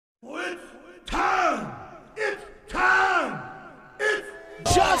It's time! It's time! It's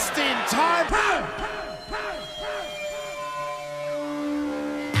Just in time.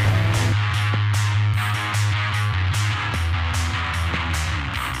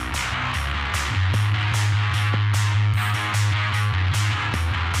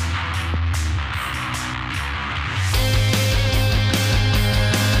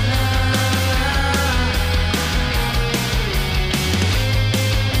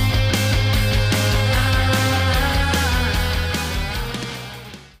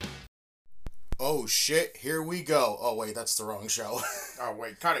 Oh shit, here we go. Oh wait, that's the wrong show. Oh,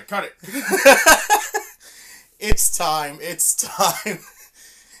 wait, cut it. It's time.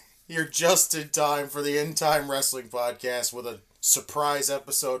 You're just in time for the In Time Wrestling Podcast with a surprise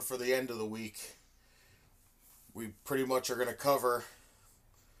episode for the end of the week. We pretty much are going to cover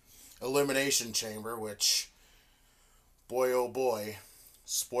Elimination Chamber, which, boy oh boy,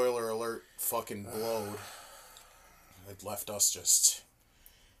 spoiler alert, fucking blowed. It left us just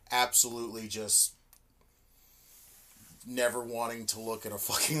absolutely just never wanting to look at a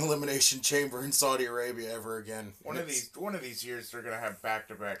fucking Elimination Chamber in Saudi Arabia ever again. One of these years, they're gonna have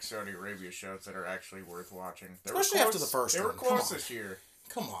back-to-back Saudi Arabia shows that are actually worth watching. Especially after the first one. They were close this year.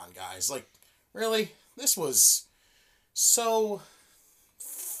 Come on, guys. Like, really? This was so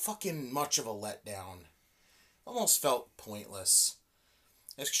fucking much of a letdown. Almost felt pointless.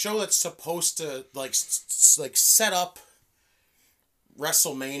 A show that's supposed to like set up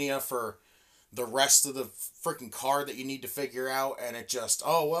WrestleMania for the rest of the freaking card that you need to figure out, and it just,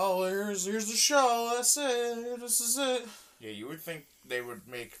 oh well, here's the show. That's it. This is it. Yeah, you would think they would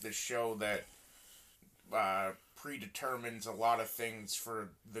make the show that predetermines a lot of things for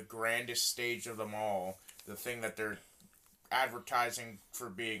the grandest stage of them all. The thing that they're advertising for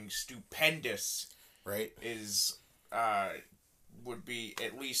being stupendous, right? Is would be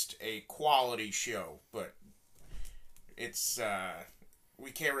at least a quality show, but it's we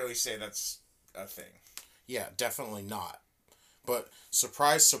can't really say that's a thing. Yeah, definitely not. But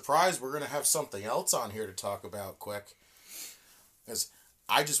surprise, surprise, we're going to have something else on here to talk about quick. Because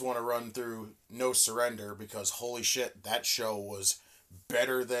I just want to run through No Surrender because holy shit, that show was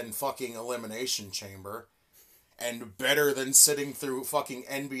better than fucking Elimination Chamber. And better than sitting through fucking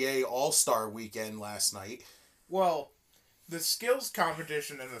NBA All-Star Weekend last night. Well, the skills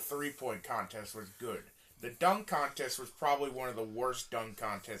competition and the three-point contest was good. The dunk contest was probably one of the worst dunk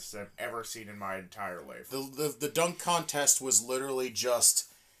contests I've ever seen in my entire life. The dunk contest was literally just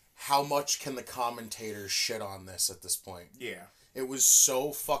how much can the commentators shit on this at this point. Yeah. It was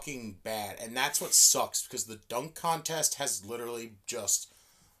so fucking bad. And that's what sucks because the dunk contest has literally just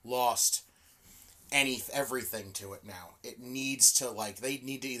lost everything to it now. It needs to, they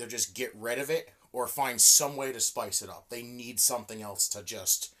need to either just get rid of it or find some way to spice it up. They need something else to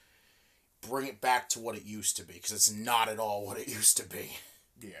just bring it back to what it used to be, because it's not at all what it used to be.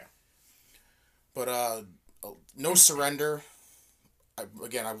 Yeah. But, No Surrender, I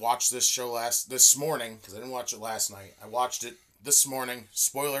watched this show this morning, because I didn't watch it last night. I watched it this morning,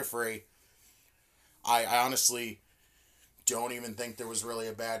 spoiler free. I honestly don't even think there was really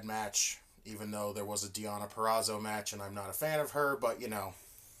a bad match, even though there was a Deonna Purrazzo match, and I'm not a fan of her, but,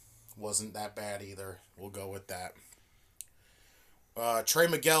 wasn't that bad either. We'll go with that. Trey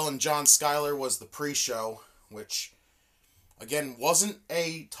Miguel and John Skyler was the pre-show, which, again, wasn't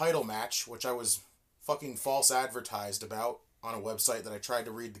a title match, which I was fucking false advertised about on a website that I tried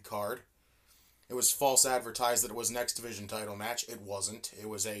to read the card. It was false advertised that it was an X Division title match. It wasn't. It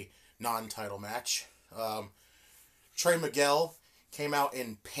was a non-title match. Trey Miguel came out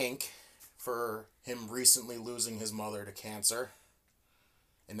in pink for him recently losing his mother to cancer.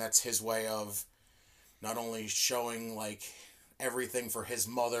 And that's his way of not only showing, everything for his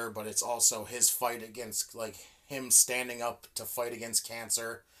mother, but it's also his fight against, him standing up to fight against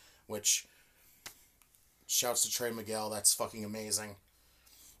cancer, which, shouts to Trey Miguel, that's fucking amazing.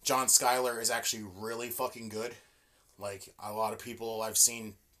 John Skyler is actually really fucking good. A lot of people I've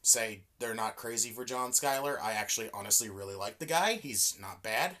seen say they're not crazy for John Skyler. I actually honestly really like the guy. He's not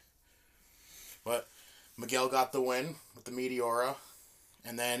bad. But Miguel got the win with the Meteora.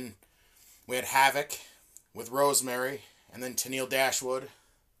 And then we had Havoc with Rosemary. And then Tennille Dashwood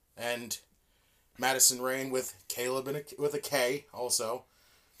and Madison Rayne with Caleb with a K also.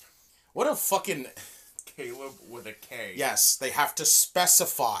 What a fucking... Caleb with a K. Yes, they have to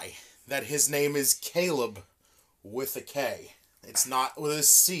specify that his name is Caleb with a K. It's not with a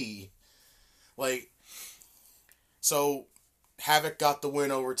C. So Havoc got the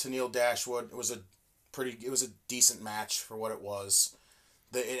win over Tennille Dashwood. It was a decent match for what it was.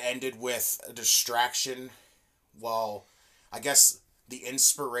 It ended with a distraction while I guess the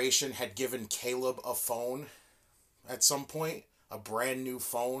inspiration had given Caleb a phone at some point, a brand new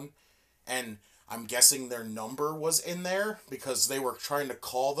phone, and I'm guessing their number was in there because they were trying to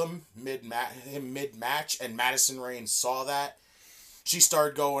call them mid-match, and Madison Rayne saw that. She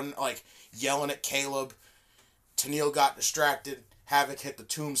started going, like, yelling at Caleb. Tenille got distracted. Havoc hit the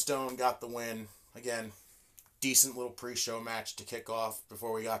tombstone, got the win. Again, decent little pre-show match to kick off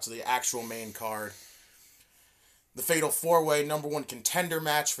before we got to the actual main card. The Fatal 4-Way number 1 contender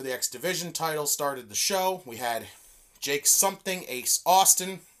match for the X Division title started the show. We had Jake Something, Ace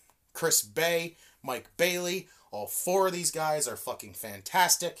Austin, Chris Bay, Mike Bailey. All 4 of these guys are fucking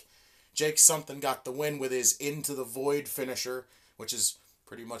fantastic. Jake Something got the win with his Into the Void finisher, which is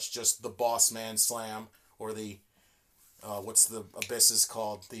pretty much just the Boss Man Slam, or the, what's the Abyss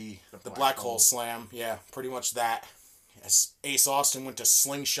called? The Black Hole Slam. Yeah, pretty much that. As Ace Austin went to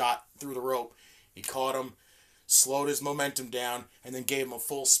slingshot through the rope, he caught him, slowed his momentum down, and then gave him a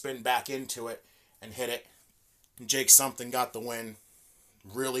full spin back into it and hit it. And Jake Something got the win.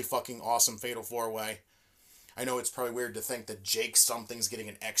 Really fucking awesome Fatal 4-Way. I know it's probably weird to think that Jake Something's getting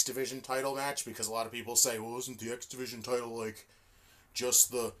an X Division title match, because a lot of people say, well, isn't the X Division title like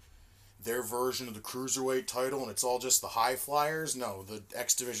just their version of the Cruiserweight title and it's all just the high flyers? No, the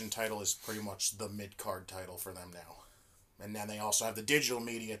X Division title is pretty much the mid-card title for them now. And then they also have the digital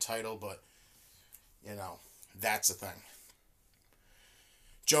media title, but, you know, that's a thing.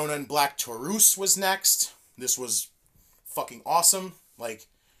 Jonah and Black Taurus was next. This was fucking awesome. Like,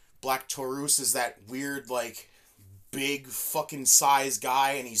 Black Taurus is that weird, like, big fucking size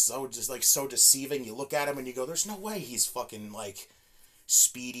guy, and he's so just, like, so deceiving. You look at him and you go, there's no way he's fucking, like,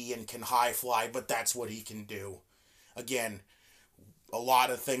 speedy and can high fly, but that's what he can do. Again, a lot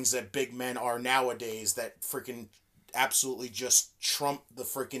of things that big men are nowadays that freaking absolutely just trump the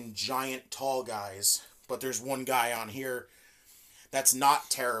freaking giant tall guys. But there's one guy on here that's not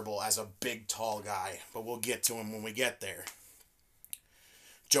terrible as a big tall guy, but we'll get to him when we get there.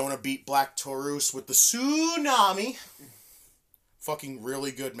 Jonah beat Black Taurus with the Tsunami. Fucking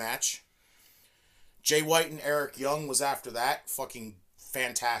really good match. Jay White and Eric Young was after that. Fucking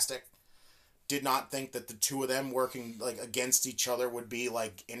fantastic. Did not think that the two of them working like against each other would be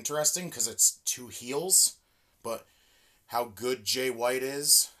like interesting, because it's two heels. But how good Jay White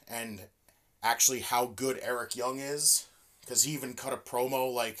is, and actually how good Eric Young is, because he even cut a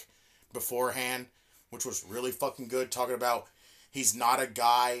promo like beforehand, which was really fucking good, talking about he's not a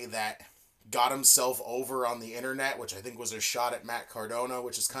guy that got himself over on the internet, which I think was a shot at Matt Cardona,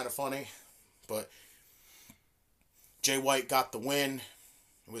 which is kind of funny. But Jay White got the win.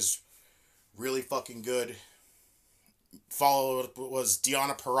 It was really fucking good. Followed was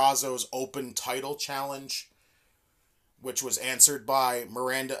Deonna Purrazzo's open title challenge, which was answered by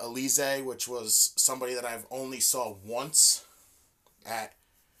Miranda Alize, which was somebody that I've only saw once at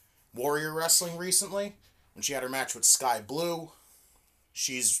Warrior Wrestling recently, when she had her match with Sky Blue.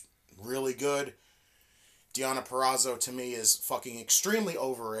 She's really good. Deonna Purrazzo, to me, is fucking extremely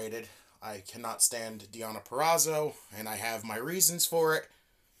overrated. I cannot stand Deonna Purrazzo, and I have my reasons for it.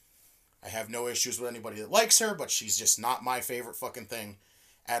 I have no issues with anybody that likes her, but she's just not my favorite fucking thing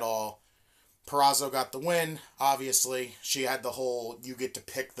at all. Purrazzo got the win, obviously. She had the whole you get to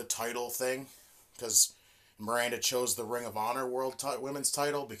pick the title thing, because Miranda chose the Ring of Honor Women's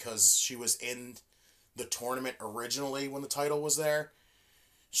title because she was in the tournament originally when the title was there.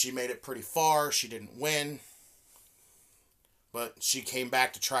 She made it pretty far. She didn't win. But she came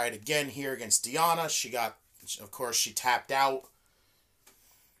back to try it again here against Deonna. Of course, she tapped out.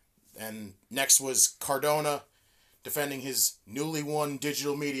 And next was Cardona defending his newly won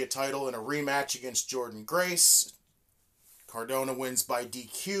digital media title in a rematch against Jordan Grace. Cardona wins by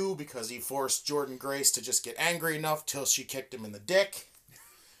DQ because he forced Jordan Grace to just get angry enough till she kicked him in the dick.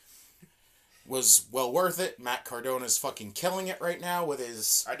 Was well worth it. Matt Cardona's fucking killing it right now with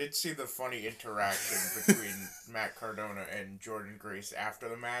his... I did see the funny interaction between Matt Cardona and Jordan Grace after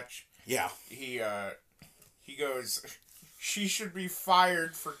the match. Yeah. He goes, she should be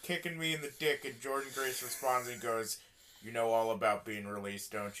fired for kicking me in the dick, and Jordan Grace responds and goes, you know all about being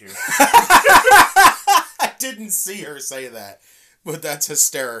released, don't you? I didn't see her say that, but that's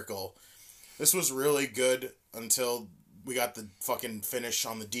hysterical. This was really good until we got the fucking finish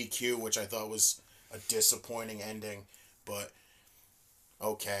on the DQ, which I thought was a disappointing ending, but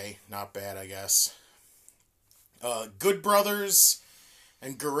okay, not bad, I guess. Good Brothers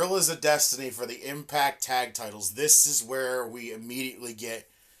and Gorillas of Destiny for the Impact Tag Titles. This is where we immediately get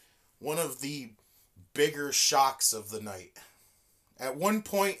one of the bigger shocks of the night. At one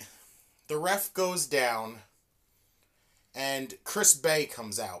point, the ref goes down, and Chris Bay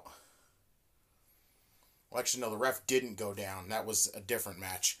comes out. Well, actually, no, the ref didn't go down. That was a different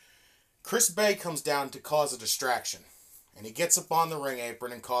match. Chris Bay comes down to cause a distraction. And he gets up on the ring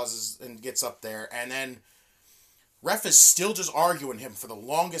apron and gets up there. And then ref is still just arguing him for the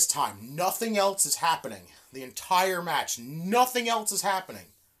longest time. Nothing else is happening. The entire match. Nothing else is happening.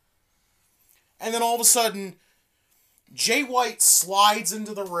 And then all of a sudden, Jay White slides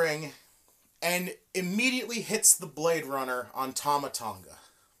into the ring and immediately hits the Blade Runner on Tama Tonga.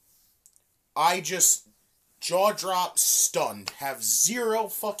 I just jaw drop, stunned, have zero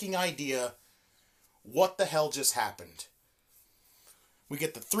fucking idea what the hell just happened. We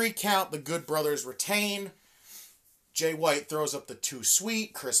get the 3 count, the Good Brothers retain. Jay White throws up the 2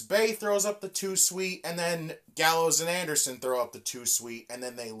 sweet, Chris Bay throws up the 2 sweet, and then Gallows and Anderson throw up the 2 sweet, and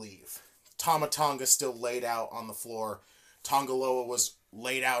then they leave. Tama Tonga still laid out on the floor. Tonga Loa was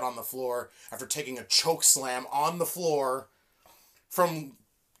laid out on the floor after taking a choke slam on the floor from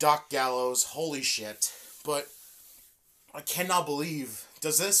Doc Gallows. Holy shit. But I cannot believe,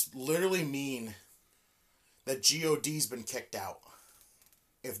 does this literally mean that GOD's been kicked out?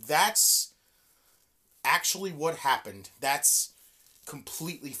 If that's actually what happened, that's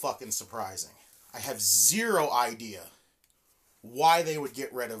completely fucking surprising. I have zero idea why they would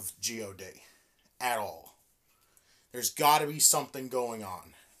get rid of GOD at all. There's got to be something going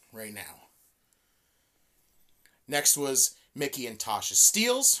on right now. Next was Mickey and Tasha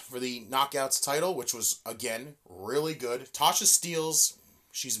Steelz for the Knockouts title, which was, again, really good. Tasha Steelz,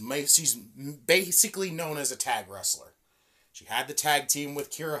 she's basically known as a tag wrestler. She had the tag team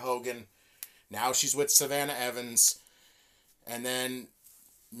with Kiera Hogan. Now she's with Savannah Evans. And then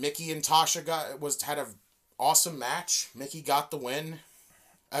Mickey and Tasha had an awesome match. Mickey got the win.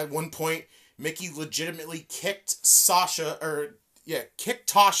 At one point, Mickey legitimately kicked Tasha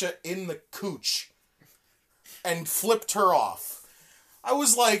in the cooch and flipped her off. I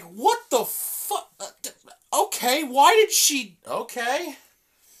was like, what the fuck? Okay, why did she... Okay,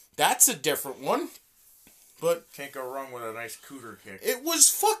 that's a different one. But can't go wrong with a nice cooter kick. It was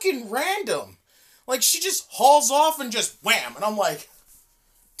fucking random. Like, she just hauls off and just wham. And I'm like,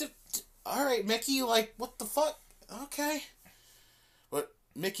 alright, Mickey, like, what the fuck? Okay. But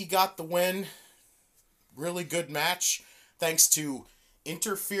Mickey got the win. Really good match. Thanks to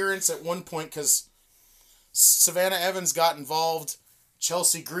interference at one point, because Savannah Evans got involved.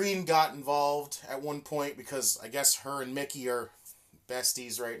 Chelsea Green got involved at one point, because I guess her and Mickey are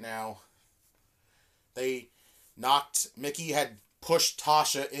besties right now. Mickey had pushed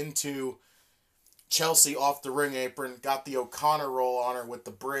Tasha into Chelsea off the ring apron, got the O'Connor roll on her with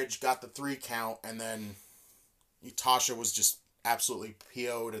the bridge, got the 3 count, and then Tasha was just absolutely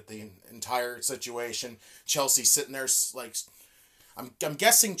PO'd at the entire situation. Chelsea sitting there like, I'm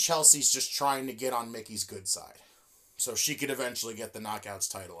guessing Chelsea's just trying to get on Mickey's good side, so she could eventually get the Knockouts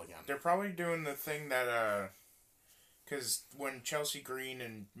title again. They're probably doing the thing that, because when Chelsea Green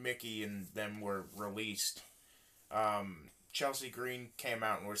and Mickey and them were released, Chelsea Green came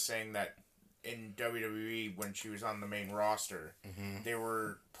out and was saying that in WWE, when she was on the main roster, they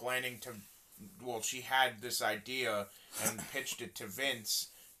were planning to... Well, she had this idea and pitched it to Vince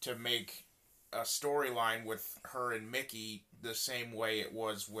to make a storyline with her and Mickey the same way it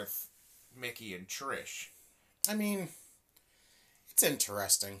was with Mickey and Trish. I mean, it's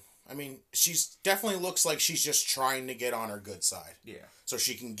interesting. I mean, she's definitely looks like she's just trying to get on her good side. Yeah. So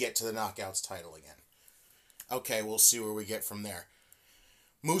she can get to the Knockouts title again. Okay, we'll see where we get from there.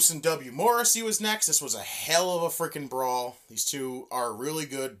 Moose and W. Morrissey was next. This was a hell of a freaking brawl. These two are really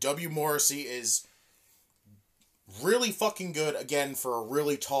good. W. Morrissey is really fucking good, again, for a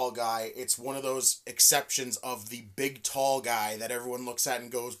really tall guy. It's one of those exceptions of the big, tall guy that everyone looks at and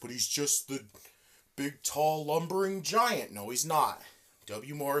goes, but he's just the big, tall, lumbering giant. No, he's not.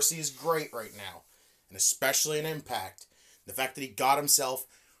 W. Morrissey is great right now, and especially in Impact. The fact that he got himself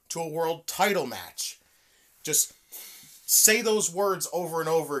to a world title match. Just say those words over and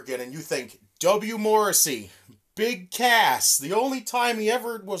over again, and you think, W. Morrissey, Big Cass, the only time he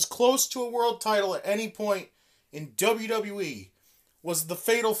ever was close to a world title at any point in WWE was the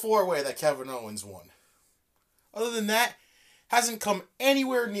Fatal 4-Way that Kevin Owens won. Other than that, hasn't come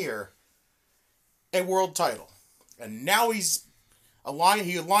anywhere near a world title. And now he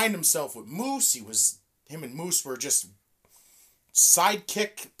aligned himself with Moose. Him and Moose were just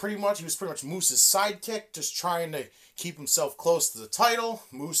sidekick, pretty much. He was pretty much Moose's sidekick, just trying to keep himself close to the title.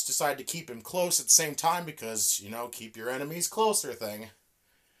 Moose decided to keep him close at the same time because, keep your enemies closer thing.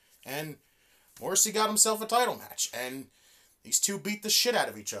 And Morrissey got himself a title match, and these two beat the shit out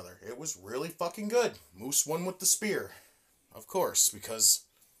of each other. It was really fucking good. Moose won with the spear, of course, because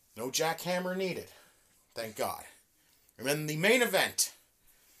no jackhammer needed. Thank God. And then the main event,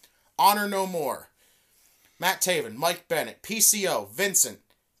 Honor No More. Matt Taven, Mike Bennett, PCO, Vincent,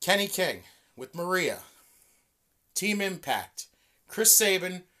 Kenny King with Maria. Team Impact, Chris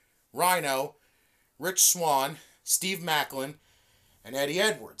Sabin, Rhino, Rich Swann, Steve Macklin, and Eddie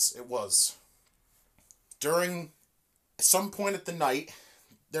Edwards. It was during some point at the night,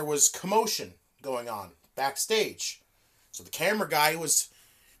 there was commotion going on backstage. So the camera guy was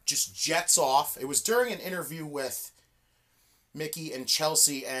just jets off. It was during an interview with Mickey and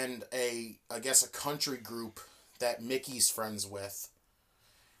Chelsea and I guess a country group that Mickey's friends with.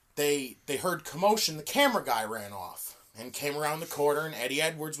 They heard commotion. The camera guy ran off and came around the corner, and Eddie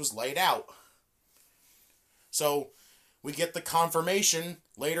Edwards was laid out. So we get the confirmation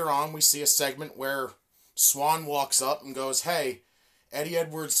later on. We see a segment where Swann walks up and goes, "Hey, Eddie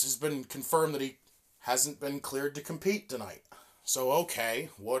Edwards has been confirmed that he hasn't been cleared to compete tonight." So, okay,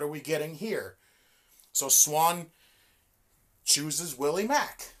 what are we getting here? So Swann chooses Willie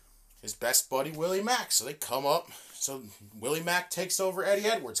Mack, his best buddy Willie Mack. So they come up. So Willie Mack takes over Eddie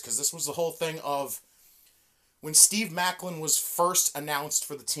Edwards, because this was the whole thing of when Steve Macklin was first announced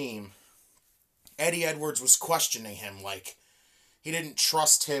for the team, Eddie Edwards was questioning him. Like, he didn't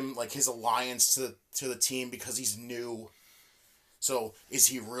trust him, like his alliance to the team, because he's new. So is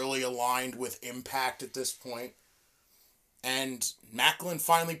he really aligned with Impact at this point? And Macklin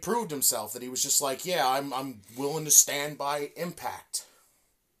finally proved himself, that he was just like, yeah, I'm willing to stand by Impact.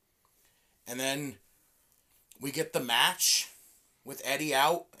 And then we get the match with Eddie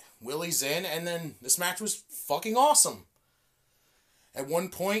out, Willie's in, and then this match was fucking awesome. At one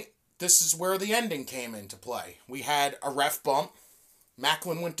point, this is where the ending came into play. We had a ref bump.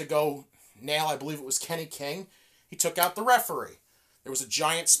 Macklin went to go nail, I believe it was Kenny King. He took out the referee. There was a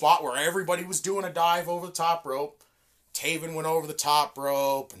giant spot where everybody was doing a dive over the top rope. Taven went over the top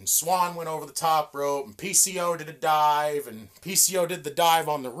rope, and Swann went over the top rope, and PCO did a dive, and PCO did the dive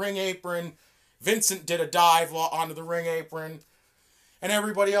on the ring apron. Vincent did a dive onto the ring apron, and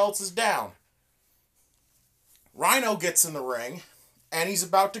everybody else is down. Rhino gets in the ring, and he's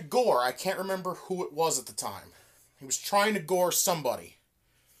about to gore. I can't remember who it was at the time. He was trying to gore somebody.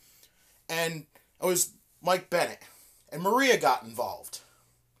 And it was Mike Bennett. And Maria got involved.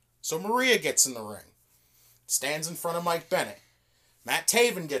 So Maria gets in the ring. Stands in front of Mike Bennett. Matt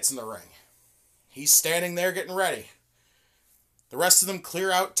Taven gets in the ring. He's standing there getting ready. The rest of them clear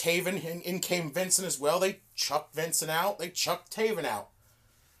out Taven. In came Vincent as well. They chuck Vincent out. They chuck Taven out.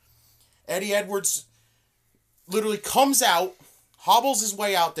 Eddie Edwards literally comes out, hobbles his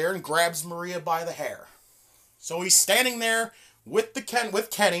way out there, and grabs Maria by the hair. So he's standing there with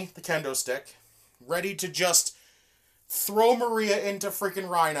Kenny, the kendo stick, ready to just throw Maria into freaking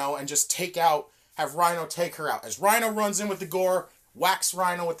Rhino and just have Rhino take her out. As Rhino runs in with the gore, whacks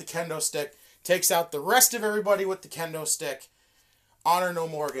Rhino with the kendo stick, takes out the rest of everybody with the kendo stick. Honor No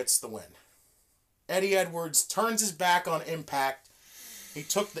More gets the win. Eddie Edwards turns his back on Impact. He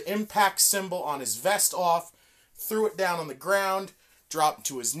took the Impact symbol on his vest off, threw it down on the ground, dropped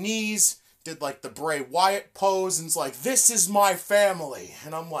to his knees, did like the Bray Wyatt pose, and it's like, "This is my family."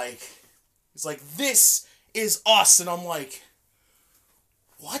 And I'm like, it's like, "This is us." And I'm like,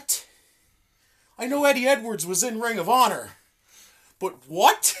 what? I know Eddie Edwards was in Ring of Honor, but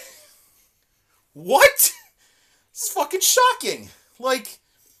what? What? It's fucking shocking. Like,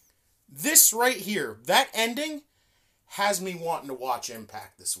 this right here, that ending has me wanting to watch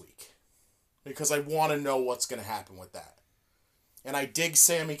Impact this week, because I want to know what's going to happen with that. And I dig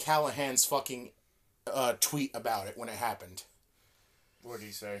Sami Callihan's fucking tweet about it when it happened. What did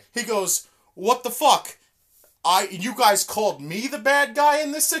he say? He goes, "What the fuck? You guys called me the bad guy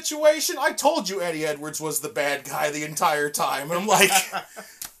in this situation? I told you Eddie Edwards was the bad guy the entire time." And I'm like,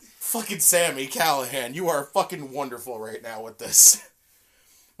 fucking Sami Callihan, you are fucking wonderful right now with this.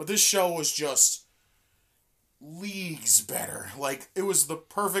 But this show was just leagues better. Like, it was the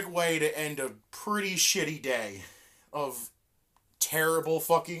perfect way to end a pretty shitty day of terrible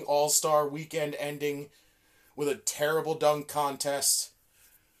fucking all-star weekend ending with a terrible dunk contest,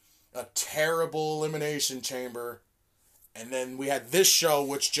 a terrible elimination chamber, and then we had this show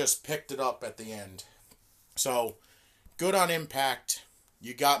which just picked it up at the end. So, good on Impact.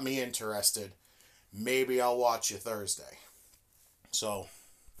 You got me interested. Maybe I'll watch you Thursday. So,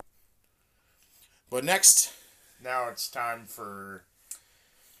 but next, now it's time for...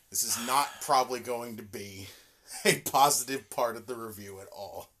 This is not probably going to be a positive part of the review at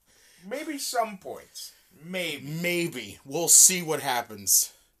all. Maybe some points. Maybe. We'll see what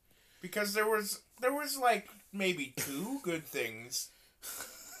happens. Because there was like maybe 2 good things.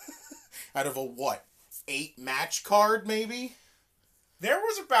 Out of a what? 8 match card maybe? There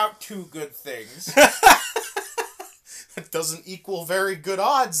was about 2 good things. That doesn't equal very good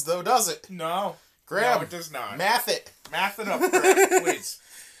odds though, does it? No. Graham, No, it does not. Math it. Math it up, Graham, please.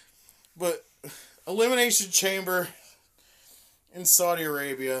 But Elimination Chamber in Saudi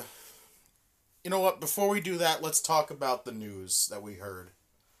Arabia. You know what? Before we do that, let's talk about the news that we heard.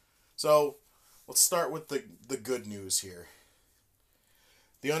 So, let's start with the good news here.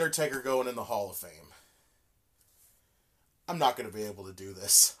 The Undertaker going in the Hall of Fame. I'm not going to be able to do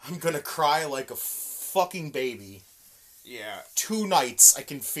this. I'm going to cry like a fucking baby. Yeah. 2 nights, I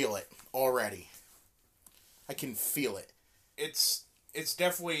can feel it already. I can feel it. It's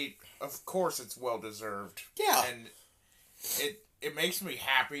definitely, of course, it's well deserved. Yeah. And it makes me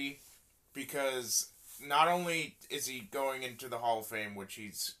happy because not only is he going into the Hall of Fame, which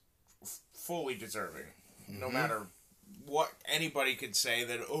he's fully deserving, no matter what anybody could say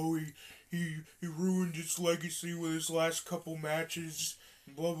that, oh, he ruined his legacy with his last couple matches,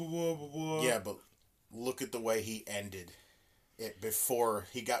 blah blah blah blah blah. Yeah, but look at the way he ended it before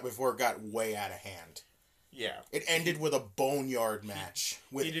it got way out of hand. Yeah. It ended with a boneyard match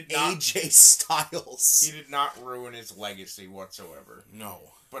with not- AJ Styles. He did not ruin his legacy whatsoever. No.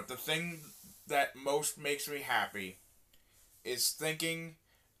 But the thing that most makes me happy is thinking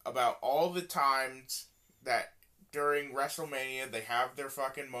about all the times that during WrestleMania they have their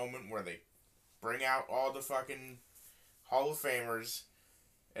fucking moment where they bring out all the fucking Hall of Famers,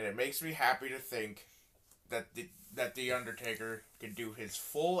 and it makes me happy to think that the Undertaker can do his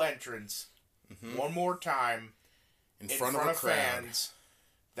full entrance one more time in front of fans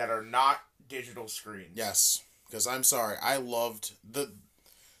that are not digital screens. Yes, because I'm sorry, I loved the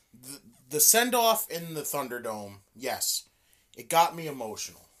send-off in the Thunderdome. Yes, it got me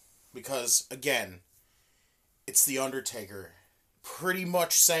emotional because, again, it's the Undertaker pretty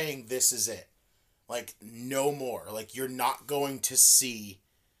much saying this is it. Like, no more. Like, you're not going to see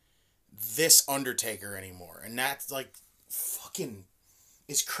this Undertaker anymore. And that's, like, fucking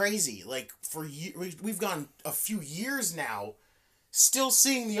is crazy. Like, we've gone a few years now still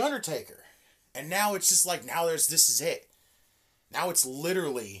seeing the Undertaker. And now it's just like, this is it. Now it's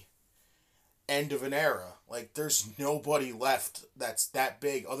literally end of an era. Like, there's nobody left that's that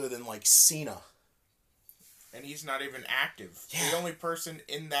big other than, like, Cena. And he's not even active. Yeah. The only person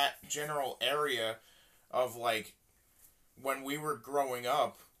in that general area of, like, when we were growing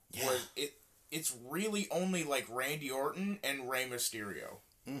up, was it's really only, like, Randy Orton and Rey Mysterio.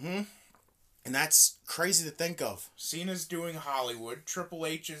 Mm-hmm. And that's crazy to think of. Cena's doing Hollywood. Triple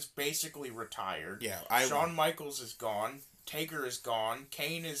H is basically retired. Yeah, Shawn Michaels is gone. Taker is gone.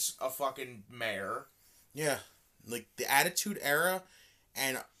 Kane is a fucking mayor. Yeah. Like, the Attitude Era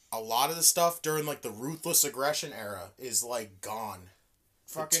and a lot of the stuff during, like, the Ruthless Aggression Era is, like, gone.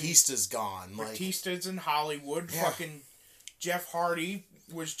 Fucking Batista's gone. Batista's in Hollywood. Yeah. Fucking Jeff Hardy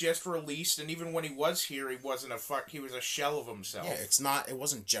was just released, and even when he was here, he wasn't he was a shell of himself. Yeah, it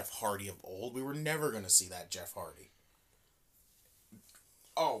wasn't Jeff Hardy of old. We were never going to see that Jeff Hardy.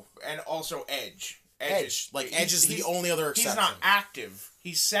 Oh, and also Edge. Edge is the only other exception. He's not active.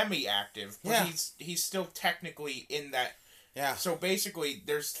 He's semi-active, but Yeah. he's still technically in that. Yeah. So basically,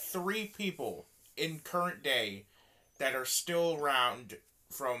 there's 3 people in current day that are still around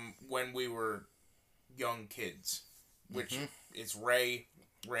from when we were young kids, which is Ray,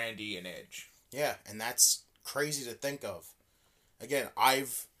 Randy, and Edge. Yeah, and that's crazy to think of. Again, my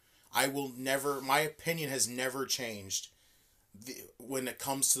opinion has never changed when it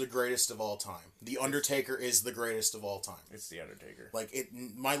comes to the greatest of all time. The Undertaker is the greatest of all time. It's the Undertaker. Like,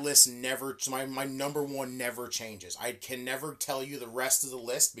 my list never, my number one never changes. I can never tell you the rest of the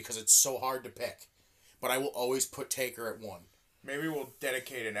list because it's so hard to pick. But I will always put Taker at 1. Maybe we'll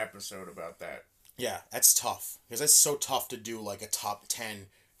dedicate an episode about that. Yeah, that's tough. Because that's so tough to do, like, a top 10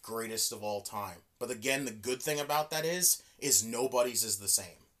 greatest of all time. But again, the good thing about that is nobody's is the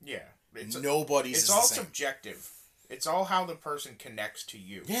same. Yeah. Nobody's is the same. It's all subjective. It's all how the person connects to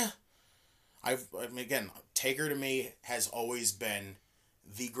you. Yeah. Again, Taker to me has always been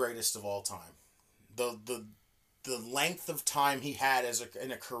the greatest of all time. The length of time he had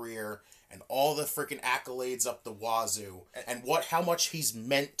in a career and all the freaking accolades up the wazoo and how much he's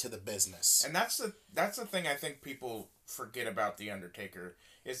meant to the business. And that's the thing I think people forget about The Undertaker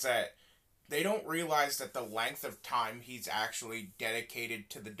is that they don't realize that the length of time he's actually dedicated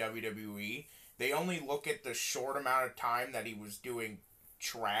to the WWE. They only look at the short amount of time that he was doing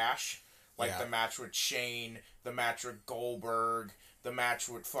trash, like the match with Shane, the match with Goldberg, the match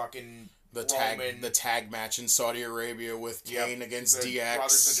with fucking Roman, the tag match in Saudi Arabia with Kane against the DX.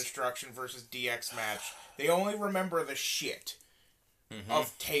 Brothers of Destruction versus DX match. They only remember the shit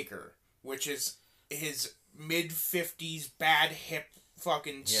of Taker, which is his mid-50s bad hip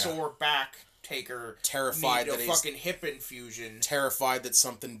fucking sore back Taker Terrified need a that he's fucking hip infusion. terrified that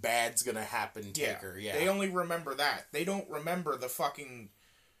something bad's gonna happen. Taker, yeah. They only remember that. They don't remember the fucking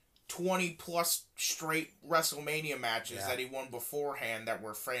 20 plus straight WrestleMania matches that he won beforehand that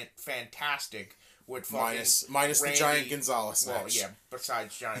were fantastic with fucking minus Randy, the Giant Gonzalez match. Well, yeah,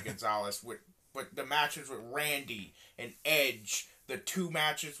 besides Giant Gonzalez, but the matches with Randy and Edge, the 2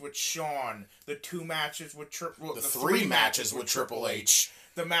 matches with Shawn, the 2 matches with the 3 matches with Triple H,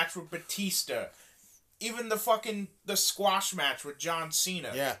 the match with Batista, even the squash match with John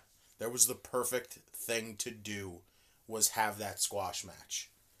Cena. Yeah, that was the perfect thing to do, was have that squash match.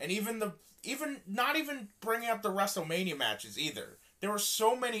 And not even bringing up the WrestleMania matches either. There were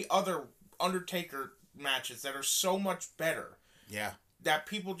so many other Undertaker matches that are so much better. Yeah. That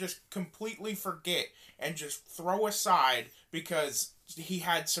people just completely forget and just throw aside because he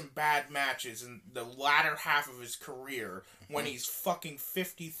had some bad matches in the latter half of his career when he's fucking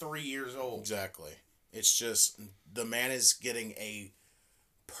 53 years old. Exactly. It's just, the man is getting he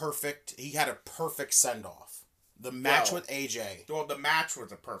had a perfect send-off. The match with AJ. Well, the match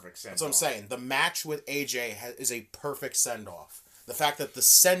was a perfect send-off. That's what I'm saying. The match with AJ is a perfect send-off. The fact that the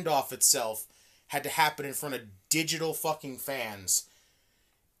send-off itself had to happen in front of digital fucking fans,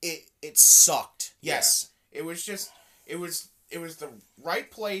 it sucked. Yes. Yeah. It was the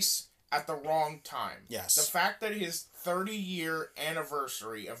right place at the wrong time. Yes. The fact that his 30-year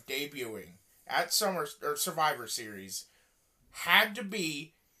anniversary of debuting at Survivor Series had to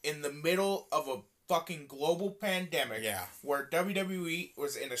be in the middle of a fucking global pandemic, where WWE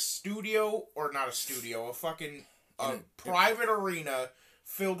was in a studio, or not a studio, a private arena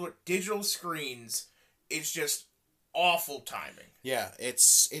filled with digital screens. It's just awful timing. Yeah, it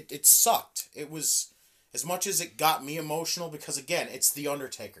sucked. It was, as much as it got me emotional, because again, it's The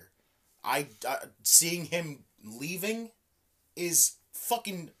Undertaker. Seeing him leaving is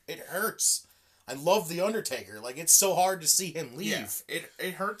fucking, it hurts. I love The Undertaker. Like, it's so hard to see him leave. Yeah,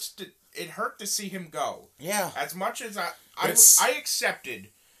 it hurts it hurt to see him go. Yeah. As much as I accepted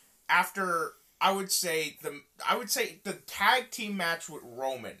after, I would say the tag team match with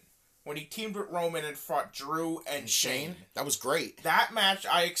Roman, when he teamed with Roman and fought Drew and Shane. That was great. That match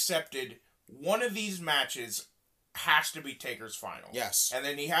I accepted. One of these matches has to be Taker's final. Yes. And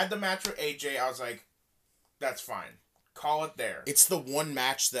then he had the match with AJ. I was like, that's fine. Call it there. It's the one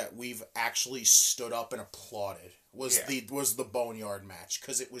match that we've actually stood up and applauded. Was the Boneyard match,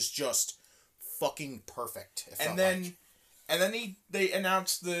 because it was just fucking perfect. And then they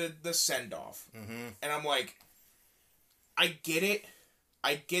announced the send off, and I'm like, I get it.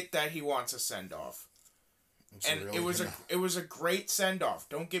 I get that he wants a send off, and really it was a great send off.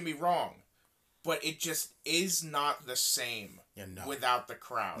 Don't get me wrong, but it just is not the same without the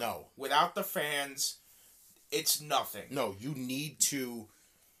crowd. No, without the fans, it's nothing. No, you need to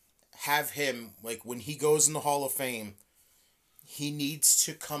have him, like, when he goes in the Hall of Fame, he needs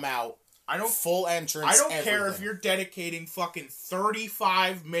to come out. Full entrance. I don't care if you're dedicating fucking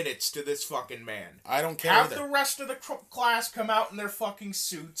 35 minutes to this fucking man. I don't care. Have the rest of the class come out in their fucking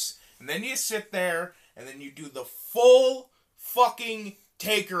suits, and then you sit there, and then you do the full fucking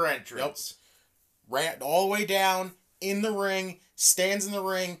Taker entrance. Yep. Ran all the way down in the ring, stands in the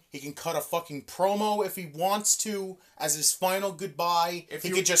ring. He can cut a fucking promo if he wants to as his final goodbye. He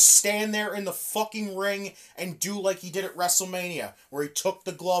could just stand there in the fucking ring and do like he did at WrestleMania, where he took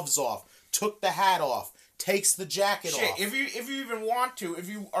the gloves off, took the hat off, takes the jacket off. If you even want to, if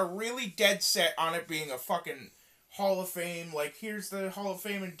you are really dead set on it being a fucking Hall of Fame, like, here's the Hall of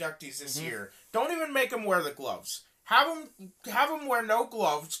Fame inductees this year, don't even make him wear the gloves. Have him wear no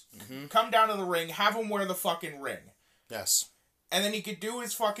gloves, come down to the ring, have him wear the fucking ring. Yes. And then he could do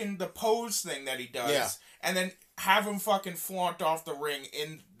his fucking, the pose thing that he does, and then have him fucking flaunt off the ring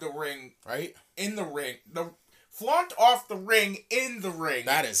in the ring. Right? In the ring. Flaunt off the ring in the ring.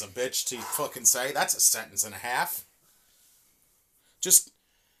 That is a bitch to fucking say. That's a sentence and a half. Just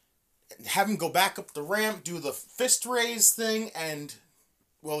have him go back up the ramp, do the fist raise thing, and,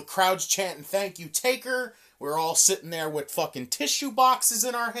 well, the crowd's chanting, "Thank you, Taker." We're all sitting there with fucking tissue boxes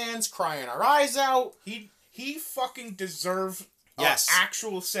in our hands, crying our eyes out. He fucking deserves an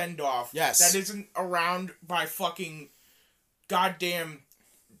actual send-off. Yes. That isn't around by fucking goddamn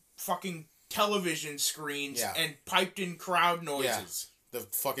fucking television screens and piped-in crowd noises. Yeah. The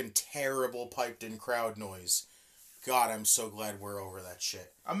fucking terrible piped-in crowd noise. God, I'm so glad we're over that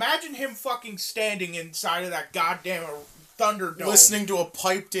shit. Imagine him fucking standing inside of that goddamn Thunderdome. Listening to a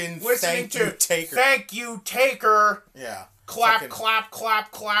piped-in "Thank you, Taker." "Thank you, Taker." Yeah. Clap, clap,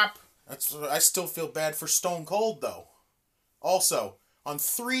 clap, clap. I still feel bad for Stone Cold, though. Also, on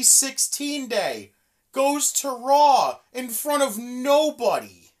 3/16 day, goes to Raw in front of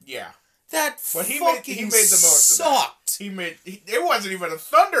nobody. Yeah. That But he fucking made the most sucked. of that. It wasn't even a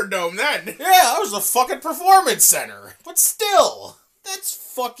Thunderdome then. Yeah, that was a fucking performance center. But still, that's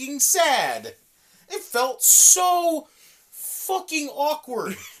fucking sad. It felt so fucking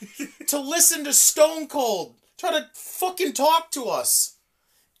awkward to listen to Stone Cold try to fucking talk to us.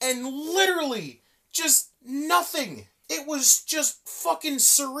 And literally, just nothing. It was just fucking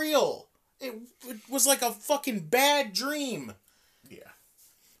surreal. It was like a fucking bad dream. Yeah.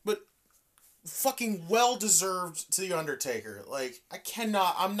 But fucking well-deserved to The Undertaker. Like, I'm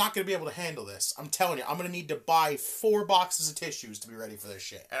not going to be able to handle this. I'm telling you, I'm going to need to buy 4 boxes of tissues to be ready for this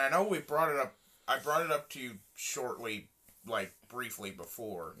shit. And I know I brought it up to you shortly, like, briefly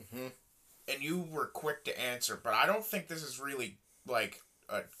before. Mm-hmm. And you were quick to answer, but I don't think this is really, like,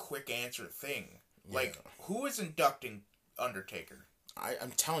 a quick answer thing. Yeah. Like, who is inducting Undertaker?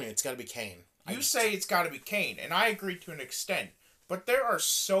 I'm telling you, it's got to be Kane. You say it's got to be Kane, and I agree to an extent. But there are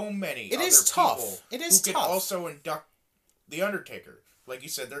so many people who can also induct The Undertaker. Like you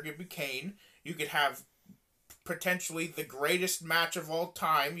said, there could be Kane. You could have potentially the greatest match of all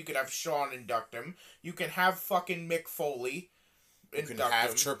time. You could have Shawn induct him. You can have fucking Mick Foley induct him. You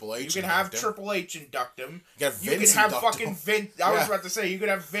can have Triple H induct him. You can have fucking Vince. I was about to say, you could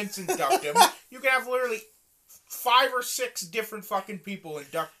have Vince induct him. You can have literally 5 or 6 different fucking people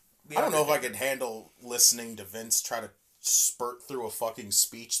induct The Undertaker. I don't know if I could handle listening to Vince try to spurt through a fucking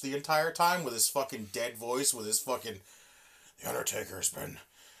speech the entire time with his fucking dead voice, with his fucking, The Undertaker has been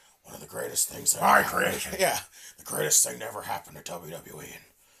one of the greatest things that ever happened. Yeah, the greatest thing that ever happened to WWE in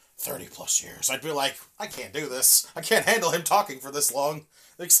 30 plus years. I'd be like, I can't do this. I can't handle him talking for this long.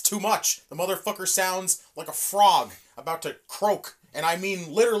 It's too much. The motherfucker sounds like a frog about to croak, and I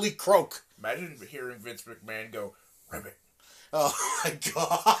mean literally croak. Imagine hearing Vince McMahon go, "Ribbit." Oh my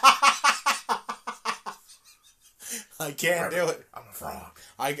god. I can't do it. I'm a frog.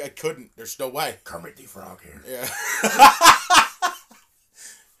 I couldn't. There's no way. Kermit the Frog here. Yeah.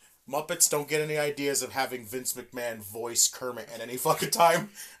 Muppets don't get any ideas of having Vince McMahon voice Kermit at any fucking time.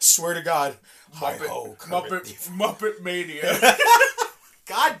 Swear to God. Muppet Mania.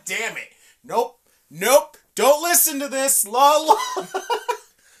 God damn it. Nope. Don't listen to this. Lol.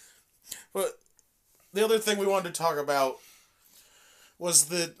 But the other thing we wanted to talk about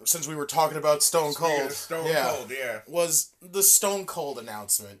was since we were talking about Stone Cold. Was the Stone Cold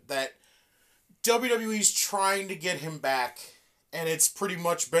announcement that WWE's trying to get him back, and it's pretty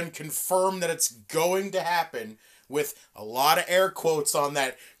much been confirmed that it's going to happen, with a lot of air quotes on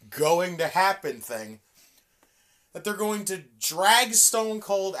that going to happen thing, that they're going to drag Stone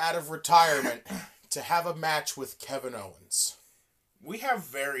Cold out of retirement to have a match with Kevin Owens. We have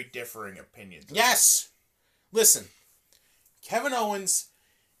very differing opinions. Yes! Listen. Kevin Owens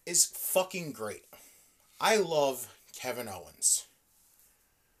is fucking great. I love Kevin Owens.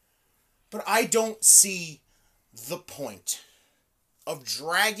 But I don't see the point of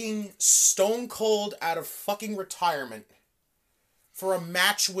dragging Stone Cold out of fucking retirement for a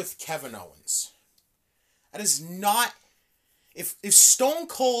match with Kevin Owens. That is not... If Stone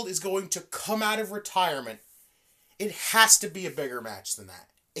Cold is going to come out of retirement, it has to be a bigger match than that.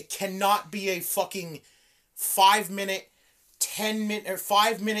 It cannot be a fucking 5-minute, 10-minute, or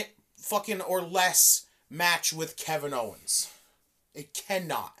 5-minute fucking or less match with Kevin Owens. It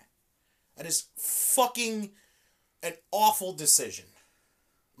cannot. That is fucking an awful decision.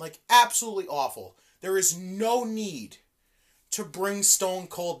 Like, absolutely awful. There is no need to bring Stone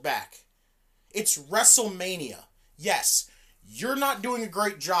Cold back. It's WrestleMania. Yes, you're not doing a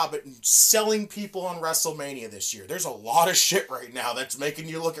great job at selling people on WrestleMania this year. There's a lot of shit right now that's making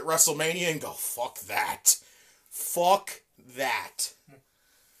you look at WrestleMania and go, fuck that. Fuck that.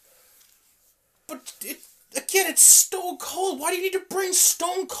 But, again, it's Stone Cold. Why do you need to bring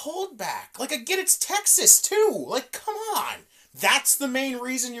Stone Cold back? Like, again, it's Texas, too. Like, come on. That's the main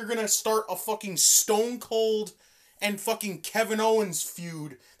reason you're gonna start a fucking Stone Cold and fucking Kevin Owens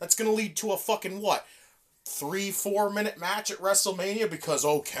feud that's gonna lead to a fucking, what, 3-4 minute match at WrestleMania because,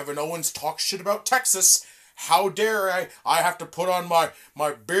 oh, Kevin Owens talks shit about Texas. How dare I have to put on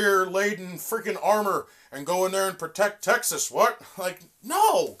my beer-laden freaking armor and go in there and protect Texas. What? Like,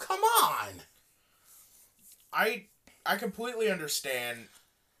 no, come on. I completely understand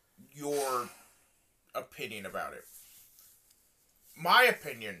your opinion about it. My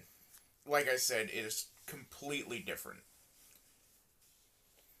opinion, like I said, is completely different.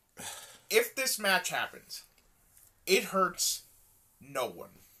 If this match happens, it hurts no one.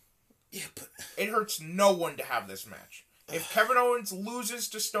 Yeah, but... It hurts no one to have this match. If Kevin Owens loses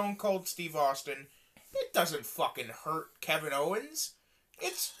to Stone Cold Steve Austin, it doesn't fucking hurt Kevin Owens.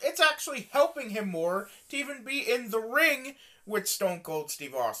 It's actually helping him more to even be in the ring with Stone Cold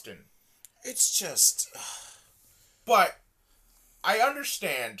Steve Austin. It's just... But I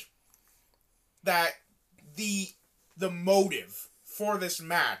understand that the motive for this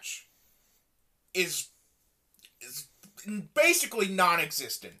match is basically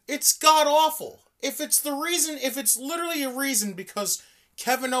non-existent. It's god-awful. If it's literally a reason because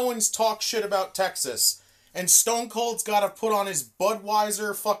Kevin Owens talks shit about Texas, and Stone Cold's gotta put on his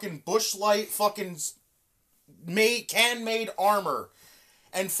Budweiser fucking Busch Light fucking can-made armor,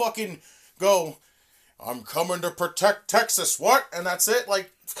 and fucking go, I'm coming to protect Texas, what? And that's it?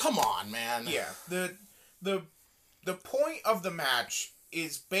 Like, come on, man. Yeah, the point of the match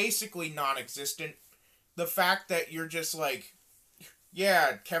is basically non-existent. The fact that you're just like,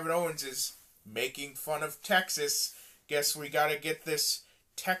 yeah, Kevin Owens is making fun of Texas. Guess we gotta get this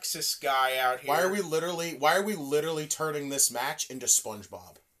Texas guy out here. Why are we literally turning this match into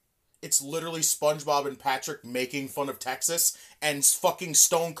SpongeBob? It's literally SpongeBob and Patrick making fun of Texas, and fucking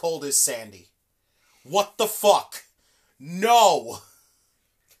Stone Cold is Sandy. What the fuck? No!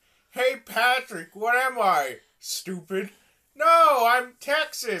 Hey Patrick, what am I? Stupid. No, I'm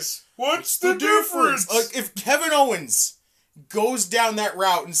Texas. What's the difference? Like, if Kevin Owens goes down that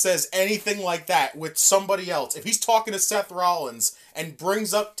route and says anything like that with somebody else, if he's talking to Seth Rollins and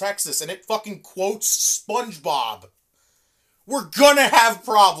brings up Texas and it fucking quotes SpongeBob, we're gonna have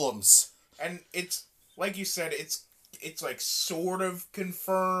problems. And it's, like you said, it's like sort of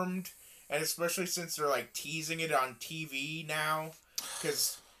confirmed, and especially since they're like teasing it on TV now,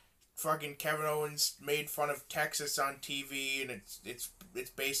 because fucking Kevin Owens made fun of Texas on TV, and it's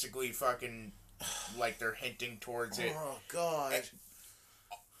basically fucking like they're hinting towards it. Oh, God. And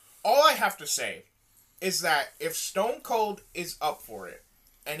all I have to say is that if Stone Cold is up for it,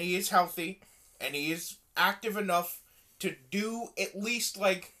 and he is healthy, and he is active enough to do at least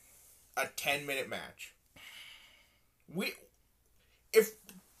like a 10-minute match,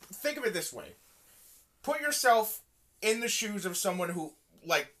 think of it this way. Put yourself in the shoes of someone who,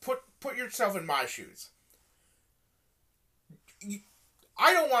 like, put yourself in my shoes.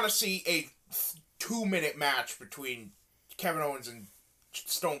 I don't want to see a 2-minute match between Kevin Owens and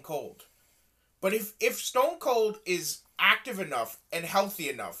Stone Cold. But if Stone Cold is active enough and healthy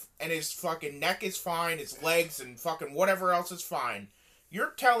enough, and his fucking neck is fine, his legs and fucking whatever else is fine,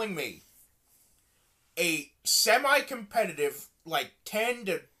 you're telling me a semi-competitive, like, 10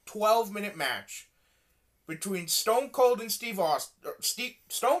 to 12-minute match between Stone Cold and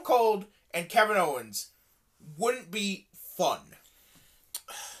Stone Cold and Kevin Owens wouldn't be fun.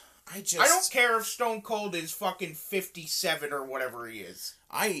 I don't care if Stone Cold is fucking 57 or whatever he is.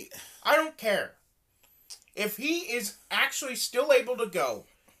 I don't care. If he is actually still able to go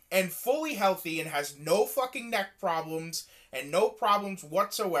and fully healthy and has no fucking neck problems and no problems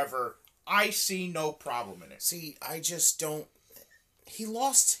whatsoever, I see no problem in it. See, I just don't... He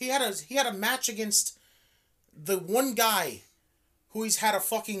lost... He had a match against the one guy who he's had a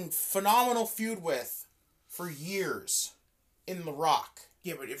fucking phenomenal feud with for years in The Rock.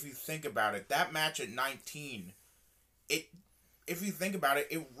 Yeah, but if you think about it, that match at 19, if you think about it,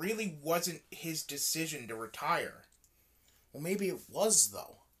 it really wasn't his decision to retire. Well, maybe it was,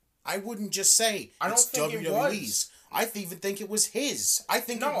 though. I wouldn't just say I don't think WWE's. it was. I even think it was his. I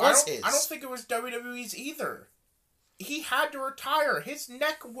think No, it was his. I don't think it was WWE's either. He had to retire. His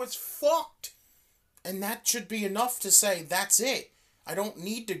neck was fucked. And that should be enough to say, that's it. I don't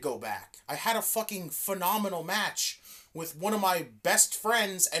need to go back. I had a fucking phenomenal match with one of my best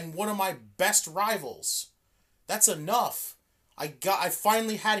friends and one of my best rivals. That's enough. I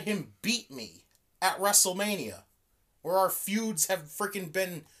finally had him beat me at WrestleMania, where our feuds have freaking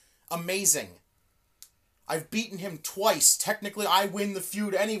been amazing. I've beaten him twice. Technically, I win the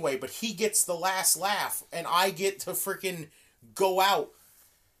feud anyway, but he gets the last laugh, and I get to freaking go out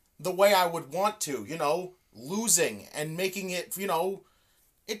the way I would want to, losing and making it,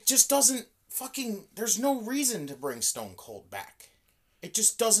 it just doesn't fucking... There's no reason to bring Stone Cold back. It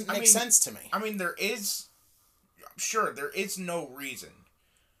just doesn't make sense to me. I mean, there is... Sure, there is no reason.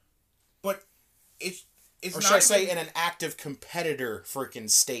 But it's or not should I say in an active competitor freaking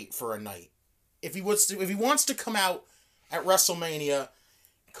state for a night. If he wants to come out at WrestleMania,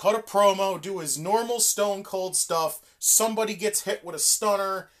 cut a promo, do his normal Stone Cold stuff, somebody gets hit with a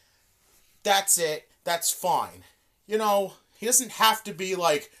stunner, that's it. That's fine. He doesn't have to be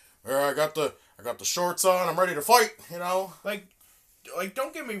like, I got the shorts on, I'm ready to fight, Like,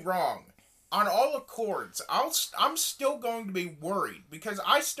 don't get me wrong. On all accords, I'm still going to be worried, because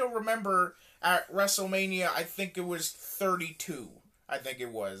I still remember at WrestleMania, I think it was 32,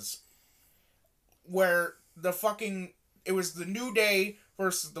 where it was the New Day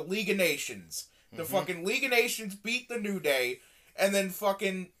versus the League of Nations. The fucking League of Nations beat the New Day, And then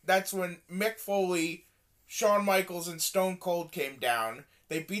fucking, that's when Mick Foley, Shawn Michaels, and Stone Cold came down.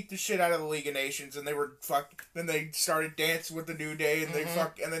 They beat the shit out of the League of Nations, and they were then they started dancing with the New Day, and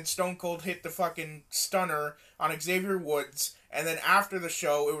and then Stone Cold hit the fucking stunner on Xavier Woods, and then after the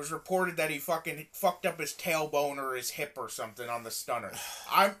show, it was reported that he fucking fucked up his tailbone or his hip or something on the stunner.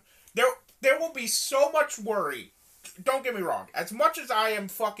 There will be so much worry. Don't get me wrong. As much as I am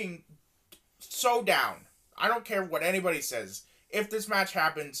fucking so down, I don't care what anybody says. If this match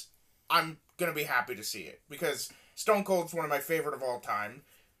happens, I'm gonna be happy to see it, because Stone Cold's one of my favorite of all time.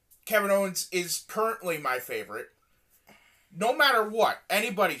 Kevin Owens is currently my favorite. No matter what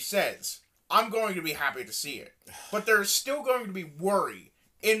anybody says, I'm going to be happy to see it. But there's still going to be worry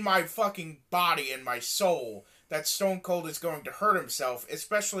in my fucking body and my soul that Stone Cold is going to hurt himself,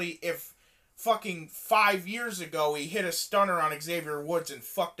 especially if fucking 5 years ago he hit a stunner on Xavier Woods and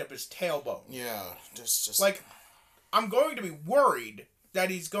fucked up his tailbone. Yeah, just... Like, I'm going to be worried that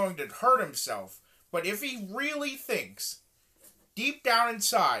he's going to hurt himself. But if he really thinks, deep down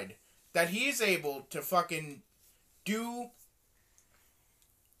inside, that he is able to fucking do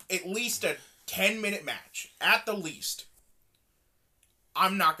at least a 10-minute match, at the least,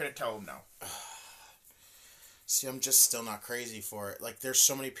 I'm not going to tell him no. See, I'm just still not crazy for it. Like, there's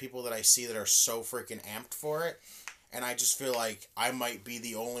so many people that I see that are so freaking amped for it, and I just feel like I might be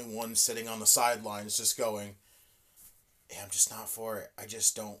the only one sitting on the sidelines just going, yeah, I'm just not for it. I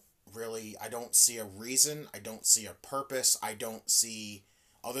just don't really, I don't see a reason, I don't see a purpose, I don't see,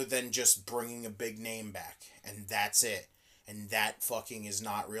 other than just bringing a big name back, and that's it. And that fucking is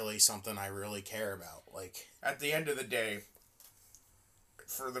not really something I really care about. Like, at the end of the day,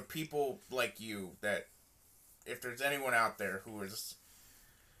 for the people like you, that if there's anyone out there who is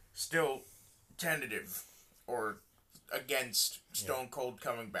still tentative or against Stone Cold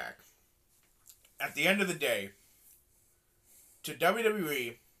coming back, at the end of the day, to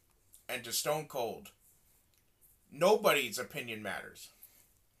WWE and to Stone Cold, nobody's opinion matters.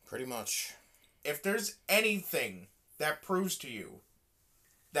 Pretty much. If there's anything that proves to you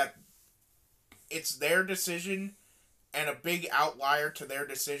that it's their decision, and a big outlier to their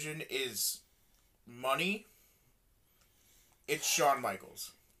decision is money, it's Shawn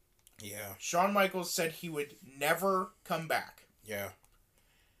Michaels. Yeah. Shawn Michaels said he would never come back. Yeah.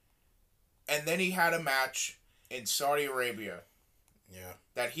 And then he had a match in Saudi Arabia. Yeah.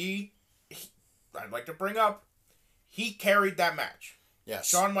 That I'd like to bring up, he carried that match. Yes.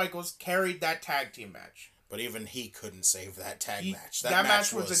 Shawn Michaels carried that tag team match. But even he couldn't save that tag match. That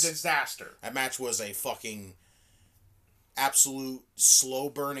match was a disaster. That match was a fucking absolute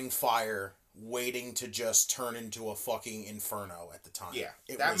slow-burning fire waiting to just turn into a fucking inferno at the time. Yeah,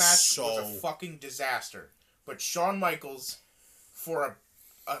 that match was a fucking disaster. But Shawn Michaels, for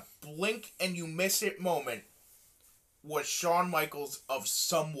a blink and you miss it moment, was Shawn Michaels of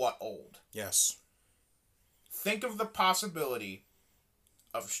somewhat old. Yes. Think of the possibility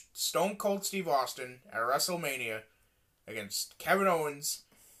of Stone Cold Steve Austin at WrestleMania against Kevin Owens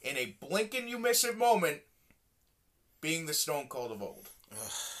in a blink and you miss it moment being the Stone Cold of old.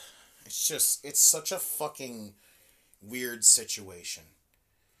 It's such a fucking weird situation.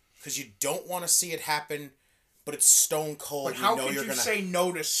 Because you don't want to see it happen, but it's Stone Cold. But how could you say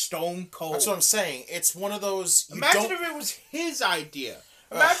no to Stone Cold? That's what I'm saying. It's one of those... Imagine if it was his idea.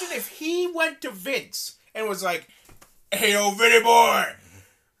 Imagine if he went to Vince and was like, "Hey, yo, Vinny boy,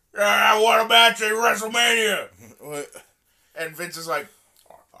 I want a match at WrestleMania." What? And Vince is like,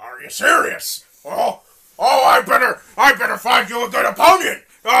 "Are you serious? Oh, I better find you a good opponent.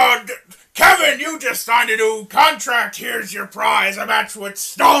 Kevin, you just signed a new contract. Here's your prize, a match with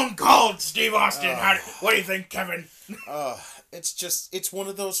Stone Cold Steve Austin. What do you think, Kevin?" It's one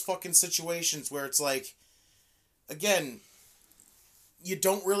of those fucking situations where it's like, again, you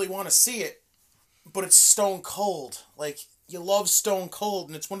don't really want to see it, but it's Stone Cold. Like, you love Stone Cold,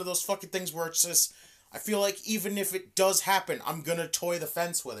 and it's one of those fucking things where it's just, I feel like even if it does happen, I'm gonna toy the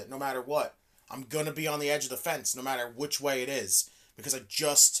fence with it, no matter what. I'm gonna be on the edge of the fence, no matter which way it is. Because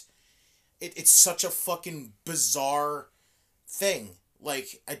it's such a fucking bizarre thing.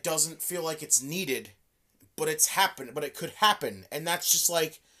 Like, it doesn't feel like it's needed, but it's happened, but it could happen. And that's just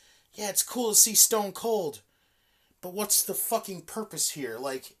like, yeah, it's cool to see Stone Cold, but what's the fucking purpose here?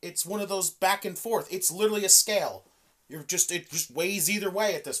 Like, it's one of those back and forth. It's literally a scale. It just weighs either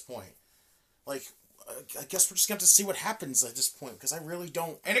way at this point. Like, I guess we're just going to have to see what happens at this point, because I really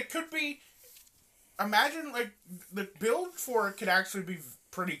don't... And it could be... Imagine, like, the build for it could actually be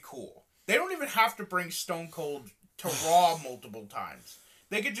pretty cool. They don't even have to bring Stone Cold to Raw multiple times.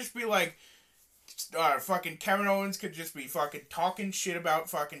 They could just be like... fucking Kevin Owens could just be fucking talking shit about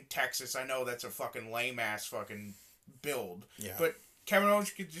fucking Texas. I know that's a fucking lame-ass fucking build. Yeah. But Kevin Owens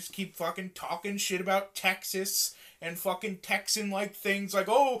could just keep fucking talking shit about Texas and fucking Texan-like things like,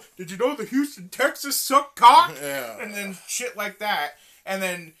 oh, did you know the Houston, Texas suck cock? Yeah. And then shit like that. And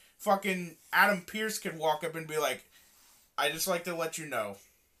then fucking Adam Pearce could walk up and be like, I just like to let you know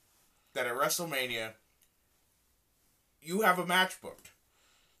that at WrestleMania, you have a match booked.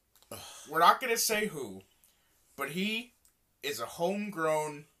 We're not going to say who, but he is a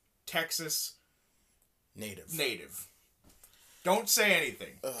homegrown Texas native. Don't say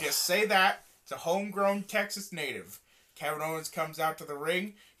anything. Just say that. It's a homegrown Texas native. Kevin Owens comes out to the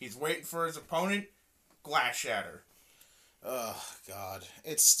ring. He's waiting for his opponent. Glass shatter. Oh, God.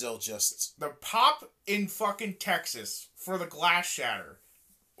 It's still just... The pop in fucking Texas for the glass shatter.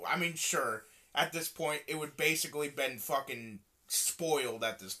 I mean, sure. At this point, it would basically been fucking spoiled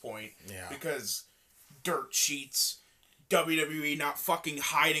at this point. Yeah. Because dirt sheets, WWE not fucking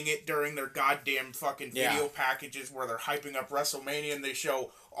hiding it during their goddamn fucking video packages where they're hyping up WrestleMania and they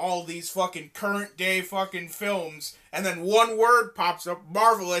show all these fucking current day fucking films and then one word pops up,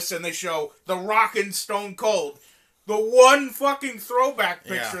 Marvelous, and they show The Rock and Stone Cold. The one fucking throwback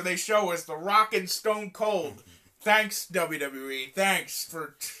picture they show is The Rock and Stone Cold. Thanks, WWE. Thanks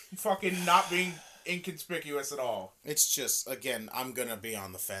for fucking not being inconspicuous at all. It's just, again, I'm gonna be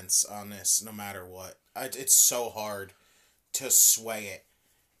on the fence on this no matter what. It's so hard to sway it.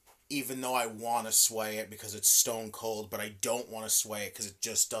 Even though I want to sway it because it's Stone Cold, but I don't want to sway it because it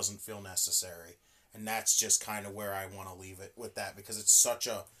just doesn't feel necessary. And that's just kind of where I want to leave it with that because it's such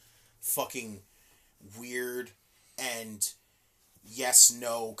a fucking weird and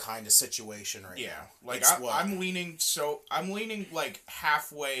yes-no kind of situation right now. Like, I'm leaning like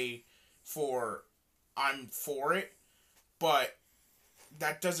halfway for I'm for it, but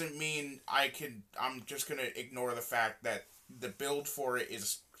that doesn't mean I'm just going to ignore the fact that the build for it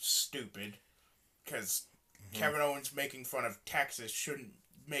is stupid, because Kevin Owens making fun of Texas shouldn't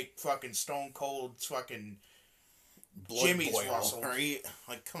make fucking Stone Cold's fucking Blood Jimmy's boil, rustled. right?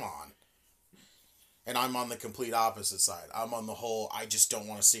 Like, come on. And I'm on the complete opposite side. I'm on the whole, I just don't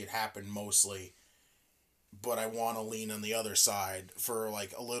want to see it happen mostly, but I want to lean on the other side for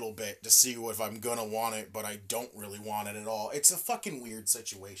like a little bit to see if I'm gonna want it, but I don't really want it at all. It's a fucking weird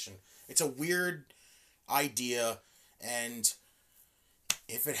situation. It's a weird idea, and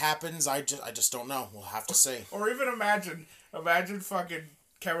if it happens, I just don't know. We'll have to see. Or even imagine fucking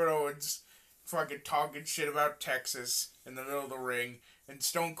Kevin Owens fucking talking shit about Texas in the middle of the ring, and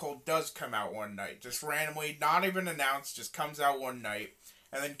Stone Cold does come out one night, just randomly, not even announced, just comes out one night,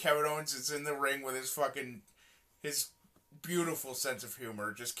 and then Kevin Owens is in the ring with his beautiful sense of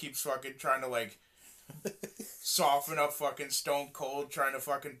humor, just keeps fucking trying to like soften up fucking Stone Cold, trying to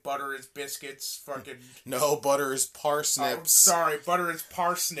fucking butter his biscuits, fucking... No, butter is parsnips. Oh, sorry, butter is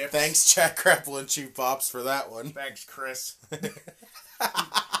parsnips. Thanks, Jack Grapple and Cheap Pops, for that one. Thanks, Chris.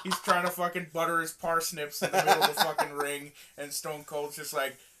 He's trying to fucking butter his parsnips in the middle of the fucking ring, and Stone Cold's just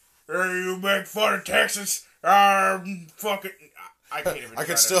like, hey, you make fun of Texas? Fucking... I can't even I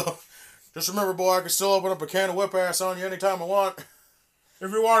can still... Just remember, boy, I can still open up a can of whip ass on you anytime I want.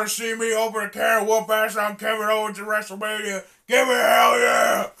 If you want to see me open a can of whoop ass on Kevin Owens at WrestleMania, give me a hell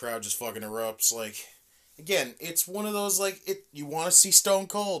yeah! Crowd just fucking erupts. Like, again, it's one of those, like, you want to see Stone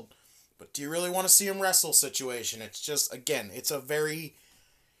Cold, but do you really want to see him wrestle situation? It's just, again, it's a very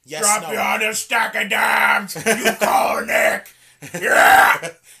Drop you on a stack of dimes, you call Nick! Yeah!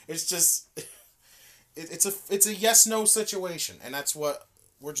 It's just, it's a yes-no situation, and that's what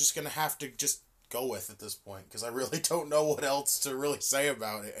we're just going to have to just go with at this point, because I really don't know what else to really say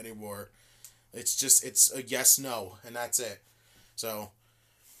about it anymore. It's a yes-no, and that's it. So,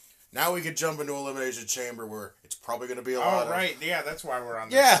 now we could jump into Elimination Chamber, where it's probably going to be a lot of... Oh, right, yeah, that's why we're on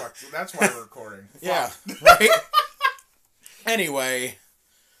this. Yeah. That's why we're recording. Yeah, right? Anyway,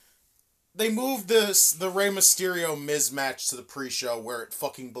 they moved the Rey Mysterio-Miz match to the pre-show where it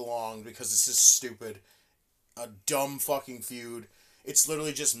fucking belonged, because this is stupid. A dumb fucking feud. It's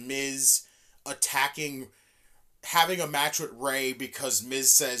literally just Miz having a match with Rey because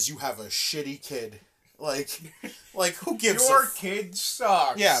Miz says, you have a shitty kid. Like who gives Your kid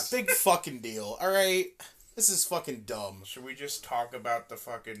sucks. Yeah, big fucking deal. Alright? This is fucking dumb. Should we just talk about the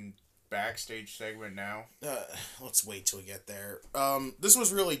fucking backstage segment now? Let's wait till we get there. This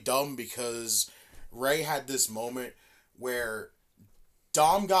was really dumb because Rey had this moment where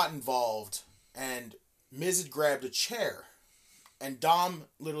Dom got involved and Miz had grabbed a chair. And Dom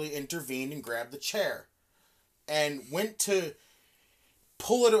literally intervened and grabbed the chair. And went to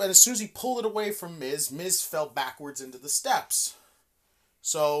pull it, and as soon as he pulled it away from Miz fell backwards into the steps.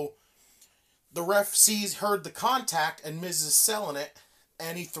 So, the ref heard the contact, and Miz is selling it,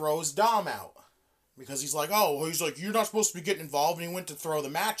 and he throws Dom out. because he's like, oh, you're not supposed to be getting involved, and he went to throw the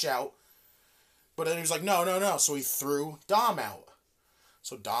match out. But then he was like, no. So he threw Dom out.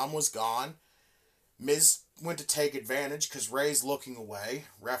 So Dom was gone. Miz went to take advantage because Ray's looking away.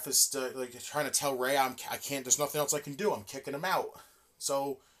 Ref is trying to tell Ray, I can't, there's nothing else I can do. I'm kicking him out.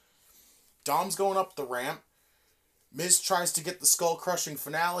 So Dom's going up the ramp. Miz tries to get the skull-crushing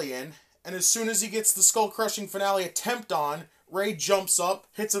finale in. And as soon as he gets the skull-crushing finale attempt on, Ray jumps up,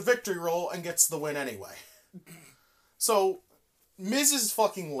 hits a victory roll, and gets the win anyway. So Miz is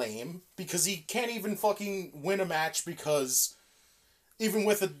fucking lame because he can't even fucking win a match because even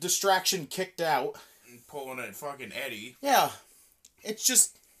with a distraction kicked out... Pulling at fucking Eddie. Yeah. It's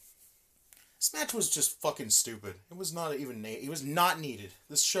just... This match was just fucking stupid. It was not even... It was not needed.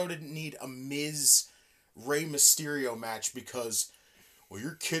 This show didn't need a Miz-Rey Mysterio match because... Well,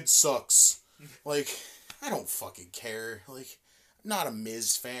 your kid sucks. Like, I don't fucking care. Like, I'm not a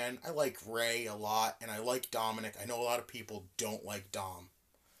Miz fan. I like Ray a lot, and I like Dominic. I know a lot of people don't like Dom.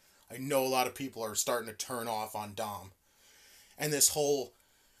 I know a lot of people are starting to turn off on Dom. And this whole...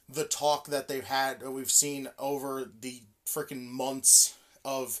 The talk that we've seen over the freaking months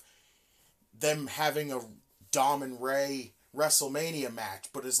of them having a Dom and Ray WrestleMania match,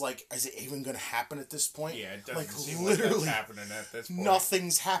 but is it even going to happen at this point? Yeah, it doesn't seem like that's happening at this point.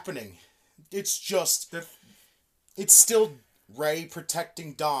 Nothing's happening. It's just... It's still Ray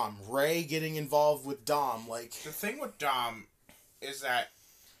protecting Dom. Ray getting involved with Dom. The thing with Dom is that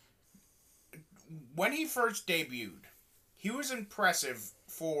when he first debuted, he was impressive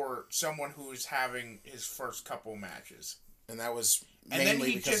for someone who's having his first couple matches. And that was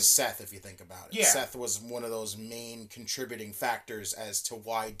mainly because of Seth, if you think about it. Yeah. Seth was one of those main contributing factors as to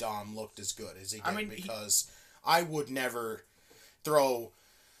why Dom looked as good as he did. Because I would never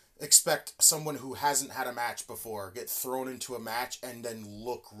expect someone who hasn't had a match before get thrown into a match and then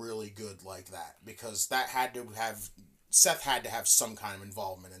look really good like that. Because Seth had to have some kind of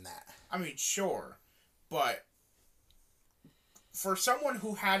involvement in that. I mean, sure. But for someone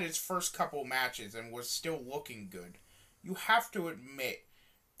who had his first couple matches and was still looking good, you have to admit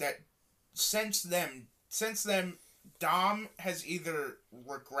that since then, Dom has either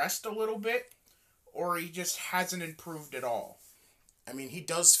regressed a little bit or he just hasn't improved at all. I mean, he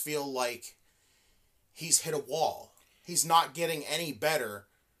does feel like he's hit a wall. He's not getting any better,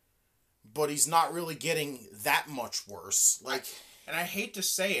 but he's not really getting that much worse. And I hate to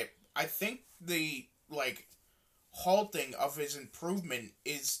say it, I think the, halting of his improvement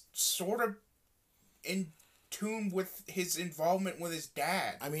is sort of in tune with his involvement with his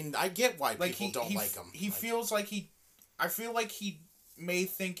dad. I mean, I get why people don't like him. He feels like I feel like he may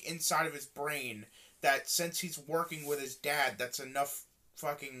think inside of his brain that since he's working with his dad, that's enough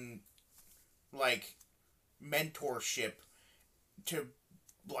fucking, mentorship to,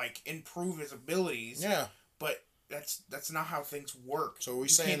 improve his abilities. Yeah. But that's not how things work. So are we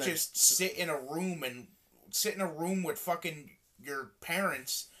saying that... You can't just sit in a room with fucking your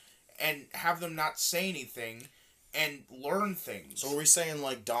parents and have them not say anything and learn things. So are we saying,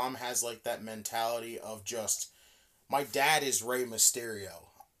 Dom has, that mentality of just, my dad is Rey Mysterio.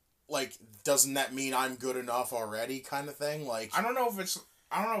 Doesn't that mean I'm good enough already kind of thing? I don't know if it's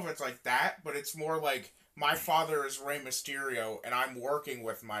like that, but it's more like, my father is Rey Mysterio and I'm working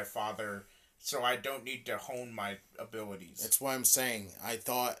with my father, so I don't need to hone my abilities. That's what I'm saying. I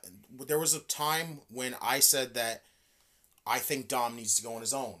thought... There was a time when I said that I think Dom needs to go on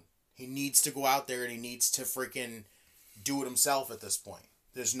his own. He needs to go out there and he needs to freaking do it himself at this point.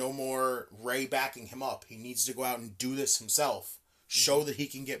 There's no more Ray backing him up. He needs to go out and do this himself. Show that he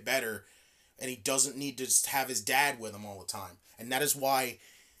can get better. And he doesn't need to just have his dad with him all the time. And that is why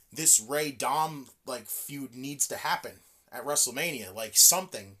this Ray-Dom feud needs to happen at WrestleMania.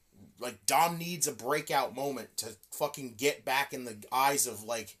 Something... Dom needs a breakout moment to fucking get back in the eyes of,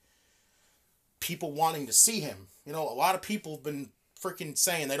 people wanting to see him. You know, a lot of people have been freaking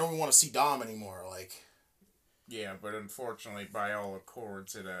saying they don't even want to see Dom anymore, Yeah, but unfortunately, by all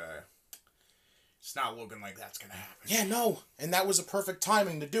accords, it's not looking like that's gonna happen. Yeah, no. And that was a perfect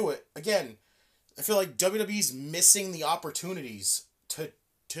timing to do it. Again, I feel like WWE's missing the opportunities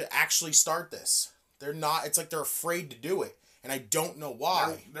to actually start this. They're not... It's like they're afraid to do it. And I don't know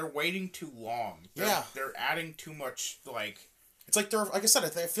why. They're waiting too long. They're adding too much, It's like they're... Like I said, I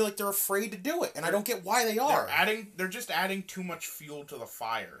feel like they're afraid to do it. And I don't get why they are. They're just adding too much fuel to the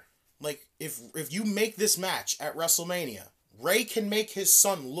fire. If you make this match at WrestleMania, Ray can make his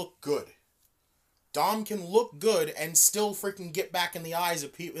son look good. Dom can look good and still freaking get back in the eyes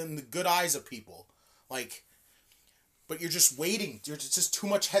of people... In the good eyes of people. But you're just waiting. There's just too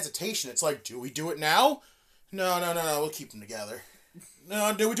much hesitation. It's like, do we do it now? No, we'll keep them together.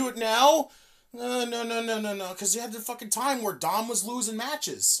 No, do we do it now? No. Because you had the fucking time where Dom was losing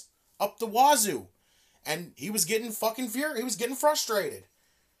matches up the wazoo. And he was getting fucking furious. He was getting frustrated.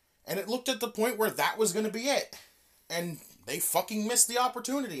 And it looked at the point where that was going to be it. And they fucking missed the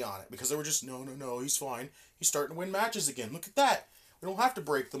opportunity on it. Because they were just, no, he's fine. He's starting to win matches again. Look at that. We don't have to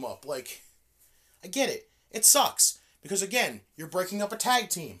break them up. Like, I get it. It sucks. Because again, you're breaking up a tag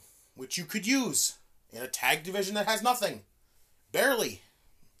team. Which you could use in a tag division that has nothing. Barely.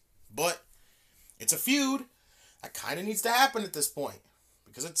 But it's a feud that kind of needs to happen at this point.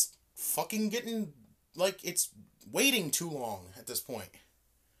 Because it's fucking getting, like, it's waiting too long at this point.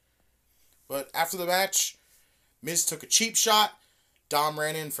 But after the match, Miz took a cheap shot. Dom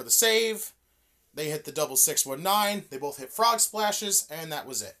ran in for the save. They hit the double 619. They both hit frog splashes. And that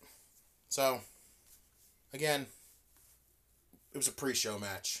was it. So, again, it was a pre-show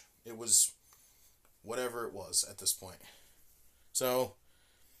match. It was whatever it was at this point. So,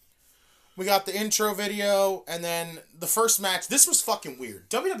 we got the intro video, and then the first match. This was fucking weird.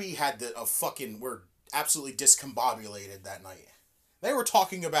 WWE had were absolutely discombobulated that night. They were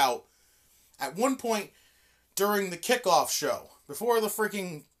talking about, at one point during the kickoff show, before the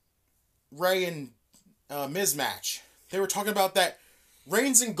freaking Ray and Miz match, they were talking about that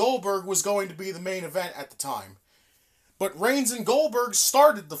Reigns and Goldberg was going to be the main event at the time. But Reigns and Goldberg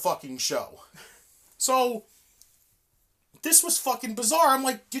started the fucking show. So, this was fucking bizarre. I'm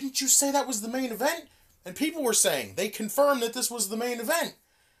like, didn't you say that was the main event? And people were saying, they confirmed that this was the main event.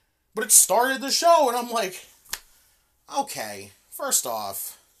 But it started the show, and I'm like, okay, first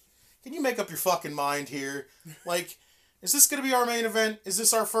off, can you make up your fucking mind here? Like, is this going to be our main event? Is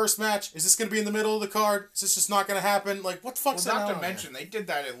this our first match? Is this going to be in the middle of the card? Is this just not going to happen? Like, what the fuck's going on? Not to mention, they did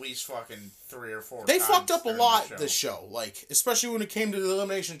that at least fucking 3 or 4 They times. They fucked up a lot show. this show. Like, especially when it came to the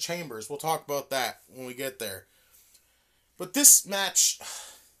Elimination Chambers. We'll talk about that when we get there. But this match,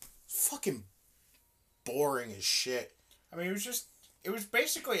 fucking boring as shit. I mean, it was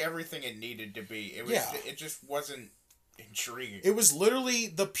basically everything it needed to be. It just wasn't intriguing. It was literally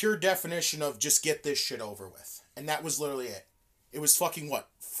the pure definition of just get this shit over with. And that was literally it. It was fucking,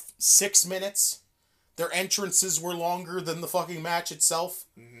 6 minutes? Their entrances were longer than the fucking match itself.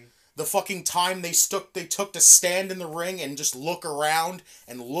 Mm-hmm. The fucking time they took to stand in the ring and just look around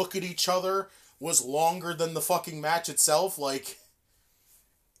and look at each other was longer than the fucking match itself. Like,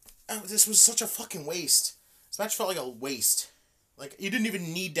 this was such a fucking waste. This match felt like a waste. Like, you didn't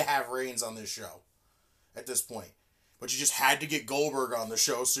even need to have Reigns on this show at this point. But you just had to get Goldberg on the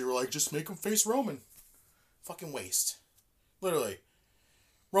show, so you were like, just make him face Roman. Fucking waste. Literally.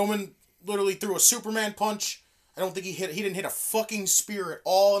 Roman literally threw a Superman punch. I don't think he didn't hit a fucking spear at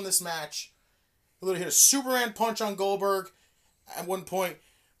all in this match. He literally hit a Superman punch on Goldberg at one point.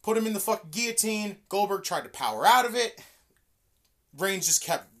 Put him in the fucking guillotine. Goldberg tried to power out of it. Reigns just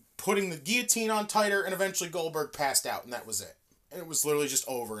kept putting the guillotine on tighter, and eventually Goldberg passed out, and that was it. And it was literally just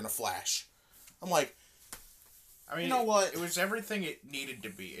over in a flash. I'm like, I mean, you know what? It was everything it needed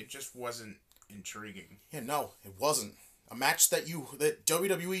to be. It just wasn't intriguing. Yeah, no, it wasn't. A match that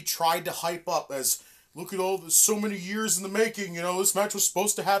WWE tried to hype up as, look at all this, so many years in the making, this match was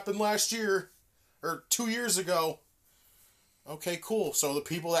supposed to happen last year, or 2 years ago. Okay, cool. So the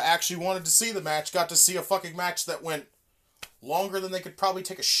people that actually wanted to see the match got to see a fucking match that went longer than they could probably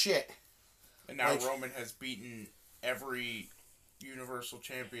take a shit. And now Roman has beaten every Universal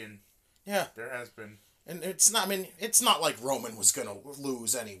Champion. Yeah. There has been. And it's not like Roman was gonna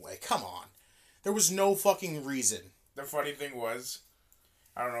lose anyway. Come on. There was no fucking reason. The funny thing was,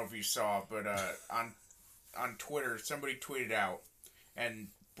 I don't know if you saw, but on Twitter, somebody tweeted out and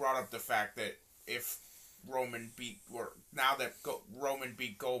brought up the fact that if Roman Roman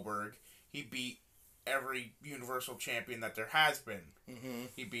beat Goldberg, he beat every Universal Champion that there has been. Mm-hmm.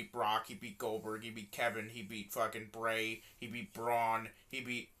 He beat Brock, he beat Goldberg, he beat Kevin, he beat fucking Bray, he beat Braun, he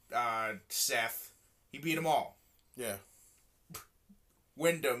beat Seth. He beat them all. Yeah.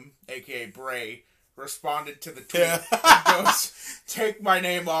 Wyndham, a.k.a. Bray, responded to the tweet and goes, take my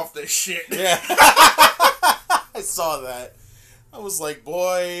name off this shit. Yeah. I saw that. I was like,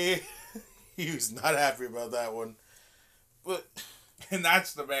 boy, he was not happy about that one. But... And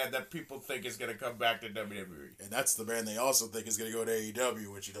that's the man that people think is going to come back to WWE. And that's the man they also think is going to go to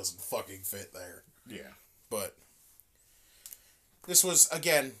AEW, which he doesn't fucking fit there. Yeah. But this was,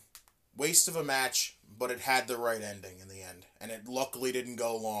 again, waste of a match, but it had the right ending in the end. And it luckily didn't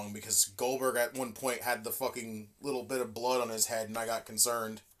go long because Goldberg at one point had the fucking little bit of blood on his head and I got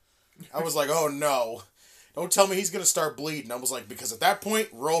concerned. I was like, oh no. Don't tell me he's going to start bleeding. I was like, because at that point,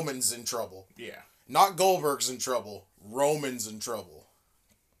 Roman's in trouble. Yeah. Not Goldberg's in trouble. Roman's in trouble.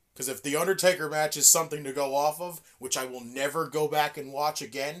 Because if the Undertaker match is something to go off of, which I will never go back and watch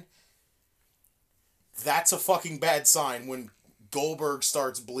again, that's a fucking bad sign when Goldberg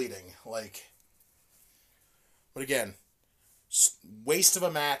starts bleeding. Like, but again, waste of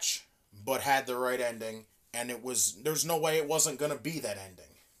a match, but had the right ending, and there's no way it wasn't gonna be that ending.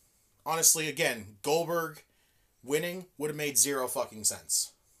 Honestly, again, Goldberg winning would have made zero fucking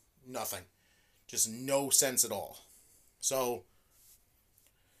sense. Nothing. Just no sense at all. So,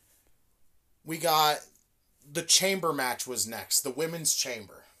 we got the chamber match was next, the women's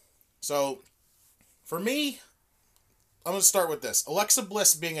chamber. So, for me, I'm going to start with this. Alexa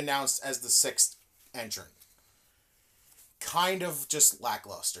Bliss being announced as the 6th entrant. Kind of just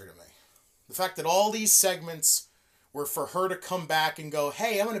lackluster to me. The fact that all these segments were for her to come back and go,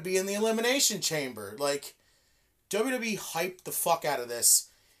 hey, I'm going to be in the Elimination Chamber. Like, WWE hyped the fuck out of this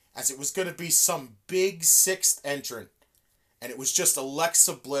as it was going to be some big 6th entrant. And it was just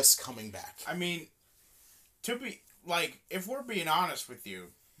Alexa Bliss coming back. I mean, if we're being honest with you,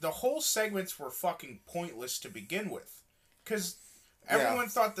 the whole segments were fucking pointless to begin with. Because everyone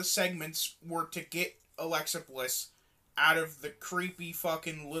thought the segments were to get Alexa Bliss out of the creepy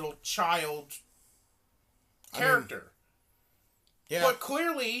fucking little child character. But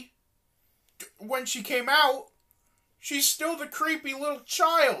clearly, when she came out, she's still the creepy little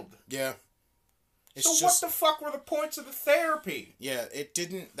child. Yeah. What the fuck were the points of the therapy? Yeah, it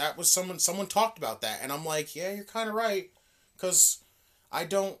didn't... That was someone talked about that, and I'm like, yeah, you're kind of right. Because I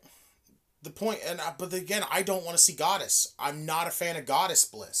don't... But again, I don't want to see Goddess. I'm not a fan of Goddess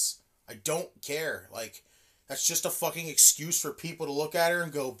Bliss. I don't care. Like, that's just a fucking excuse for people to look at her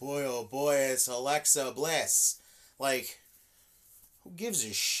and go, boy, oh boy, it's Alexa Bliss. Like, who gives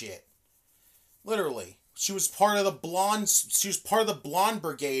a shit? Literally. She was part of the blonde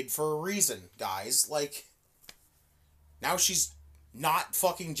brigade for a reason, guys. Like, now she's not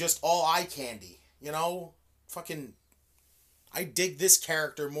fucking just all eye candy, you know? Fucking, I dig this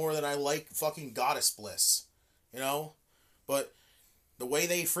character more than I like fucking Goddess Bliss, you know? But the way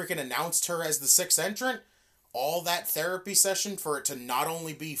they freaking announced her as the 6th entrant, all that therapy session for it to not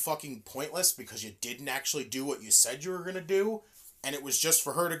only be fucking pointless because you didn't actually do what you said you were going to do, and it was just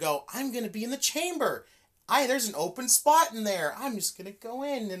for her to go, I'm going to be in the chamber. There's an open spot in there. I'm just going to go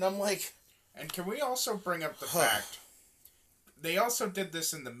in. And I'm like... And can we also bring up the fact... They also did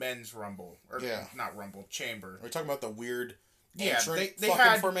this in the men's Rumble. Or not Rumble, Chamber. Are we talking about the weird they fucking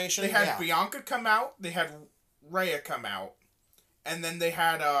had, formation? They had Bianca come out. They had Rhea come out. And then they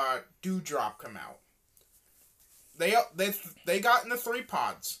had Doudrop come out. They got in the 3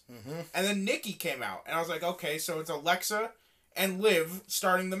 pods. Mm-hmm. And then Nikki came out. And I was like, okay, so it's Alexa and Liv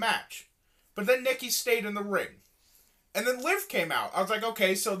starting the match. But then Nikki stayed in the ring. And then Liv came out. I was like,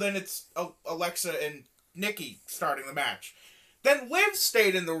 okay, so then it's Alexa and Nikki starting the match. Then Liv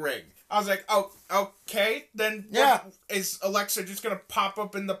stayed in the ring. I was like, oh, okay, then is Alexa just going to pop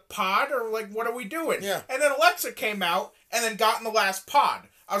up in the pod? Or, like, what are we doing? Yeah. And then Alexa came out and then got in the last pod.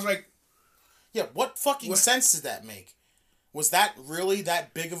 I was like... Yeah, what fucking sense did that make? Was that really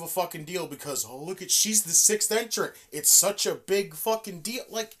that big of a fucking deal? Because, oh, look she's the 6th entrant. It's such a big fucking deal.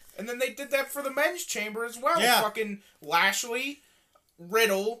 Like... And then they did that for the men's chamber as well. Yeah. Fucking Lashley,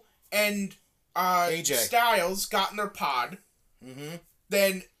 Riddle, and AJ Styles got in their pod. Mm-hmm.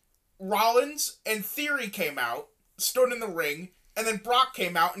 Then Rollins and Theory came out, stood in the ring, and then Brock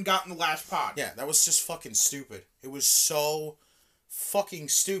came out and got in the last pod. Yeah, that was just fucking stupid. It was so fucking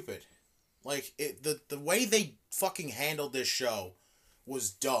stupid. Like, the way they fucking handled this show was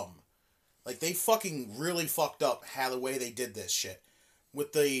dumb. Like, they fucking really fucked up the way they did this shit.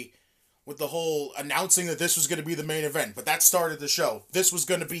 With the whole announcing that this was going to be the main event, but that started the show. This was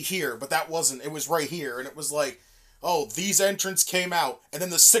going to be here, but that wasn't. It was right here, and it was like, oh, these entrants came out, and then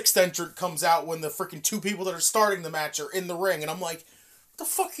the 6th entrant comes out when the freaking 2 people that are starting the match are in the ring, and I'm like, what the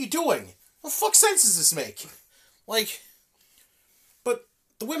fuck are you doing? What the fuck sense does this make? Like, but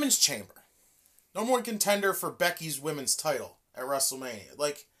the women's chamber. Number 1 contender for Becky's women's title at WrestleMania.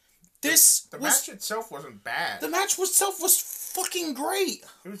 Like, the match itself wasn't bad. The match itself was fucking great.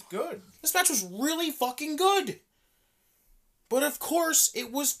 It was good. This match was really fucking good. But of course,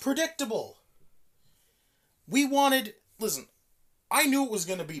 it was predictable. Listen, I knew it was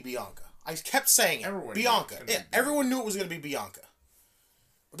going to be Bianca. I kept saying it. Bianca. Yeah, everyone knew it was going to be Bianca.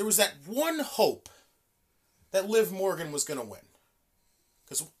 But there was that one hope that Liv Morgan was going to win.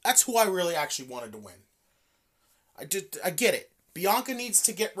 Because that's who I really actually wanted to win. I get it. Bianca needs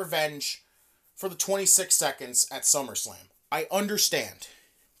to get revenge for the 26 seconds at SummerSlam. I understand.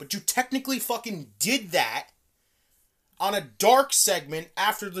 But you technically fucking did that on a dark segment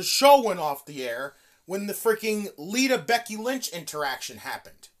after the show went off the air when the freaking Lita-Becky Lynch interaction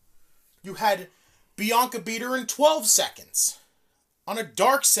happened. You had Bianca beat her in 12 seconds on a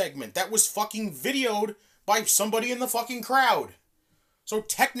dark segment that was fucking videoed by somebody in the fucking crowd. So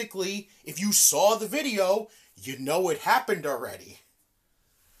technically, if you saw the video, you know it happened already.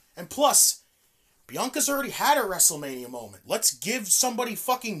 And plus, Bianca's already had a WrestleMania moment. Let's give somebody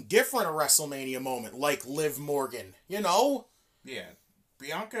fucking different a WrestleMania moment, like Liv Morgan, you know? Yeah.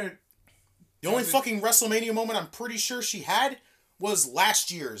 Bianca... The only fucking WrestleMania moment I'm pretty sure she had was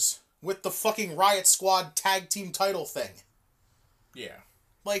last year's, with the fucking Riot Squad tag team title thing. Yeah.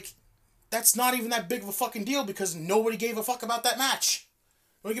 Like, that's not even that big of a fucking deal because nobody gave a fuck about that match.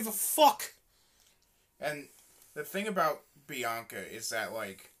 Nobody gave a fuck. And the thing about Bianca is that,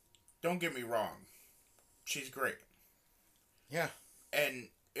 like, don't get me wrong, she's great. Yeah. And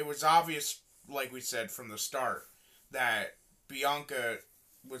it was obvious, like we said from the start, that Bianca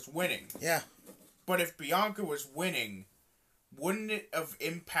was winning. Yeah. But if Bianca was winning, wouldn't it have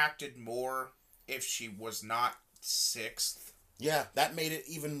impacted more if she was not 6th? Yeah, that made it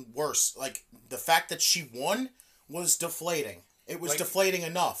even worse. Like, the fact that she won was deflating. It was deflating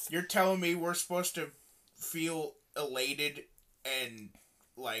enough. You're telling me we're supposed to feel elated and,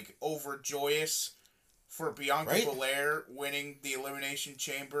 like, overjoyous for Bianca Belair winning the Elimination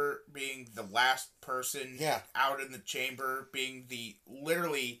Chamber, being the last person out in the chamber, being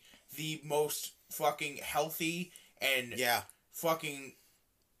literally the most fucking healthy and fucking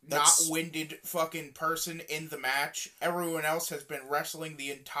not winded fucking person in the match. Everyone else has been wrestling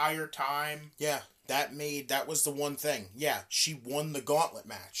the entire time. Yeah, that was the one thing. Yeah, she won the gauntlet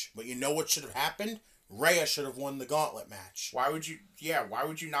match. But you know what should have happened? Rhea should have won the gauntlet match. Why would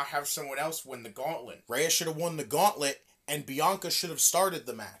you not have someone else win the gauntlet? Rhea should have won the gauntlet, and Bianca should have started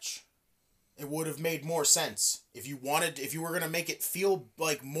the match. It would have made more sense. If you were going to make it feel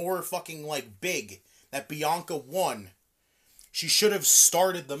like more fucking like big, that Bianca won, she should have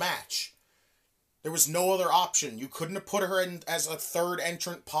started the match. There was no other option. You couldn't have put her in as a third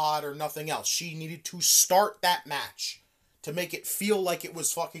entrant pod or nothing else. She needed to start that match to make it feel like it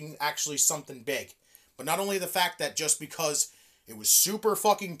was fucking actually something big. But not only the fact that just because it was super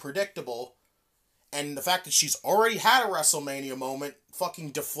fucking predictable, and the fact that she's already had a WrestleMania moment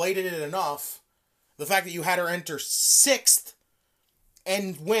fucking deflated it enough, the fact that you had her enter 6th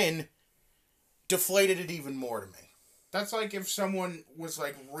and win deflated it even more to me. That's like if someone was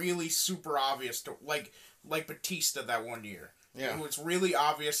like really super obvious to like Batista that one year. Yeah. It was really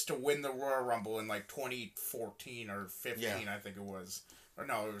obvious to win the Royal Rumble in like 2014 or 15, I think it was. Or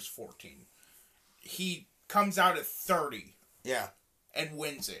no, it was 14. He comes out at 30. Yeah. And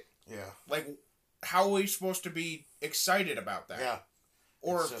wins it. Yeah. Like, how are we supposed to be excited about that? Yeah.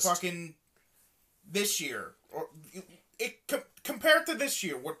 Or fucking this year. Or compared to this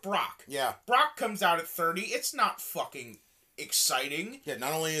year with Brock. Yeah. Brock comes out at 30. It's not fucking exciting. Yeah,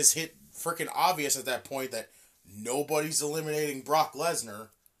 not only is it freaking obvious at that point that nobody's eliminating Brock Lesnar,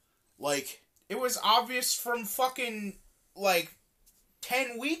 like... It was obvious from fucking, like,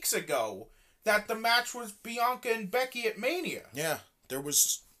 10 weeks ago that the match was Bianca and Becky at Mania. Yeah, there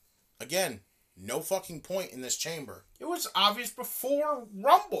was, again, no fucking point in this chamber. It was obvious before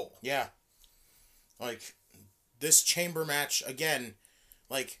Rumble. Yeah. Like, this chamber match, again,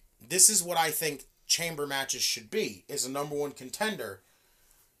 like, this is what I think chamber matches should be, is a number one contender.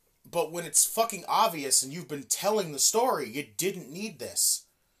 But when it's fucking obvious and you've been telling the story, you didn't need this.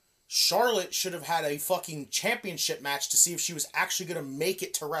 Charlotte should have had a fucking championship match to see if she was actually going to make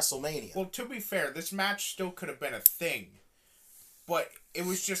it to WrestleMania. Well, to be fair, this match still could have been a thing. But it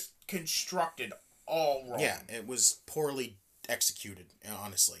was just constructed all wrong. Yeah, it was poorly executed,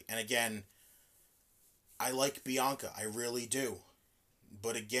 honestly. And again, I like Bianca. I really do.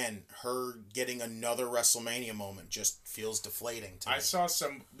 But again, her getting another WrestleMania moment just feels deflating to me. I saw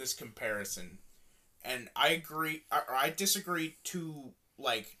this comparison. And I agree. I disagree to,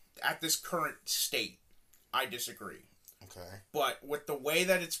 like... At this current state, I disagree. Okay. But with the way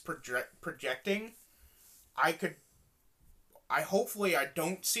that it's projecting, hopefully I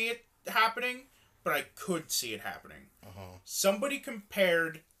don't see it happening, but I could see it happening. Uh-huh. Somebody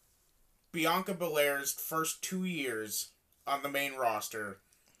compared Bianca Belair's first 2 years on the main roster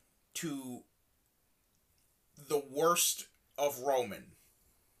to the worst of Roman.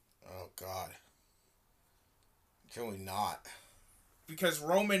 Oh, God. Can we not? Because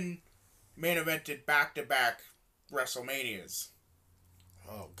Roman main evented back-to-back WrestleManias.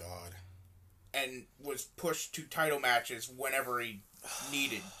 Oh, God. And was pushed to title matches whenever he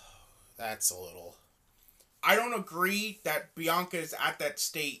needed. That's a little... I don't agree that Bianca's at that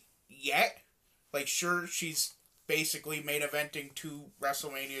state yet. Like, sure, she's basically main eventing 2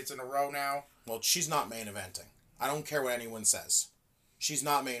 WrestleManias in a row now. Well, she's not main eventing. I don't care what anyone says. She's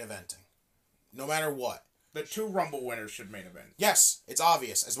not main eventing. No matter what. The 2 Rumble winners should main event. Yes, it's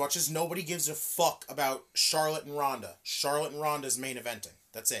obvious. As much as nobody gives a fuck about Charlotte and Ronda, Charlotte and Ronda's main eventing.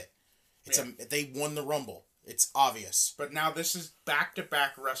 That's it. They won the Rumble. It's obvious. But now this is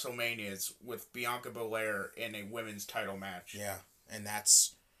back-to-back WrestleManias with Bianca Belair in a women's title match. Yeah, and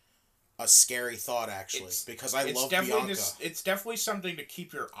that's a scary thought, actually, because I love Bianca. It's definitely something to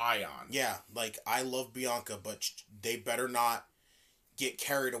keep your eye on. Yeah, like, I love Bianca, but they better not get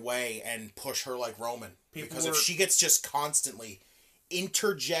carried away and push her like Roman. Because if she gets just constantly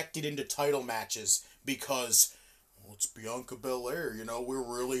interjected into title matches because, well, it's Bianca Belair, you know, we're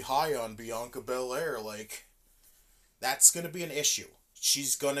really high on Bianca Belair, like, that's going to be an issue.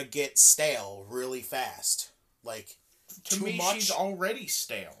 She's going to get stale really fast. Like, to me, she's already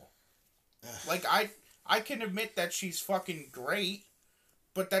stale. Like, I can admit that she's fucking great,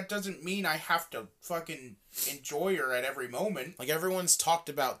 but that doesn't mean I have to fucking enjoy her at every moment. Like, everyone's talked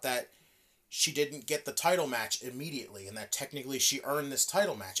about that she didn't get the title match immediately, and that technically she earned this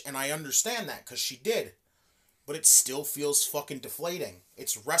title match. And I understand that, because she did. But it still feels fucking deflating.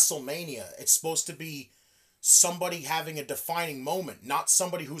 It's WrestleMania. It's supposed to be somebody having a defining moment, not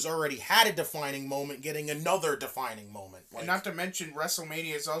somebody who's already had a defining moment getting another defining moment. Like, and not to mention,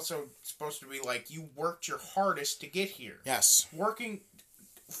 WrestleMania is also supposed to be like, you worked your hardest to get here. Yes.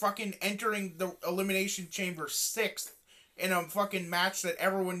 Fucking entering the Elimination Chamber 6th in a fucking match that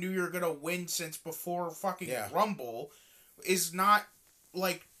everyone knew you were gonna win since before fucking Rumble is not,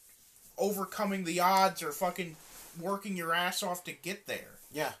 like, overcoming the odds or fucking working your ass off to get there.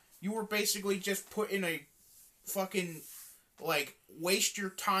 Yeah. You were basically just put in a fucking, like, waste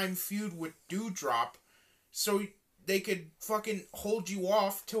your time feud with Doudrop so they could fucking hold you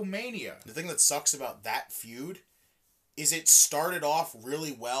off till Mania. The thing that sucks about that feud is it started off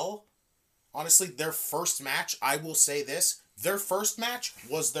really well. Honestly, their first match, I will say this, their first match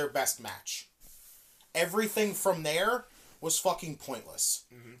was their best match. Everything from there was fucking pointless.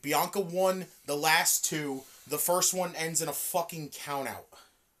 Mm-hmm. Bianca won the last 2. The first one ends in a fucking countout.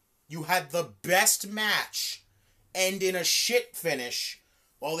 You had the best match end in a shit finish,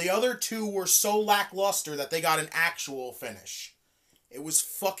 while the other 2 were so lackluster that they got an actual finish. It was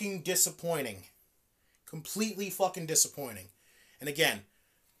fucking disappointing. Completely fucking disappointing. And again,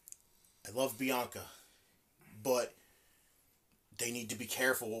 I love Bianca, but they need to be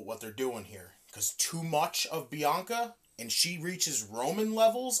careful with what they're doing here. Because too much of Bianca, and she reaches Roman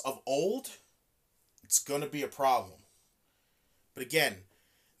levels of old, it's going to be a problem. But again,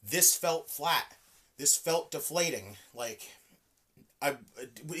 this felt flat. This felt deflating. Like,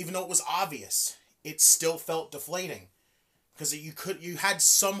 even though it was obvious, it still felt deflating. Because you had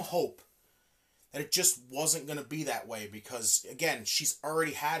some hope that it just wasn't going to be that way. Because, again, she's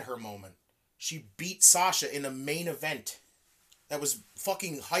already had her moment. She beat Sasha in a main event that was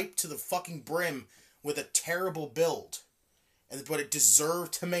fucking hyped to the fucking brim with a terrible build. But it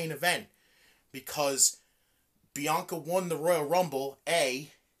deserved to main event. Because Bianca won the Royal Rumble, A,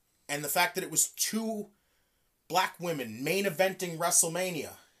 and the fact that it was 2 black women main eventing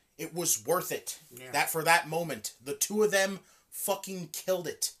WrestleMania, it was worth it. Yeah. That for that moment. The 2 of them fucking killed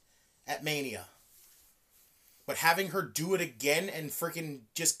it at Mania. But having her do it again and freaking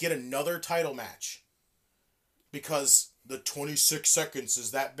just get another title match, because the 26 seconds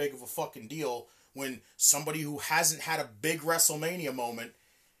is that big of a fucking deal when somebody who hasn't had a big WrestleMania moment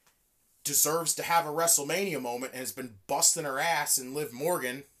deserves to have a WrestleMania moment and has been busting her ass, and Liv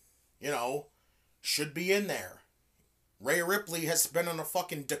Morgan, you know, should be in there. Rhea Ripley has been on a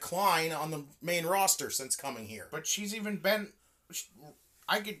fucking decline on the main roster since coming here. But she's even been...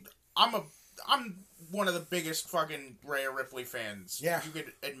 I'm one of the biggest fucking Rhea Ripley fans. Yeah. You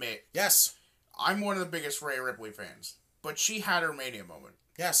could admit. Yes. I'm one of the biggest Rhea Ripley fans. But she had her Mania moment.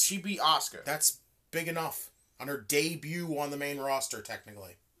 Yes. She beat Asuka. That's big enough. On her debut on the main roster,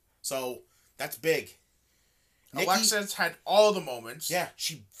 technically. So, that's big. Alexa's had all the moments. Yeah,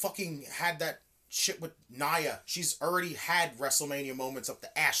 she fucking had that shit with Nia. She's already had WrestleMania moments up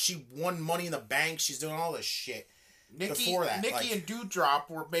the ass. She won Money in the Bank. She's doing all this shit. Before that, Nikki and Doudrop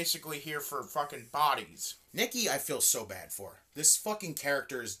were basically here for fucking bodies. Nikki, I feel so bad for. This fucking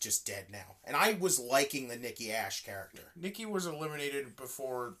character is just dead now. And I was liking the Nikki Ash character. Nikki was eliminated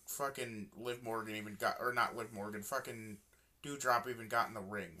before fucking Liv Morgan even got... Or not Liv Morgan, fucking Doudrop even got in the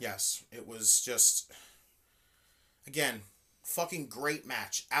ring. Yes, it was just... Again, fucking great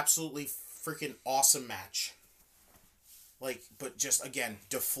match. Absolutely freaking awesome match. Like, but just, again,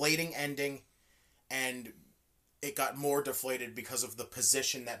 deflating ending, and it got more deflated because of the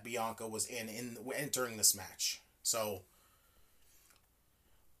position that Bianca was in entering this match. So,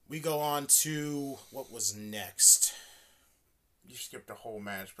 we go on to what was next. You skipped a whole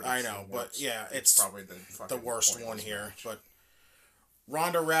match, but I know, but yeah, it's probably the worst one here. Match. But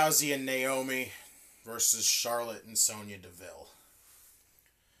Ronda Rousey and Naomi versus Charlotte and Sonya Deville.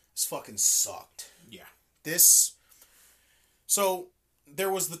 This fucking sucked. Yeah. So, there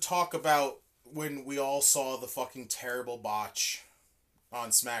was the talk about when we all saw the fucking terrible botch on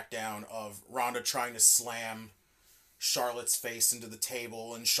SmackDown of Ronda trying to slam Charlotte's face into the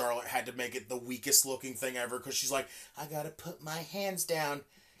table, and Charlotte had to make it the weakest looking thing ever because she's like, I gotta put my hands down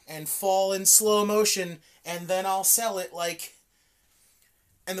and fall in slow motion and then I'll sell it, like...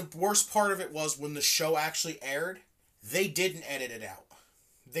 And the worst part of it was when the show actually aired, they didn't edit it out.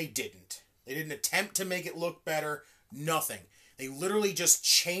 They didn't. They didn't attempt to make it look better. Nothing. They literally just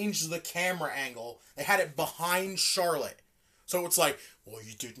changed the camera angle. They had it behind Charlotte. So it's like, well,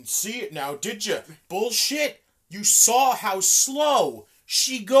 you didn't see it now, did you? Bullshit. You saw how slow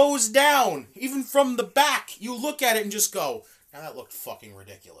she goes down. Even from the back, you look at it and just go, now that looked fucking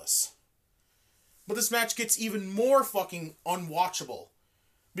ridiculous. But this match gets even more fucking unwatchable.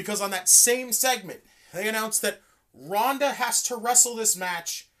 Because on that same segment, they announced that Ronda has to wrestle this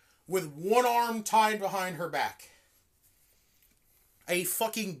match with one arm tied behind her back. A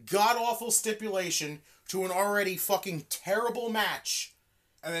fucking god-awful stipulation to an already fucking terrible match.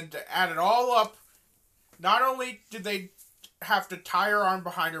 And then to add it all up, not only did they have to tie her arm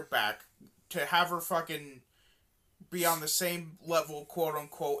behind her back to have her fucking be on the same level,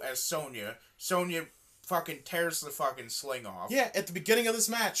 quote-unquote, as Sonya. Sonya fucking tears the fucking sling off. Yeah, at the beginning of this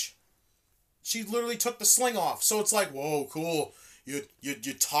match. She literally took the sling off. So it's like, whoa, cool. You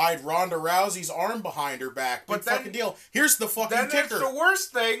tied Ronda Rousey's arm behind her back. Big fucking deal. Here's the fucking kicker. Then the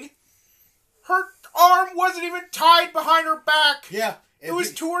worst thing. Her arm wasn't even tied behind her back. Yeah. It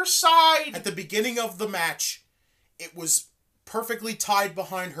was to her side. At the beginning of the match, it was perfectly tied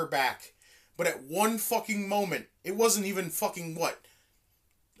behind her back. But at one fucking moment, it wasn't even fucking,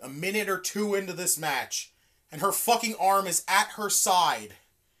 a minute or two into this match, and her fucking arm is at her side.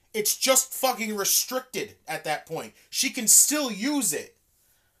 It's just fucking restricted at that point. She can still use it.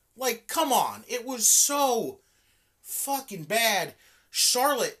 Like, come on. It was so fucking bad.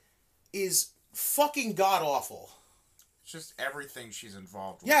 Charlotte is fucking god-awful. It's just everything she's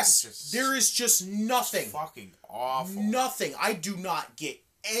involved with. Yes, there is just nothing. Fucking awful. Nothing. I do not get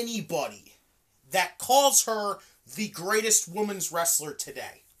anybody that calls her the greatest women's wrestler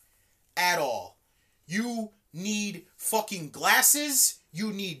today. At all. You need fucking glasses.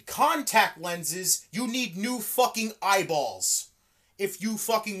 You need contact lenses. You need new fucking eyeballs. If you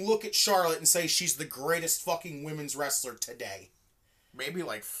fucking look at Charlotte and say she's the greatest fucking women's wrestler today. Maybe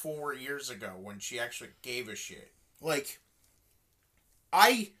like 4 years ago when she actually gave a shit. Like,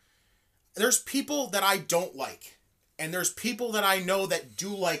 there's people that I don't like. And there's people that I know that do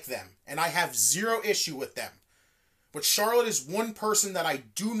like them. And I have zero issue with them. But Charlotte is one person that I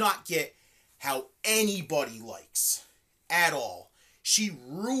do not get how anybody likes. At all. She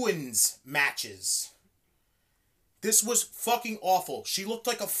ruins matches. This was fucking awful. She looked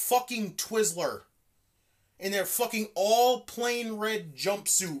like a fucking Twizzler. In their fucking all plain red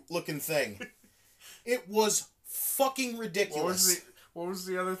jumpsuit looking thing. It was fucking ridiculous. What was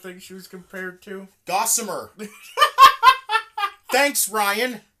the other thing she was compared to? Gossamer. Thanks,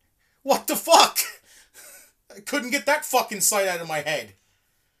 Ryan. What the fuck? I couldn't get that fucking sight out of my head.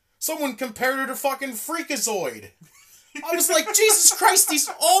 Someone compared her to fucking Freakazoid. I was like, Jesus Christ,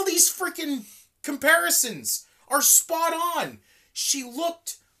 all these freaking comparisons are spot on. She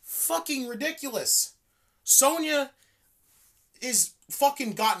looked fucking ridiculous. Sonya is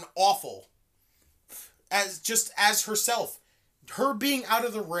fucking gotten awful. As herself. Her being out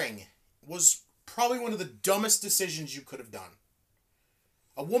of the ring was probably one of the dumbest decisions you could have done.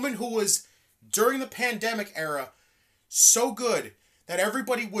 A woman who was, during the pandemic era, so good that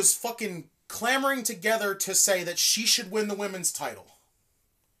everybody was fucking clamoring together to say that she should win the women's title.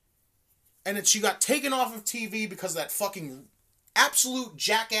 And then she got taken off of TV because of that fucking absolute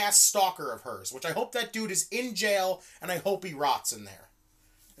jackass stalker of hers, which I hope that dude is in jail and I hope he rots in there.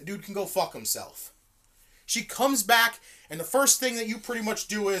 The dude can go fuck himself. She comes back and the first thing that you pretty much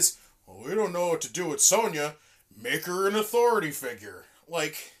do is, well, we don't know what to do with Sonya. Make her an authority figure.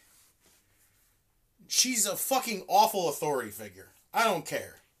 Like, she's a fucking awful authority figure. I don't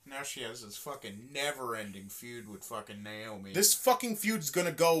care. Now she has this fucking never-ending feud with fucking Naomi. This fucking feud's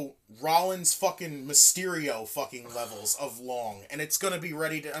gonna go Rollins fucking Mysterio fucking levels of long. And it's gonna be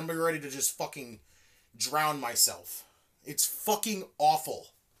ready to... I'm gonna be ready to just fucking drown myself. It's fucking awful.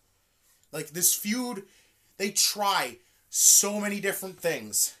 Like, this feud... They try so many different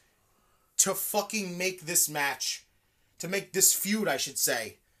things to fucking make this match... To make this feud, I should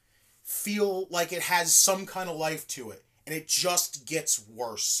say, feel like it has some kind of life to it. And it just gets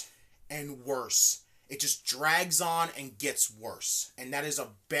worse and worse. It just drags on and gets worse. And that is a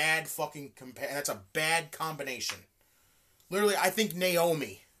bad fucking that's a bad combination. Literally, I think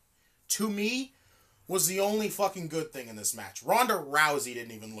Naomi, to me, was the only fucking good thing in this match. Ronda Rousey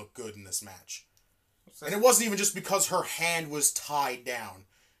didn't even look good in this match. And it wasn't even just because her hand was tied down.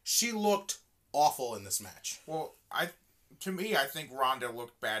 She looked awful in this match. Well, to me, I think Ronda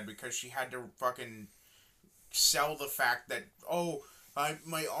looked bad because she had to fucking sell the fact that,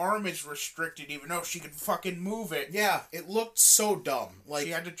 my arm is restricted even though she could fucking move it. Yeah, it looked so dumb. Like,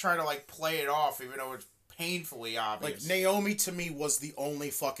 she had to try to, play it off even though it's painfully obvious. Like, Naomi, to me, was the only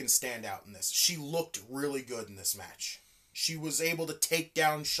fucking standout in this. She looked really good in this match. She was able to take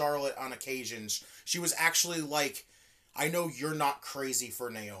down Charlotte on occasions. She was actually like, I know you're not crazy for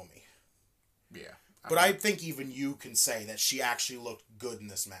Naomi. Yeah. But I think even you can say that she actually looked good in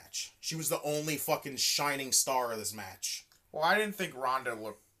this match. She was the only fucking shining star of this match. Well, I didn't think Ronda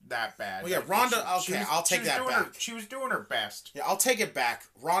looked that bad. Well, yeah, Ronda, I'll take that back. She was doing her best. Yeah, I'll take it back.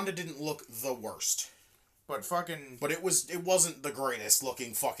 Ronda didn't look the worst. But it wasn't the greatest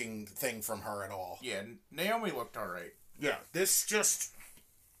looking fucking thing from her at all. Yeah, Naomi looked alright. Yeah, this just...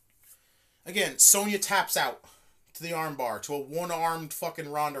 Again, Sonya taps out to the armbar, to a one-armed fucking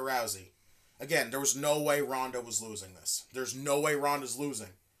Ronda Rousey. Again, there was no way Ronda was losing this. There's no way Ronda's losing.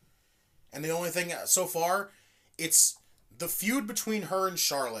 And the only thing so far, it's the feud between her and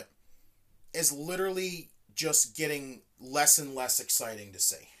Charlotte is literally just getting less and less exciting to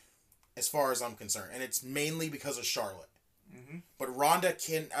see, as far as I'm concerned. And it's mainly because of Charlotte. Mm-hmm. But Ronda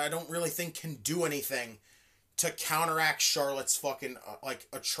I don't really think can do anything to counteract Charlotte's fucking,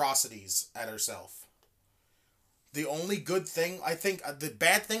 atrocities at herself. The only good thing, I think, the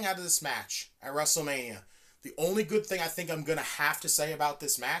bad thing out of this match at WrestleMania, the only good thing I think I'm going to have to say about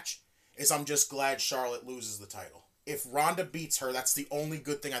this match is I'm just glad Charlotte loses the title. If Ronda beats her, that's the only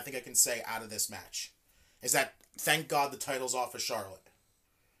good thing I think I can say out of this match. Is that, thank God the title's off of Charlotte.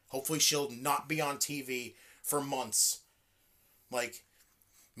 Hopefully she'll not be on TV for months. Like,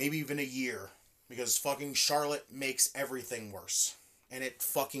 maybe even a year. Because fucking Charlotte makes everything worse. And it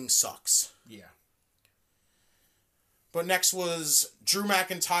fucking sucks. Yeah. But next was Drew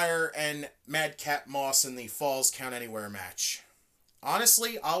McIntyre and Madcap Moss in the Falls Count Anywhere match.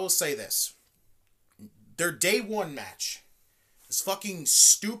 Honestly, I will say this. Their day one match, as fucking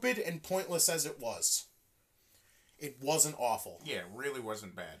stupid and pointless as it was, it wasn't awful. Yeah, it really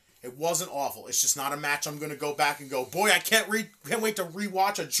wasn't bad. It wasn't awful. It's just not a match I'm going to go back and go, boy, I can't wait to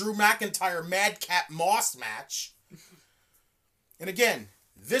rewatch a Drew McIntyre Madcap Moss match. And again,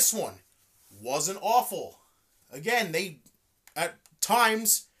 this one wasn't awful. Again, they, at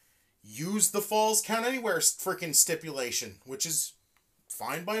times, use the Falls Count Anywhere freaking stipulation, which is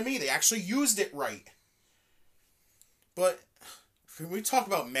fine by me. They actually used it right. But, when we talk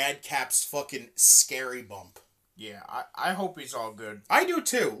about Madcap's fucking scary bump. Yeah, I hope he's all good. I do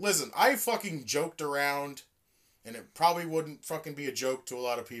too. Listen, I fucking joked around, and it probably wouldn't fucking be a joke to a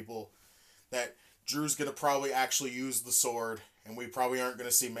lot of people, that Drew's gonna probably actually use the sword, and we probably aren't gonna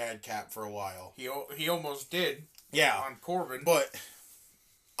see Madcap for a while. He almost did. Yeah. On Corbin. But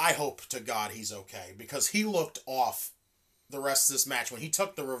I hope to God he's okay, because he looked off the rest of this match when he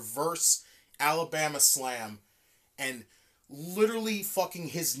took the reverse Alabama slam and literally fucking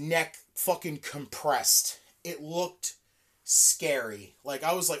his neck fucking compressed. It looked scary. Like,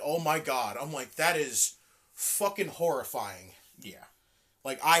 I was like, oh my God. I'm like, that is fucking horrifying. Yeah.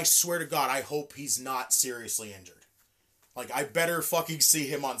 Like, I swear to God, I hope he's not seriously injured. Like, I better fucking see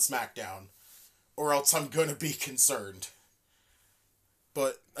him on SmackDown, or else I'm gonna be concerned.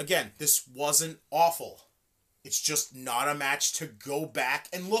 But, again, this wasn't awful. It's just not a match to go back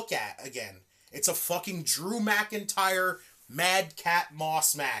and look at again. It's a fucking Drew McIntyre Madcap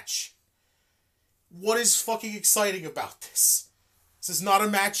Moss match. What is fucking exciting about this? This is not a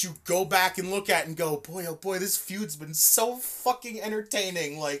match you go back and look at and go, boy, oh boy, this feud's been so fucking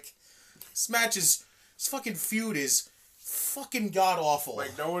entertaining. Like, this fucking feud is fucking god-awful.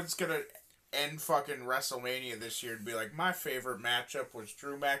 Like, no one's gonna end fucking WrestleMania this year and be like, my favorite matchup was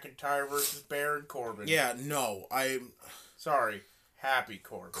Drew McIntyre versus Baron Corbin. Yeah, no, Sorry. Happy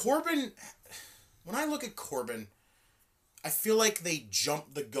Corbin. Corbin, when I look at Corbin, I feel like they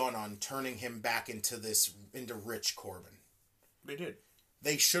jumped the gun on turning him back into Rich Corbin. They did.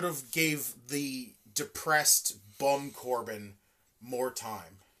 They should have gave the depressed bum Corbin more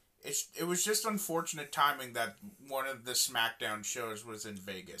time. It was just unfortunate timing that one of the SmackDown shows was in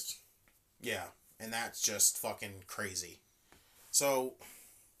Vegas. Yeah, and that's just fucking crazy. So,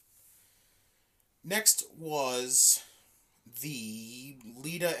 next was the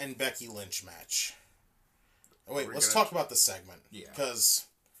Lita and Becky Lynch match. Wait, let's talk about the segment. Yeah. Because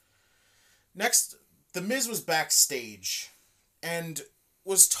next, The Miz was backstage and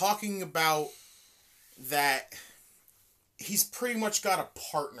was talking about that he's pretty much got a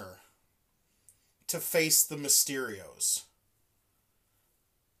partner to face the Mysterios.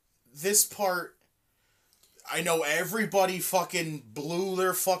 This part, I know everybody fucking blew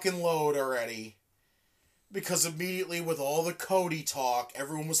their fucking load already. Because immediately with all the Cody talk,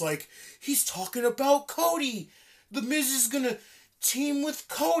 everyone was like, he's talking about Cody. The Miz is gonna team with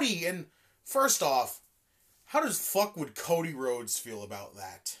Cody. And first off, how does fuck would Cody Rhodes feel about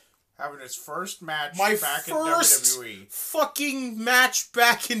that? Having his first match My back first in WWE. Fucking match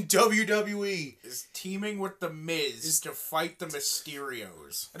back in WWE. Is teaming with The Miz to fight the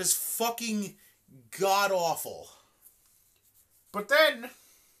Mysterios. That is fucking god-awful. But then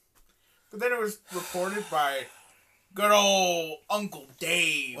it was reported by good old Uncle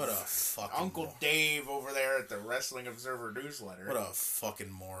Dave. What a fucking... Uncle Dave over there at the Wrestling Observer newsletter. What a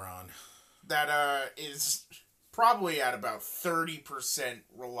fucking moron. That is probably at about 30%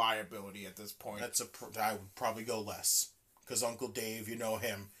 reliability at this point. I would probably go less. Because Uncle Dave, you know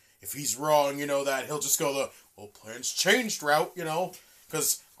him. If he's wrong, you know that. He'll just go plans changed route, you know.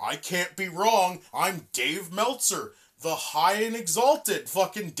 Because I can't be wrong. I'm Dave Meltzer. The high and exalted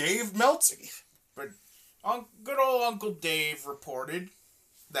fucking Dave Meltzer. But good old Uncle Dave reported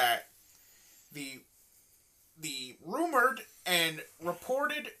that the rumored and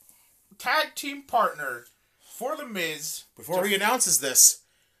reported tag team partner for The Miz... Before he announces this,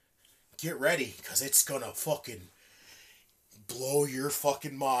 get ready, because it's gonna fucking blow your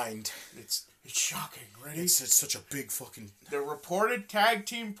fucking mind. It's shocking. Ready? It's such a big fucking... The reported tag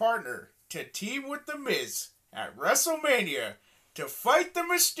team partner to team with The Miz at WrestleMania to fight the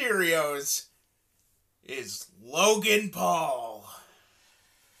Mysterios is Logan Paul.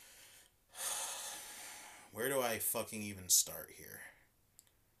 Where do I fucking even start here?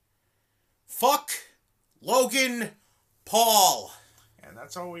 Fuck Logan Paul. And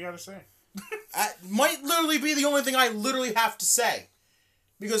that's all we gotta say. That might literally be the only thing I literally have to say.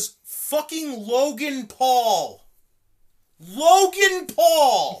 Because fucking Logan Paul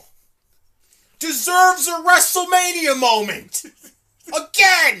deserves a WrestleMania moment.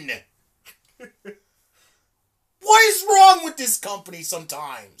 Again. What is wrong with this company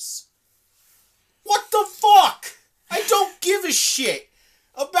sometimes? What the fuck? I don't give a shit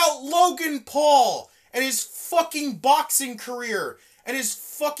about Logan Paul and his fucking boxing career and his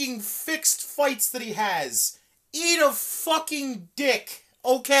fucking fixed fights that he has. Eat a fucking dick,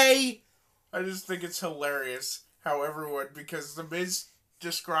 okay? I just think it's hilarious how everyone, because The Miz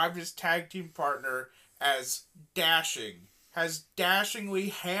described his tag team partner as dashing, has dashingly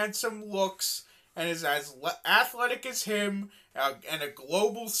handsome looks, and is as athletic as him, and a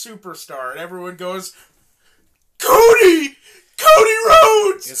global superstar, and everyone goes, Cody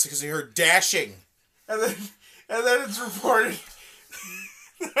Rhodes! It's because you heard dashing. And then it's reported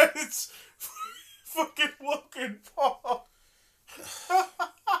that it's fucking Logan Paul.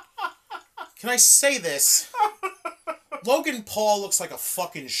 Can I say this? Logan Paul looks like a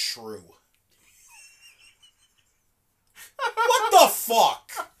fucking shrew. What the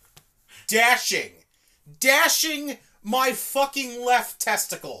fuck? Dashing my fucking left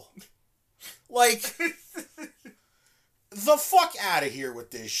testicle. Like, the fuck out of here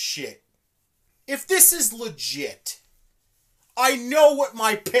with this shit. If this is legit, I know what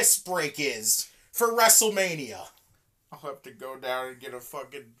my piss break is for WrestleMania. I'll have to go down and get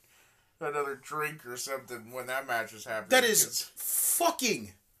another drink or something when that match is happening. That is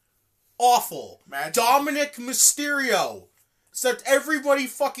fucking awful. Dominic Mysterio, that everybody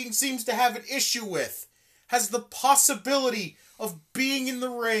fucking seems to have an issue with, has the possibility of being in the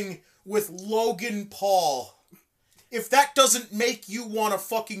ring with Logan Paul. If that doesn't make you want to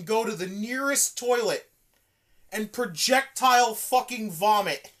fucking go to the nearest toilet and projectile fucking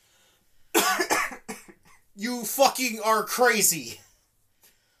vomit, you fucking are crazy.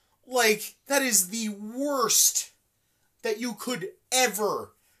 Like, that is the worst that you could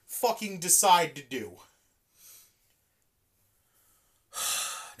ever fucking decide to do.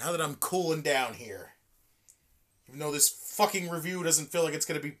 Now that I'm cooling down here, even though this fucking review doesn't feel like it's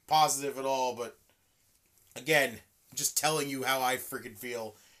going to be positive at all, but again, I'm just telling you how I freaking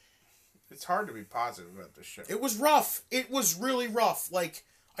feel. It's hard to be positive about this show. It was rough. It was really rough. Like,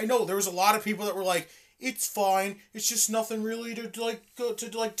 I know there was a lot of people that were like, it's fine. It's just nothing really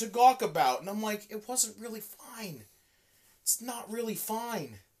to gawk about. And I'm like, it wasn't really fine. It's not really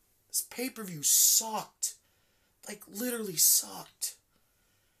fine. This pay-per-view sucked. Like, literally sucked.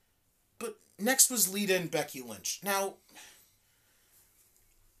 But next was Lita and Becky Lynch. Now,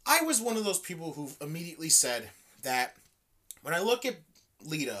 I was one of those people who immediately said that when I look at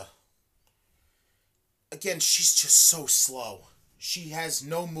Lita, again, she's just so slow. She has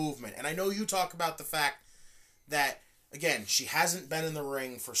no movement. And I know you talk about the fact that, again, she hasn't been in the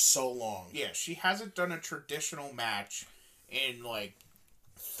ring for so long. Yeah, she hasn't done a traditional match in,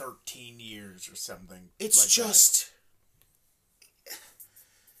 13 years or something. It's like just...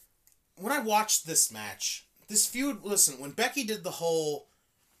 When I watched this match, this feud... Listen, when Becky did the whole...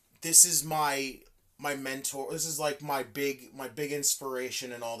 This is my mentor. This is like my big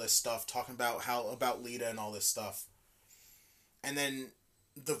inspiration and all this stuff. Talking about Lita and all this stuff. And then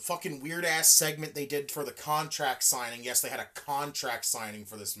the fucking weird ass segment they did for the contract signing. Yes, they had a contract signing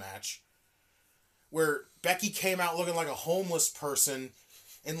for this match. Where Becky came out looking like a homeless person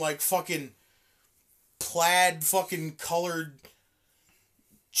in fucking plaid fucking colored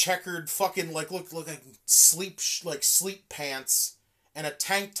checkered fucking look like sleep pants and a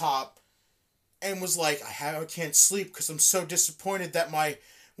tank top, and was like, I can't sleep because I'm so disappointed that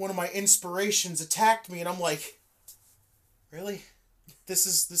one of my inspirations attacked me. And I'm like, really? This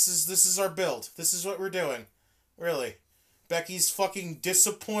is our build. This is what we're doing. Really? Becky's fucking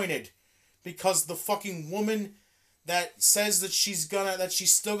disappointed because the fucking woman that says that she's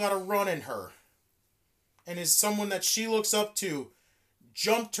still got a run in her and is someone that she looks up to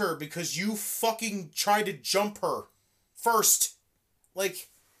jumped her because you fucking tried to jump her first. This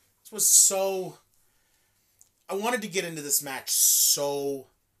was so... I wanted to get into this match so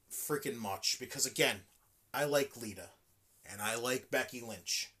freaking much because, again, I like Lita and I like Becky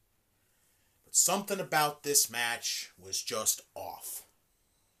Lynch. But something about this match was just off.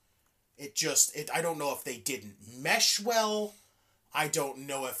 I don't know if they didn't mesh well. I don't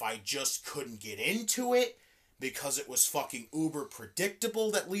know if I just couldn't get into it because it was fucking uber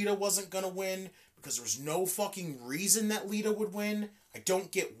predictable that Lita wasn't gonna win, because there was no fucking reason that Lita would win. I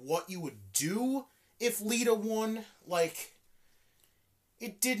don't get what you would do if Lita won.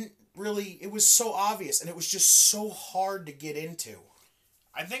 It didn't really... It was so obvious, and it was just so hard to get into.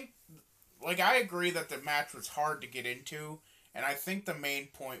 I think, I agree that the match was hard to get into, and I think the main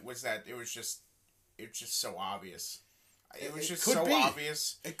point was that it was just so obvious. It was just so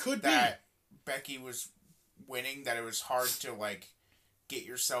obvious that Becky was winning that it was hard to, get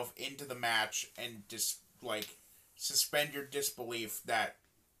yourself into the match and just, suspend your disbelief that,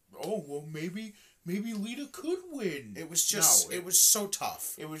 oh, well, maybe Lita could win. It was just... it was so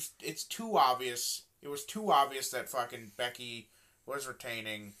tough. It's too obvious. It was too obvious that fucking Becky was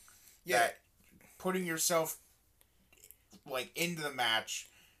retaining. Yeah. That putting yourself, into the match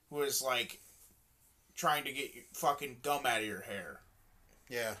was, trying to get fucking gum out of your hair.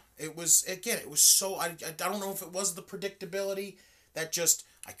 Yeah. It was so... I don't know if it was the predictability that just...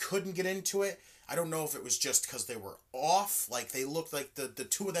 I couldn't get into it. I don't know if it was just because they were off. They looked like the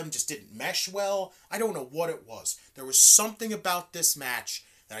two of them just didn't mesh well. I don't know what it was. There was something about this match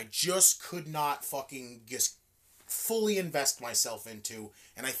that I just could not fucking just fully invest myself into.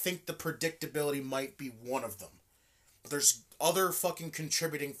 And I think the predictability might be one of them. But there's other fucking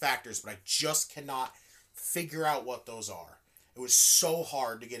contributing factors, but I just cannot figure out what those are. It was so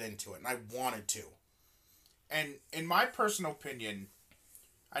hard to get into it, and I wanted to. And in my personal opinion,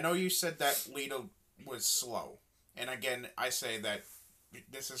 I know you said that Lita was slow. And again, I say that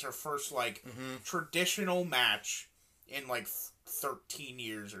this is her first, traditional match in, 13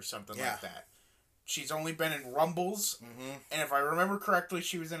 years or something like that. She's only been in Rumbles. Mm-hmm. And if I remember correctly,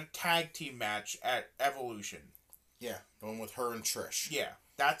 she was in a tag team match at Evolution. Yeah, the one with her and Trish. Yeah,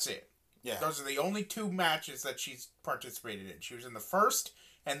 that's it. Yeah. Those are the only two matches that she's participated in. She was in the first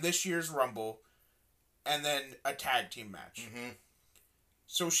and this year's Rumble, and then a tag team match. Mm-hmm.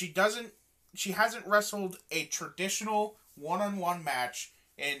 So she hasn't wrestled a traditional one-on-one match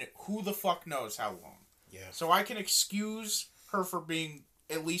in who the fuck knows how long. Yeah. So I can excuse her for being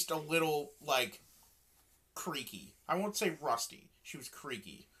at least a little, creaky. I won't say rusty. She was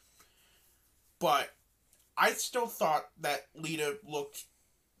creaky. But I still thought that Lita looked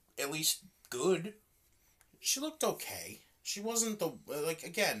at least good. She looked okay. She wasn't the...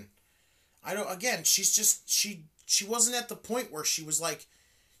 she's just... She wasn't at the point where she was,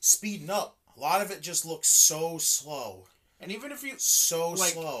 speeding up. A lot of it just looks so slow. And even if you... So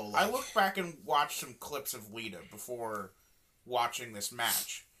slow. I looked back and watched some clips of Lita before watching this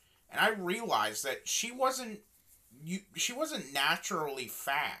match. And I realized that she wasn't naturally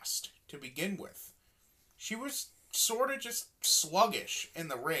fast to begin with. She was sort of just sluggish in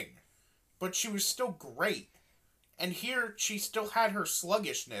the ring. But she was still great. And here, she still had her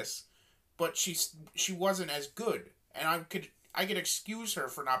sluggishness, but she wasn't as good. And I could excuse her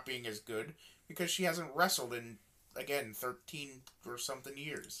for not being as good because she hasn't wrestled in again, 13 or something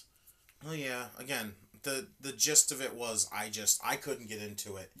years. Oh yeah, again, the gist of it was I couldn't get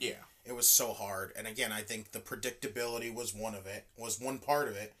into it. Yeah. It was so hard. And again, I think the predictability was one part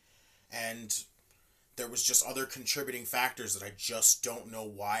of it. And there was just other contributing factors that I just don't know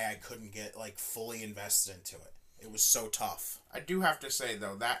why I couldn't get, like, fully invested into it. It was so tough. I do have to say,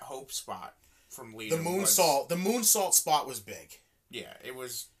 though, that hope spot from Lita The moonsault spot was big. Yeah,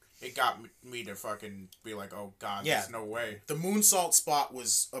 it got me to fucking be like, oh god, there's no way. The moonsault spot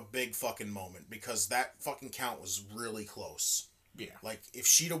was a big fucking moment because that fucking count was really close. Yeah. Like, if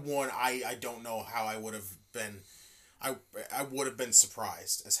she'd have won, I don't know how I would have been... I would have been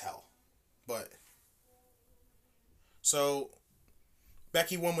surprised as hell. But... So,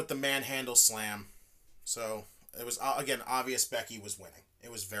 Becky won with the manhandle slam. So, it was, again, obvious Becky was winning.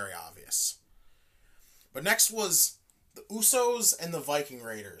 It was very obvious. But next was the Usos and the Viking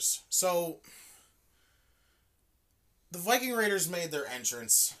Raiders. So, the Viking Raiders made their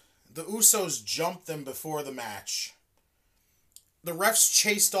entrance. The Usos jumped them before the match. The refs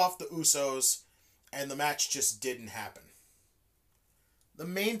chased off the Usos, and the match just didn't happen. The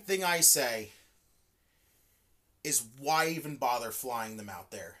main thing I say is why even bother flying them out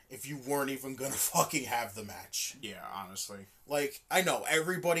there if you weren't even gonna fucking have the match? Yeah, honestly. Like, I know,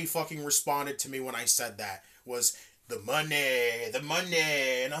 everybody fucking responded to me when I said that, was, the money,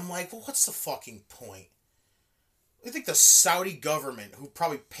 and I'm like, well, what's the fucking point? I think the Saudi government, who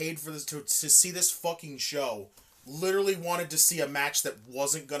probably paid for this to see this fucking show, literally wanted to see a match that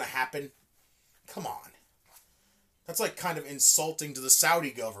wasn't gonna happen? Come on. That's like kind of insulting to the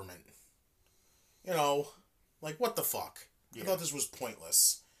Saudi government. You know, like, what the fuck? Yeah. I thought this was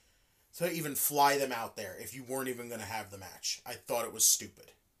pointless. To even fly them out there if you weren't even going to have the match. I thought it was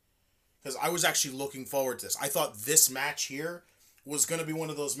stupid. Because I was actually looking forward to this. I thought this match here was going to be one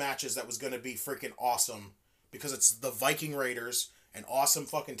of those matches that was going to be freaking awesome. Because it's the Viking Raiders, an awesome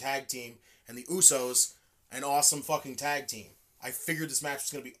fucking tag team, and the Usos, an awesome fucking tag team. I figured this match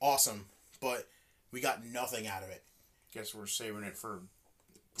was going to be awesome, but we got nothing out of it. Guess we're saving it for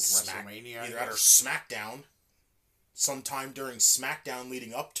WrestleMania. Either that or SmackDown. Sometime during SmackDown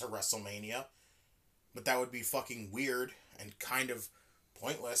leading up to WrestleMania. But that would be fucking weird and kind of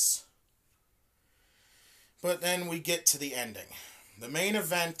pointless. But then we get to the ending. The main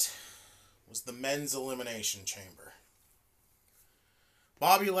event was the men's Elimination Chamber.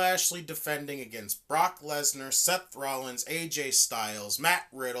 Bobby Lashley defending against Brock Lesnar, Seth Rollins, AJ Styles, Matt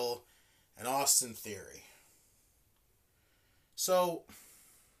Riddle, and Austin Theory. So,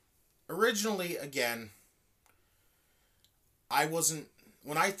 originally, again,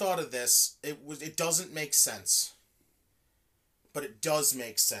 when I thought of this, it doesn't make sense. But it does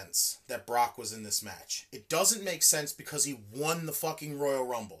make sense that Brock was in this match. It doesn't make sense because he won the fucking Royal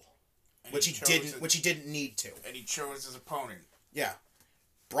Rumble. Which he didn't need to. And he chose his opponent. Yeah.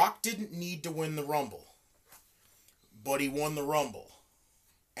 Brock didn't need to win the Rumble. But he won the Rumble.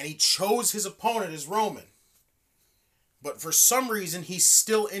 And he chose his opponent as Roman. But for some reason, he's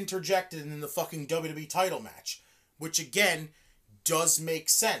still interjected in the fucking WWE title match. Which, again, does make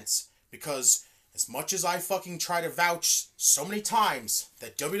sense. Because as much as I fucking try to vouch so many times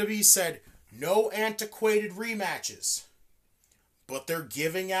that WWE said no antiquated rematches. But they're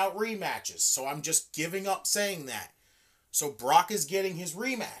giving out rematches. So I'm just giving up saying that. So Brock is getting his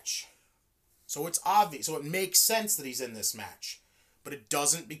rematch. So it's obvious. So it makes sense that he's in this match. But it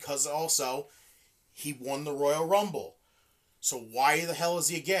doesn't because also he won the Royal Rumble. So why the hell is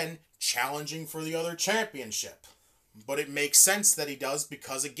he again challenging for the other championship? But it makes sense that he does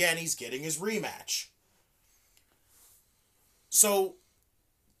because again he's getting his rematch. So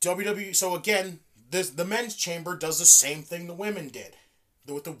WWE, so again, the men's chamber does the same thing the women did.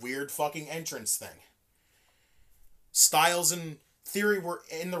 With the weird fucking entrance thing. Styles and Theory were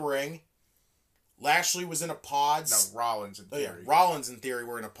in the ring. Lashley was in a pod. No, Rollins and Theory. Oh, yeah. Rollins and Theory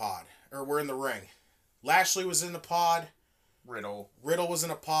were in a pod. Or were in the ring. Lashley was in the pod. Riddle was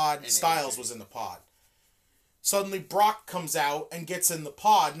in a pod. And Styles was in the pod. Suddenly Brock comes out and gets in the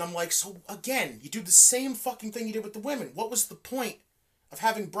pod. And I'm like, so again, you do the same fucking thing you did with the women. What was the point of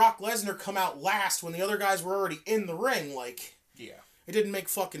having Brock Lesnar come out last when the other guys were already in the ring? Like, yeah. It didn't make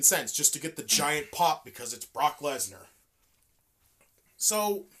fucking sense just to get the giant pop because it's Brock Lesnar.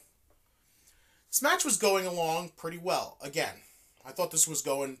 So, this match was going along pretty well. Again, I thought this was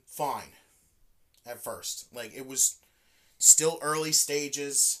going fine at first. Like, it was still early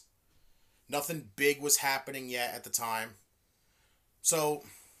stages. Nothing big was happening yet at the time. So,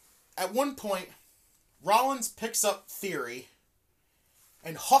 at one point, Rollins picks up Theory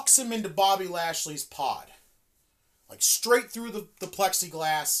and hucks him into Bobby Lashley's pod. Like, straight through the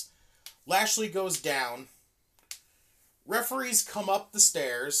plexiglass. Lashley goes down. Referees come up the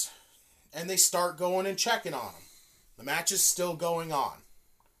stairs, and they start going and checking on him. The match is still going on.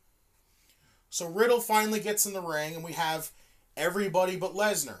 So Riddle finally gets in the ring, and we have everybody but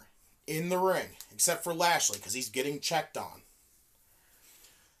Lesnar in the ring, except for Lashley, because he's getting checked on.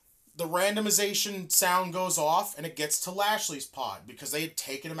 The randomization sound goes off, and it gets to Lashley's pod, because they had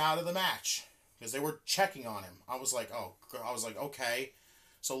taken him out of the match, because they were checking on him. I was like, okay.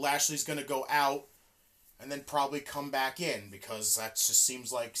 So Lashley's going to go out, and then probably come back in, because that just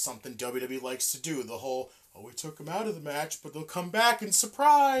seems like something WWE likes to do. The whole, we took him out of the match, but they'll come back and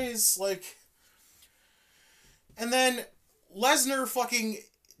surprise, And then Lesnar fucking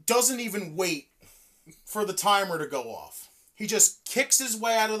doesn't even wait for the timer to go off. He just kicks his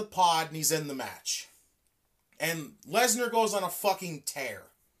way out of the pod and he's in the match. And Lesnar goes on a fucking tear.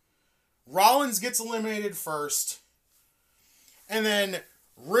 Rollins gets eliminated first. And then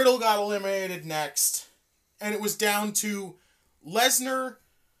Riddle got eliminated next. And it was down to Lesnar,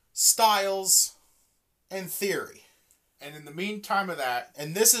 Styles, and Theory. And in the meantime of that...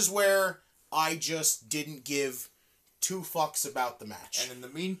 And this is where I just didn't give two fucks about the match. And in the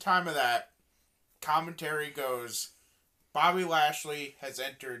meantime of that, commentary goes, Bobby Lashley has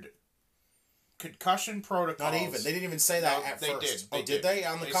entered concussion protocols. Not even. They didn't even say that at first. Did they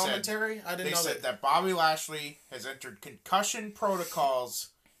on the commentary? I didn't know that. They said that Bobby Lashley has entered concussion protocols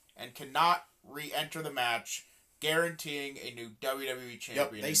and cannot re-enter the match, guaranteeing a new WWE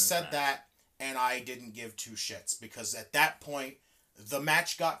champion. Yep, they said that, and I didn't give two shits, because at that point, the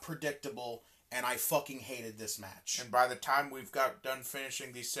match got predictable, and I fucking hated this match. And by the time we've got done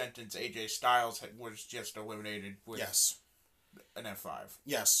finishing the sentence, AJ Styles was just eliminated with an F5.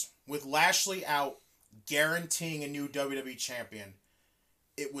 Yes. With Lashley out, guaranteeing a new WWE champion,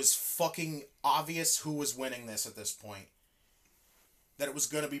 it was fucking obvious who was winning this at this point. That it was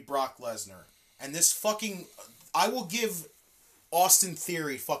going to be Brock Lesnar. And this fucking... I will give Austin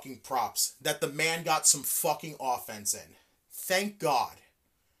Theory fucking props that the man got some fucking offense in. Thank God.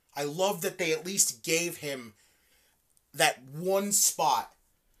 I love that they at least gave him that one spot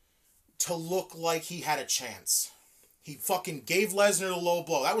to look like he had a chance. He fucking gave Lesnar the low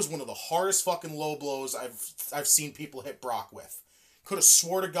blow. That was one of the hardest fucking low blows I've seen people hit Brock with. Could have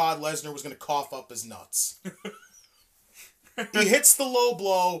swore to God Lesnar was going to cough up his nuts. He hits the low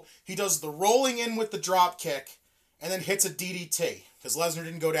blow. He does the rolling in with the drop kick, and then hits a DDT, because Lesnar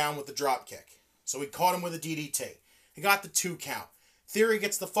didn't go down with the drop kick. So he caught him with a DDT. He got the 2 count. Theory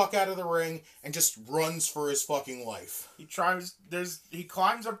gets the fuck out of the ring and just runs for his fucking life. He climbs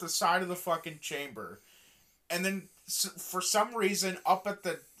up the side of the fucking chamber, and then for some reason up at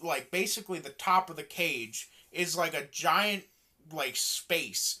the, basically the top of the cage is a giant,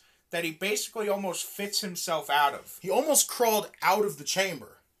 space that he basically almost fits himself out of. He almost crawled out of the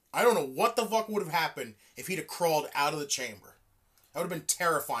chamber. I don't know what the fuck would have happened if he'd have crawled out of the chamber. That would have been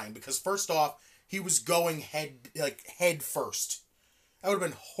terrifying, because first off, he was going head first. That would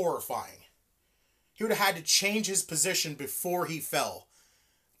have been horrifying. He would have had to change his position before he fell.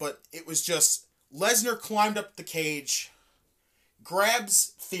 But it was just, Lesnar climbed up the cage,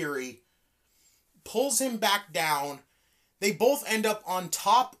 grabs Theory, pulls him back down. They both end up on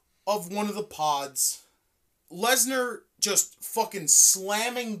top of one of the pods. Lesnar just fucking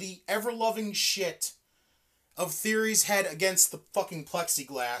slamming the ever-loving shit of Theory's head against the fucking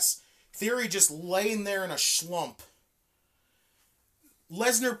plexiglass. Theory just laying there in a slump.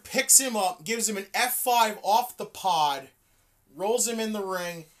 Lesnar picks him up, gives him an F5 off the pod, rolls him in the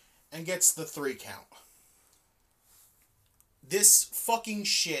ring, and gets the 3 count. This fucking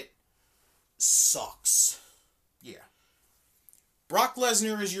shit sucks. Yeah. Brock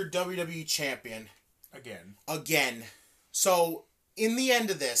Lesnar is your WWE champion. Again. So, in the end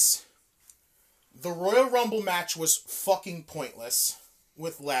of this, the Royal Rumble match was fucking pointless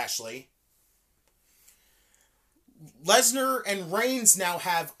with Lashley. Lesnar and Reigns now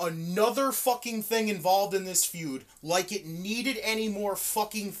have another fucking thing involved in this feud, like it needed any more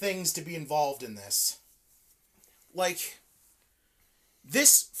fucking things to be involved in this.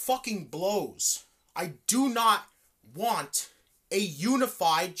 This fucking blows. I do not want a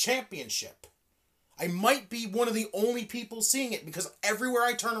unified championship. I might be one of the only people seeing it, because everywhere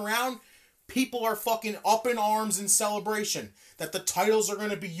I turn around, people are fucking up in arms in celebration that the titles are going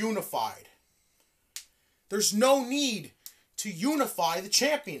to be unified. There's no need to unify the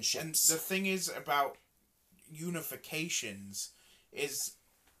championships. And the thing is about unifications is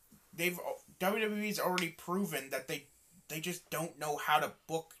WWE's already proven that they just don't know how to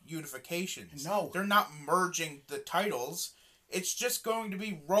book unifications. No. They're not merging the titles. It's just going to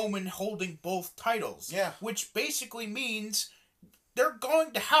be Roman holding both titles. Yeah. Which basically means they're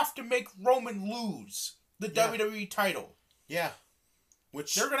going to have to make Roman lose. the Yeah. WWE title. Yeah.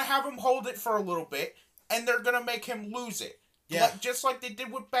 Which... They're going to have him hold it for a little bit, and they're going to make him lose it. Yeah. Just like they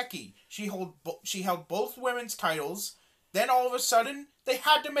did with Becky. She held both women's titles, then all of a sudden, they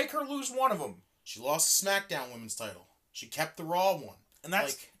had to make her lose one of them. She lost the SmackDown women's title. She kept the Raw one. And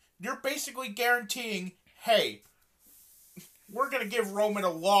that's... You're basically guaranteeing, hey, we're going to give Roman a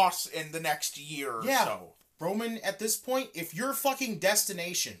loss in the next year or so. Roman, at this point, if your fucking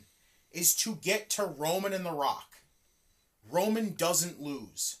destination is to get to Roman and The Rock, Roman doesn't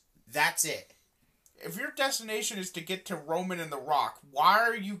lose. That's it. If your destination is to get to Roman and The Rock, why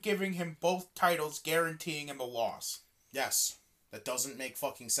are you giving him both titles, guaranteeing him a loss? Yes. That doesn't make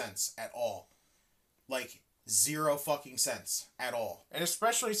fucking sense at all. Like, zero fucking sense at all. And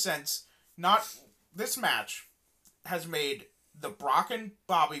especially since this match has made the Brock and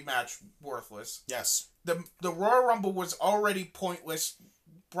Bobby match worthless. Yes. The Royal Rumble was already pointless,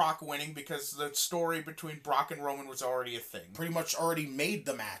 Brock winning, because the story between Brock and Roman was already a thing. Pretty much already made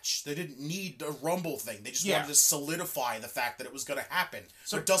the match. They didn't need a Rumble thing. They just wanted to solidify the fact that it was going to happen.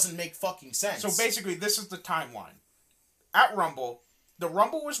 So it doesn't make fucking sense. So basically, this is the timeline. At Rumble, the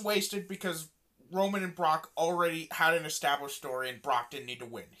Rumble was wasted because Roman and Brock already had an established story and Brock didn't need to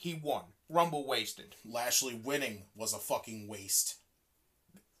win. He won. Rumble wasted. Lashley winning was a fucking waste.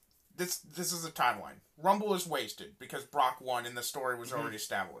 This is the timeline. Rumble is wasted because Brock won and the story was already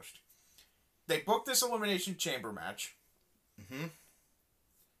established. They booked this Elimination Chamber match. Mm-hmm.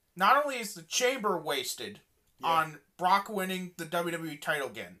 Not only is the Chamber wasted on Brock winning the WWE title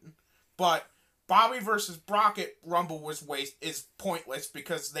again, but Bobby versus Brock at Rumble is pointless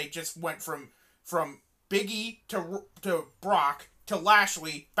because they just went from Big E to Brock to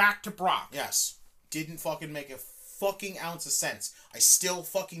Lashley back to Brock. Yes. Didn't fucking make a fucking ounce of sense. I still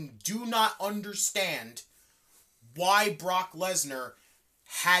fucking do not understand why Brock Lesnar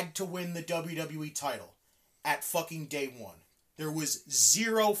had to win the WWE title at fucking day one. There was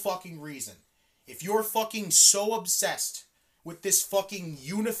zero fucking reason. If you're fucking so obsessed with this fucking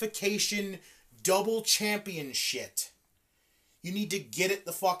unification double champion shit, you need to get it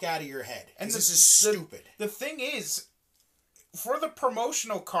the fuck out of your head. And this is stupid. The thing is, for the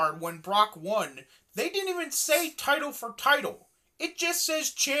promotional card when Brock won, they didn't even say title for title. It just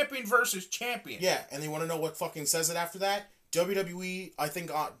says champion versus champion. Yeah, and they want to know what fucking says it after that? WWE, I think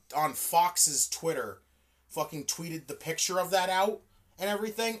on Fox's Twitter, fucking tweeted the picture of that out and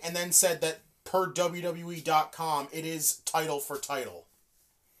everything, and then said that per WWE.com, it is title for title.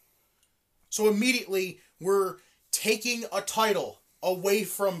 So immediately, we're taking a title away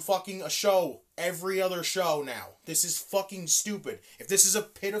from fucking a show every other show now. This is fucking stupid. If this is a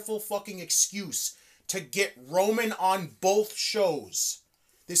pitiful fucking excuse to get Roman on both shows,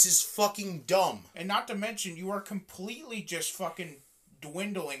 this is fucking dumb. And not to mention, you are completely just fucking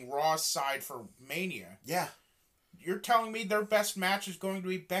dwindling Raw's side for Mania. Yeah. You're telling me their best match is going to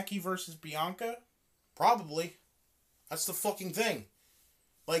be Becky versus Bianca? Probably. That's the fucking thing.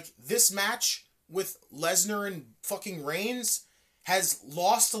 Like, this match with Lesnar and fucking Reigns has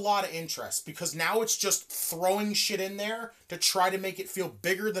lost a lot of interest because now it's just throwing shit in there to try to make it feel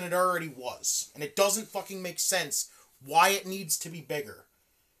bigger than it already was. And it doesn't fucking make sense why it needs to be bigger.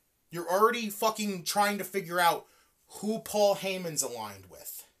 You're already fucking trying to figure out who Paul Heyman's aligned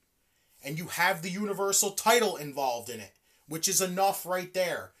with. And you have the Universal title involved in it, which is enough right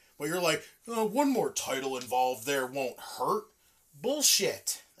there. But you're like, oh, one more title involved there won't hurt.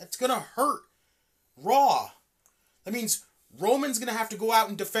 Bullshit. That's gonna hurt Raw. That means Roman's gonna have to go out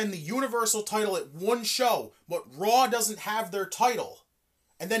and defend the Universal title at one show, but Raw doesn't have their title.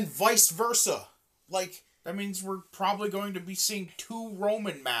 And then vice versa. Like, that means we're probably going to be seeing 2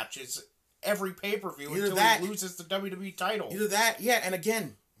 Roman matches every pay-per-view until he loses the WWE title. Either that, yeah, and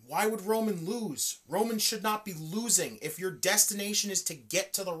again, why would Roman lose? Roman should not be losing. If your destination is to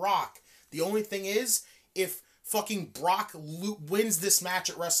get to The Rock, the only thing is, if fucking Brock wins this match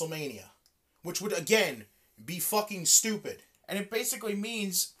at WrestleMania, which would, again, be fucking stupid. And it basically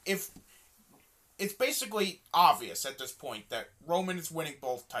means it's basically obvious at this point that Roman is winning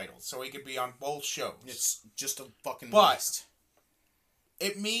both titles, so he could be on both shows. It's just a fucking waste.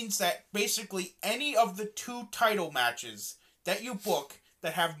 It means that basically any of the 2 title matches that you book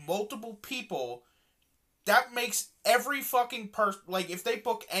that have multiple people, that makes every fucking person, like, if they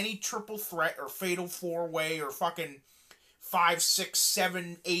book any triple threat or fatal 4-way or fucking 5, 6,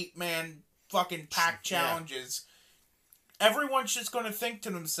 7, 8-man fucking pack challenges, everyone's just going to think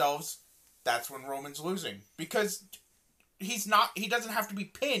to themselves, that's when Roman's losing. Because he doesn't have to be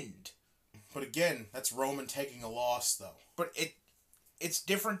pinned. But again, that's Roman taking a loss, though. But it's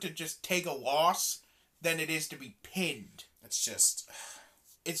different to just take a loss than it is to be pinned. It's just...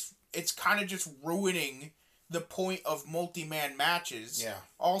 it's kind of just ruining the point of multi-man matches. Yeah.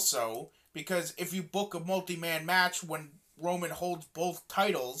 Also, because if you book a multi-man match when Roman holds both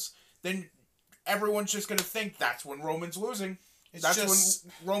titles, then everyone's just going to think that's when Roman's losing. That's when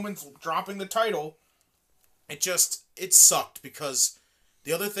Roman's dropping the title. It sucked because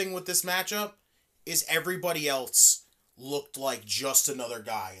the other thing with this matchup is everybody else looked like just another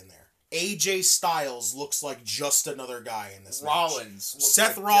guy in there. AJ Styles looks like just another guy in this match.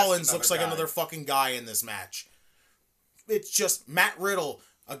 Seth Rollins looks like another fucking guy in this match. It's just Matt Riddle,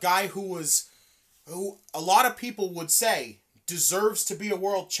 a guy who a lot of people would say deserves to be a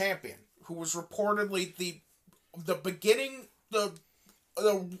world champion. Who was reportedly the beginning, the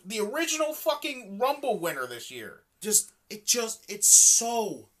original fucking Rumble winner this year. It's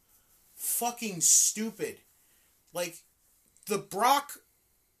so fucking stupid. Like, the Brock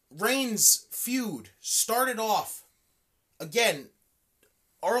Reigns feud started off, again,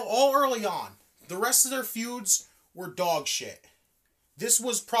 all early on. The rest of their feuds were dog shit. This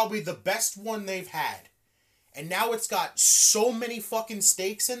was probably the best one they've had. And now it's got so many fucking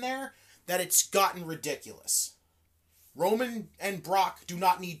stakes in there that it's gotten ridiculous. Roman and Brock do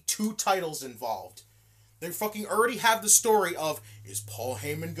not need 2 titles involved. They fucking already have the story of, is Paul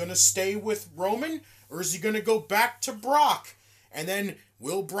Heyman gonna stay with Roman? Or is he gonna go back to Brock? And then,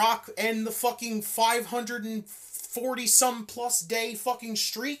 will Brock end the fucking 540-some plus day fucking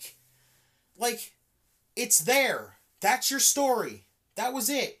streak? Like, it's there. That's your story. That was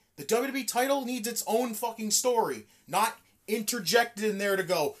it. The WWE title needs its own fucking story. Not interjected in there to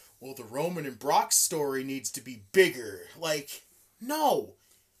go, well, the Roman and Brock story needs to be bigger. Like, no.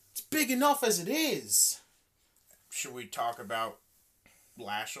 It's big enough as it is. Should we talk about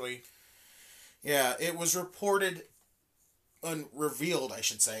Lashley? Yeah, it was reported... revealed, I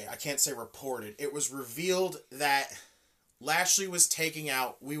should say. I can't say reported. It was revealed that Lashley was taken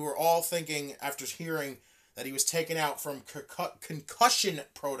out. We were all thinking, after hearing that he was taken out from concussion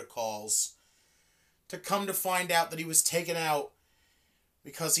protocols, to come to find out that he was taken out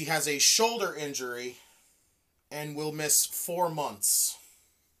because he has a shoulder injury and will miss 4 months.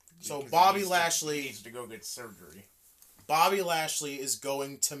 So Bobby Lashley needs to go get surgery. Bobby Lashley is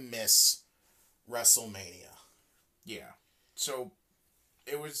going to miss WrestleMania. Yeah. So,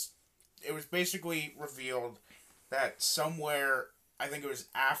 it was basically revealed that somewhere, I think it was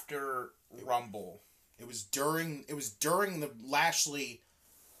after Rumble. It was during the Lashley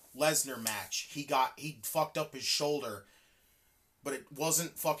Lesnar match. He fucked up his shoulder, but it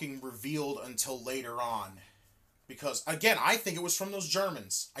wasn't fucking revealed until later on. Because, again, I think it was from those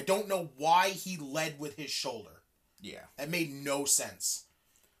Germans. I don't know why he led with his shoulder. Yeah. That made no sense.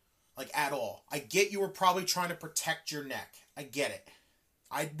 Like, at all. I get you were probably trying to protect your neck. I get it.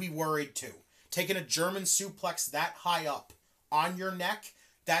 I'd be worried too. Taking a German suplex that high up on your neck,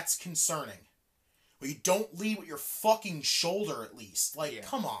 that's concerning. But you don't lead with your fucking shoulder at least. Like, yeah.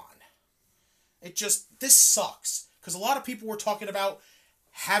 Come on. This sucks. Because a lot of people were talking about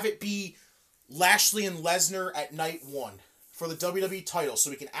have it be Lashley and Lesnar at night 1 for the WWE title so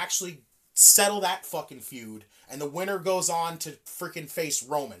we can actually settle that fucking feud and the winner goes on to freaking face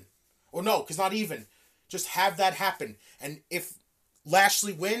Roman. Or no, because not even. Just have that happen. And if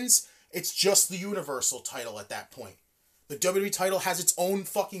Lashley wins, it's just the Universal title at that point. The WWE title has its own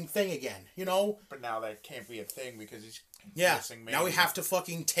fucking thing again, you know? But now that can't be a thing because he's missing Mania. Now we have to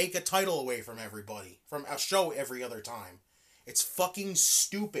fucking take a title away from everybody. From a show every other time. It's fucking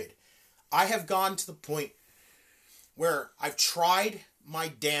stupid. I have gone to the point where I've tried my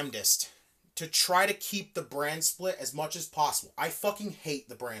damnedest to try to keep the brand split as much as possible. I fucking hate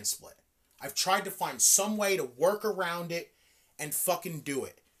the brand split. I've tried to find some way to work around it and fucking do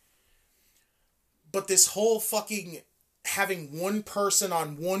it. But this whole fucking having one person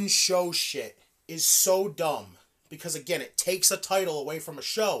on one show shit is so dumb. Because again, it takes a title away from a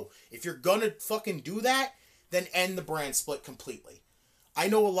show. If you're gonna fucking do that, then end the brand split completely. I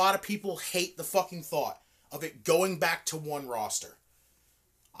know a lot of people hate the fucking thought of it going back to one roster.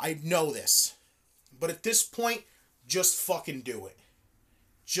 I know this. But at this point, just fucking do it.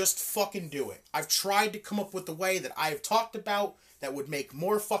 Just fucking do it. I've tried to come up with the way that I have talked about that would make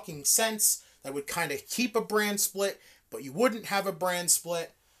more fucking sense, that would kind of keep a brand split, but you wouldn't have a brand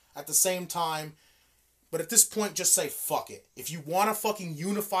split at the same time. But at this point, just say fuck it. If you want to fucking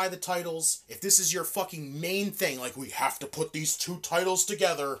unify the titles, if this is your fucking main thing, like we have to put these 2 titles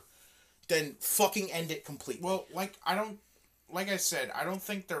together, then fucking end it completely. Well, like I said, I don't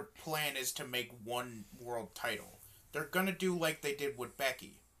think their plan is to make one world title. They're gonna do like they did with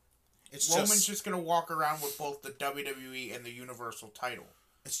Becky. Roman's just gonna walk around with both the WWE and the Universal title.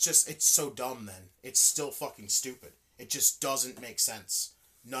 It's so dumb then. It's still fucking stupid. It just doesn't make sense.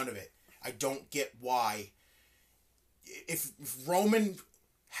 None of it. I don't get why. If Roman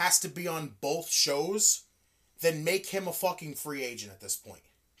has to be on both shows, then make him a fucking free agent at this point.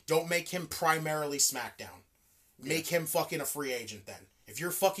 Don't make him primarily SmackDown. Make him fucking a free agent then. If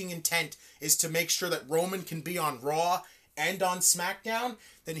your fucking intent is to make sure that Roman can be on Raw and on SmackDown,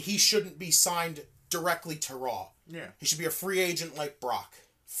 then he shouldn't be signed directly to Raw. Yeah. He should be a free agent like Brock,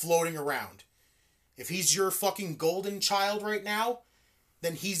 floating around. If he's your fucking golden child right now,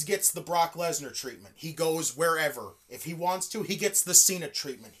 then he gets the Brock Lesnar treatment. He goes wherever. If he wants to, he gets the Cena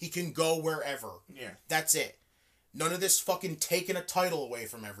treatment. He can go wherever. Yeah. That's it. None of this fucking taking a title away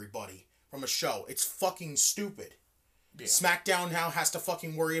from everybody, from a show. It's fucking stupid. Yeah. SmackDown now has to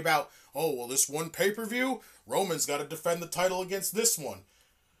fucking worry about, oh, well, this one pay-per-view, Roman's got to defend the title against this one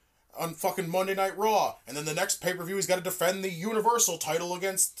on fucking Monday Night Raw. And then the next pay-per-view, he's got to defend the Universal title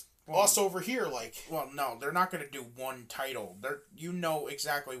against us over here, like... Well, no, they're not going to do one title. You know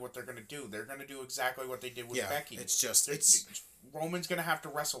exactly what they're going to do. They're going to do exactly what they did with Becky. Roman's going to have to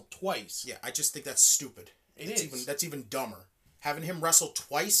wrestle twice. Yeah, I just think that's stupid. That's even dumber. Having him wrestle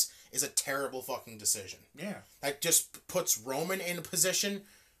twice is a terrible fucking decision. Yeah. That just puts Roman in a position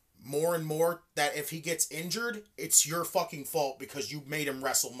more and more that if he gets injured, it's your fucking fault because you made him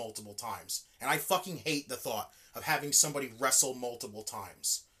wrestle multiple times. And I fucking hate the thought of having somebody wrestle multiple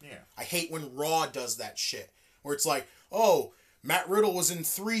times. Yeah. I hate when Raw does that shit. Where it's like, oh, Matt Riddle was in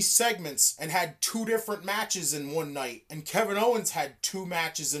 3 segments and had 2 different matches in one night. And Kevin Owens had 2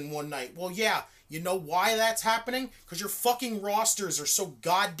 matches in one night. Well, yeah, you know why that's happening? Because your fucking rosters are so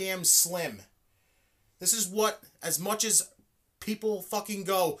goddamn slim. This is what, as much as people fucking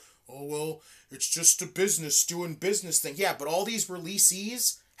go, oh, well, it's just a business doing business thing. Yeah, but all these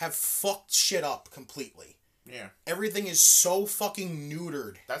releasees have fucked shit up completely. Yeah. Everything is so fucking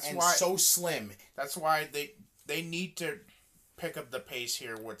neutered so slim. That's why they need to pick up the pace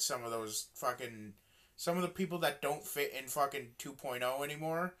here with some of the people that don't fit in fucking 2.0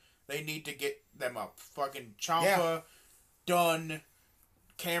 anymore. They need to get them up. Fucking Ciampa, Dunn,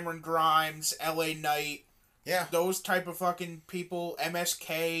 Cameron Grimes, LA Knight. Yeah. Those type of fucking people,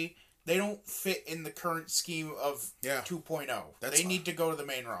 MSK, they don't fit in the current scheme of 2.0. They need to go to the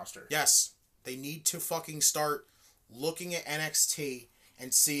main roster. Yes. They need to fucking start looking at NXT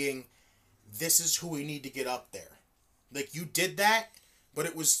and seeing this is who we need to get up there. Like, you did that, but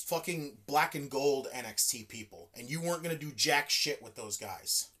it was fucking black and gold NXT people. And you weren't going to do jack shit with those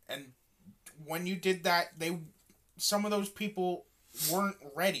guys. And when you did that, some of those people weren't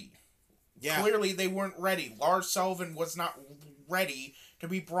ready. Yeah. Clearly, they weren't ready. Lars Sullivan was not ready to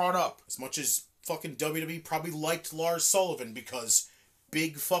be brought up. As much as fucking WWE probably liked Lars Sullivan because...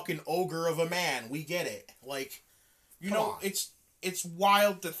 big fucking ogre of a man. We get it. Like, you know, it's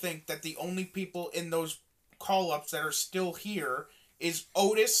wild to think that the only people in those call-ups that are still here is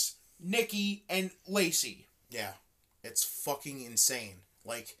Otis, Nikki, and Lacey. Yeah. It's fucking insane.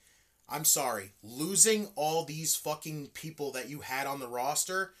 Like, I'm sorry. Losing all these fucking people that you had on the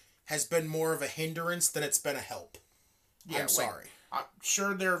roster has been more of a hindrance than it's been a help. Yeah, I'm sorry. I'm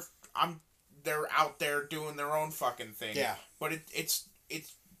sure they're out there doing their own fucking thing. Yeah. But it's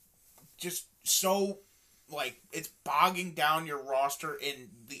just so, like, it's bogging down your roster in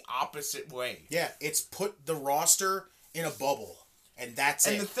the opposite way. Yeah, it's put the roster in a bubble, and that's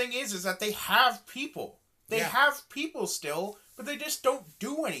it. And the thing is that they have people. They have people still, but they just don't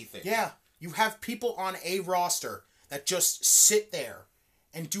do anything. Yeah, you have people on a roster that just sit there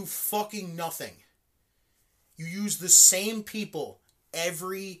and do fucking nothing. You use the same people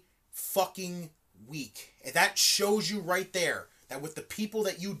every fucking week. And that shows you right there that with the people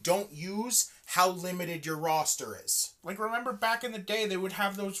that you don't use, how limited your roster is. Like, remember back in the day, they would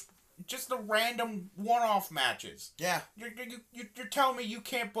have those, just the random one-off matches. Yeah. You're telling me you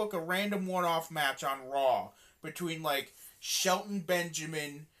can't book a random one-off match on Raw between, like, Shelton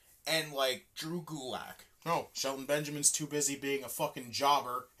Benjamin and, like, Drew Gulak. No, Shelton Benjamin's too busy being a fucking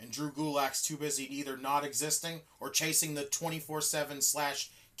jobber, and Drew Gulak's too busy either not existing or chasing the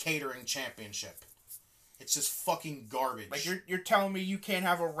 24/7/catering championship. It's just fucking garbage. Like, you're telling me you can't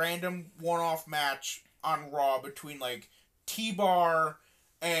have a random one-off match on Raw between, like, T-Bar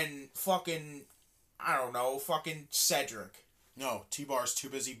and fucking, I don't know, fucking Cedric. No, T-Bar's too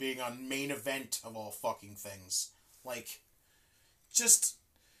busy being on main event of all fucking things. Like, just...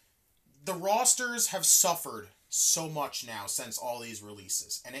 the rosters have suffered so much now since all these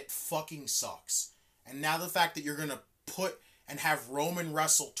releases, and it fucking sucks. And now the fact that you're going to put and have Roman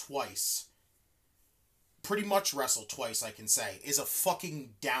wrestle twice... pretty much wrestle twice, I can say, is a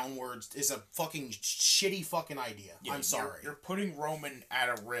fucking shitty fucking idea. Yeah, I'm sorry. You're putting Roman at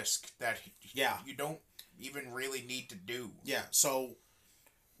a risk that you don't even really need to do. Yeah, so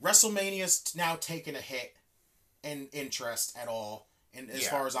WrestleMania's now taken a hit in interest at all, and as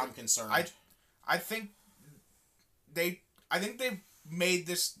far as I'm concerned. I think they've made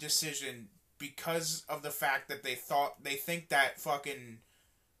this decision because of the fact that they think that fucking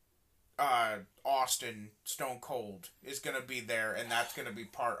Austin Stone Cold is gonna be there, and that's gonna be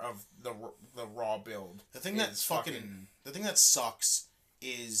part of the Raw build. The thing that sucks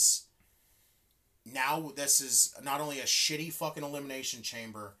is now this is not only a shitty fucking Elimination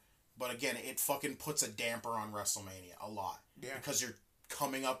Chamber, but again, it fucking puts a damper on WrestleMania a lot. Yeah. Because you're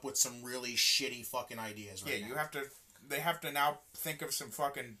coming up with some really shitty fucking ideas right now. They have to now think of some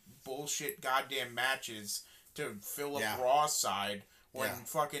fucking bullshit goddamn matches to fill up Raw's side when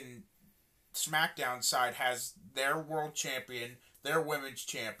fucking SmackDown side has their world champion, their women's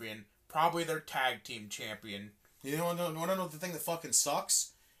champion, probably their tag team champion. You want to know the thing that fucking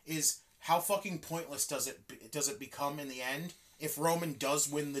sucks? Is how fucking pointless does it become in the end if Roman does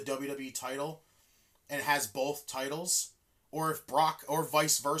win the WWE title and has both titles, or if Brock, or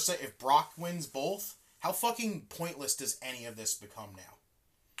vice versa, if Brock wins both? How fucking pointless does any of this become now?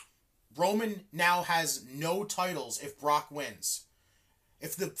 Roman now has no titles if Brock wins.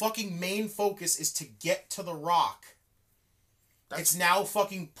 If the fucking main focus is to get to The Rock, it's now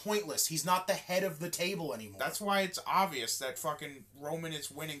fucking pointless. He's not the head of the table anymore. That's why it's obvious that fucking Roman is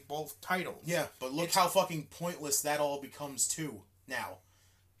winning both titles. Yeah, but look how fucking pointless that all becomes too now.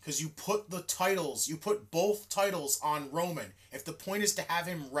 Because you put both titles on Roman. If the point is to have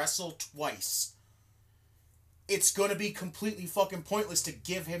him wrestle twice, it's going to be completely fucking pointless to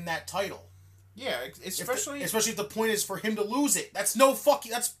give him that title. Yeah, especially if the point is for him to lose it. That's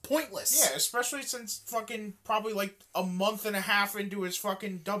pointless. Yeah, especially since fucking probably like a month and a half into his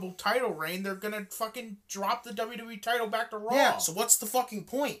fucking double title reign, they're gonna fucking drop the WWE title back to Raw. Yeah, so what's the fucking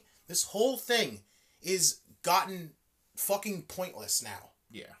point? This whole thing is gotten fucking pointless now.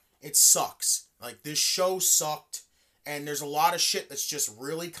 Yeah. It sucks. Like, this show sucked, and there's a lot of shit that's just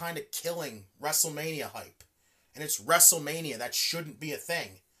really kind of killing WrestleMania hype. And it's WrestleMania. That shouldn't be a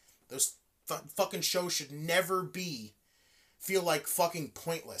thing. Those fucking shows should never feel like fucking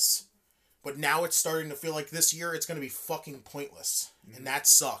pointless. But now it's starting to feel like this year it's going to be fucking pointless. Mm-hmm. And that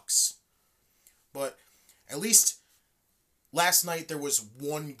sucks. But at least last night there was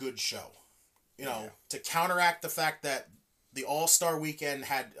one good show. You know, to counteract the fact that the All-Star Weekend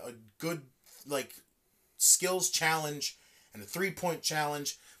had a good, like, skills challenge and a 3-point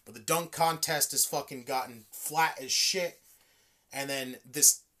challenge, but the dunk contest has fucking gotten flat as shit. And then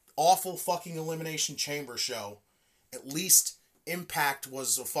this awful fucking Elimination Chamber show, at least Impact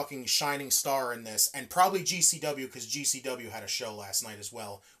was a fucking shining star in this, and probably GCW, because GCW had a show last night as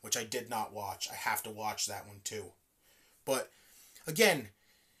well, which I did not watch. I have to watch that one too. But, again,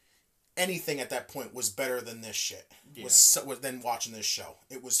 anything at that point was better than this shit. Than watching this show.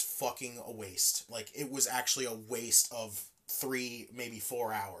 It was fucking a waste. Like, it was actually a waste of 3, maybe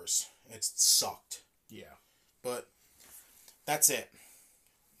 4 hours. It sucked. Yeah. But that's it.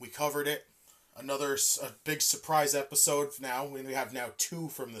 We covered it. A big surprise episode now. We have now 2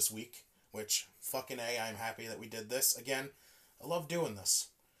 from this week, which, fucking A, I'm happy that we did this. Again, I love doing this.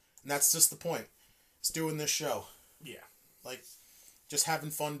 And that's just the point. It's doing this show. Yeah. Like, just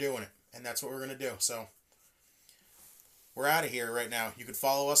having fun doing it. And that's what we're going to do. So, we're out of here right now. You can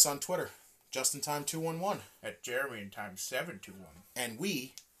follow us on Twitter, JustinTime211. At JeremyInTime721. And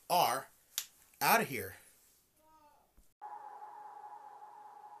we are out of here.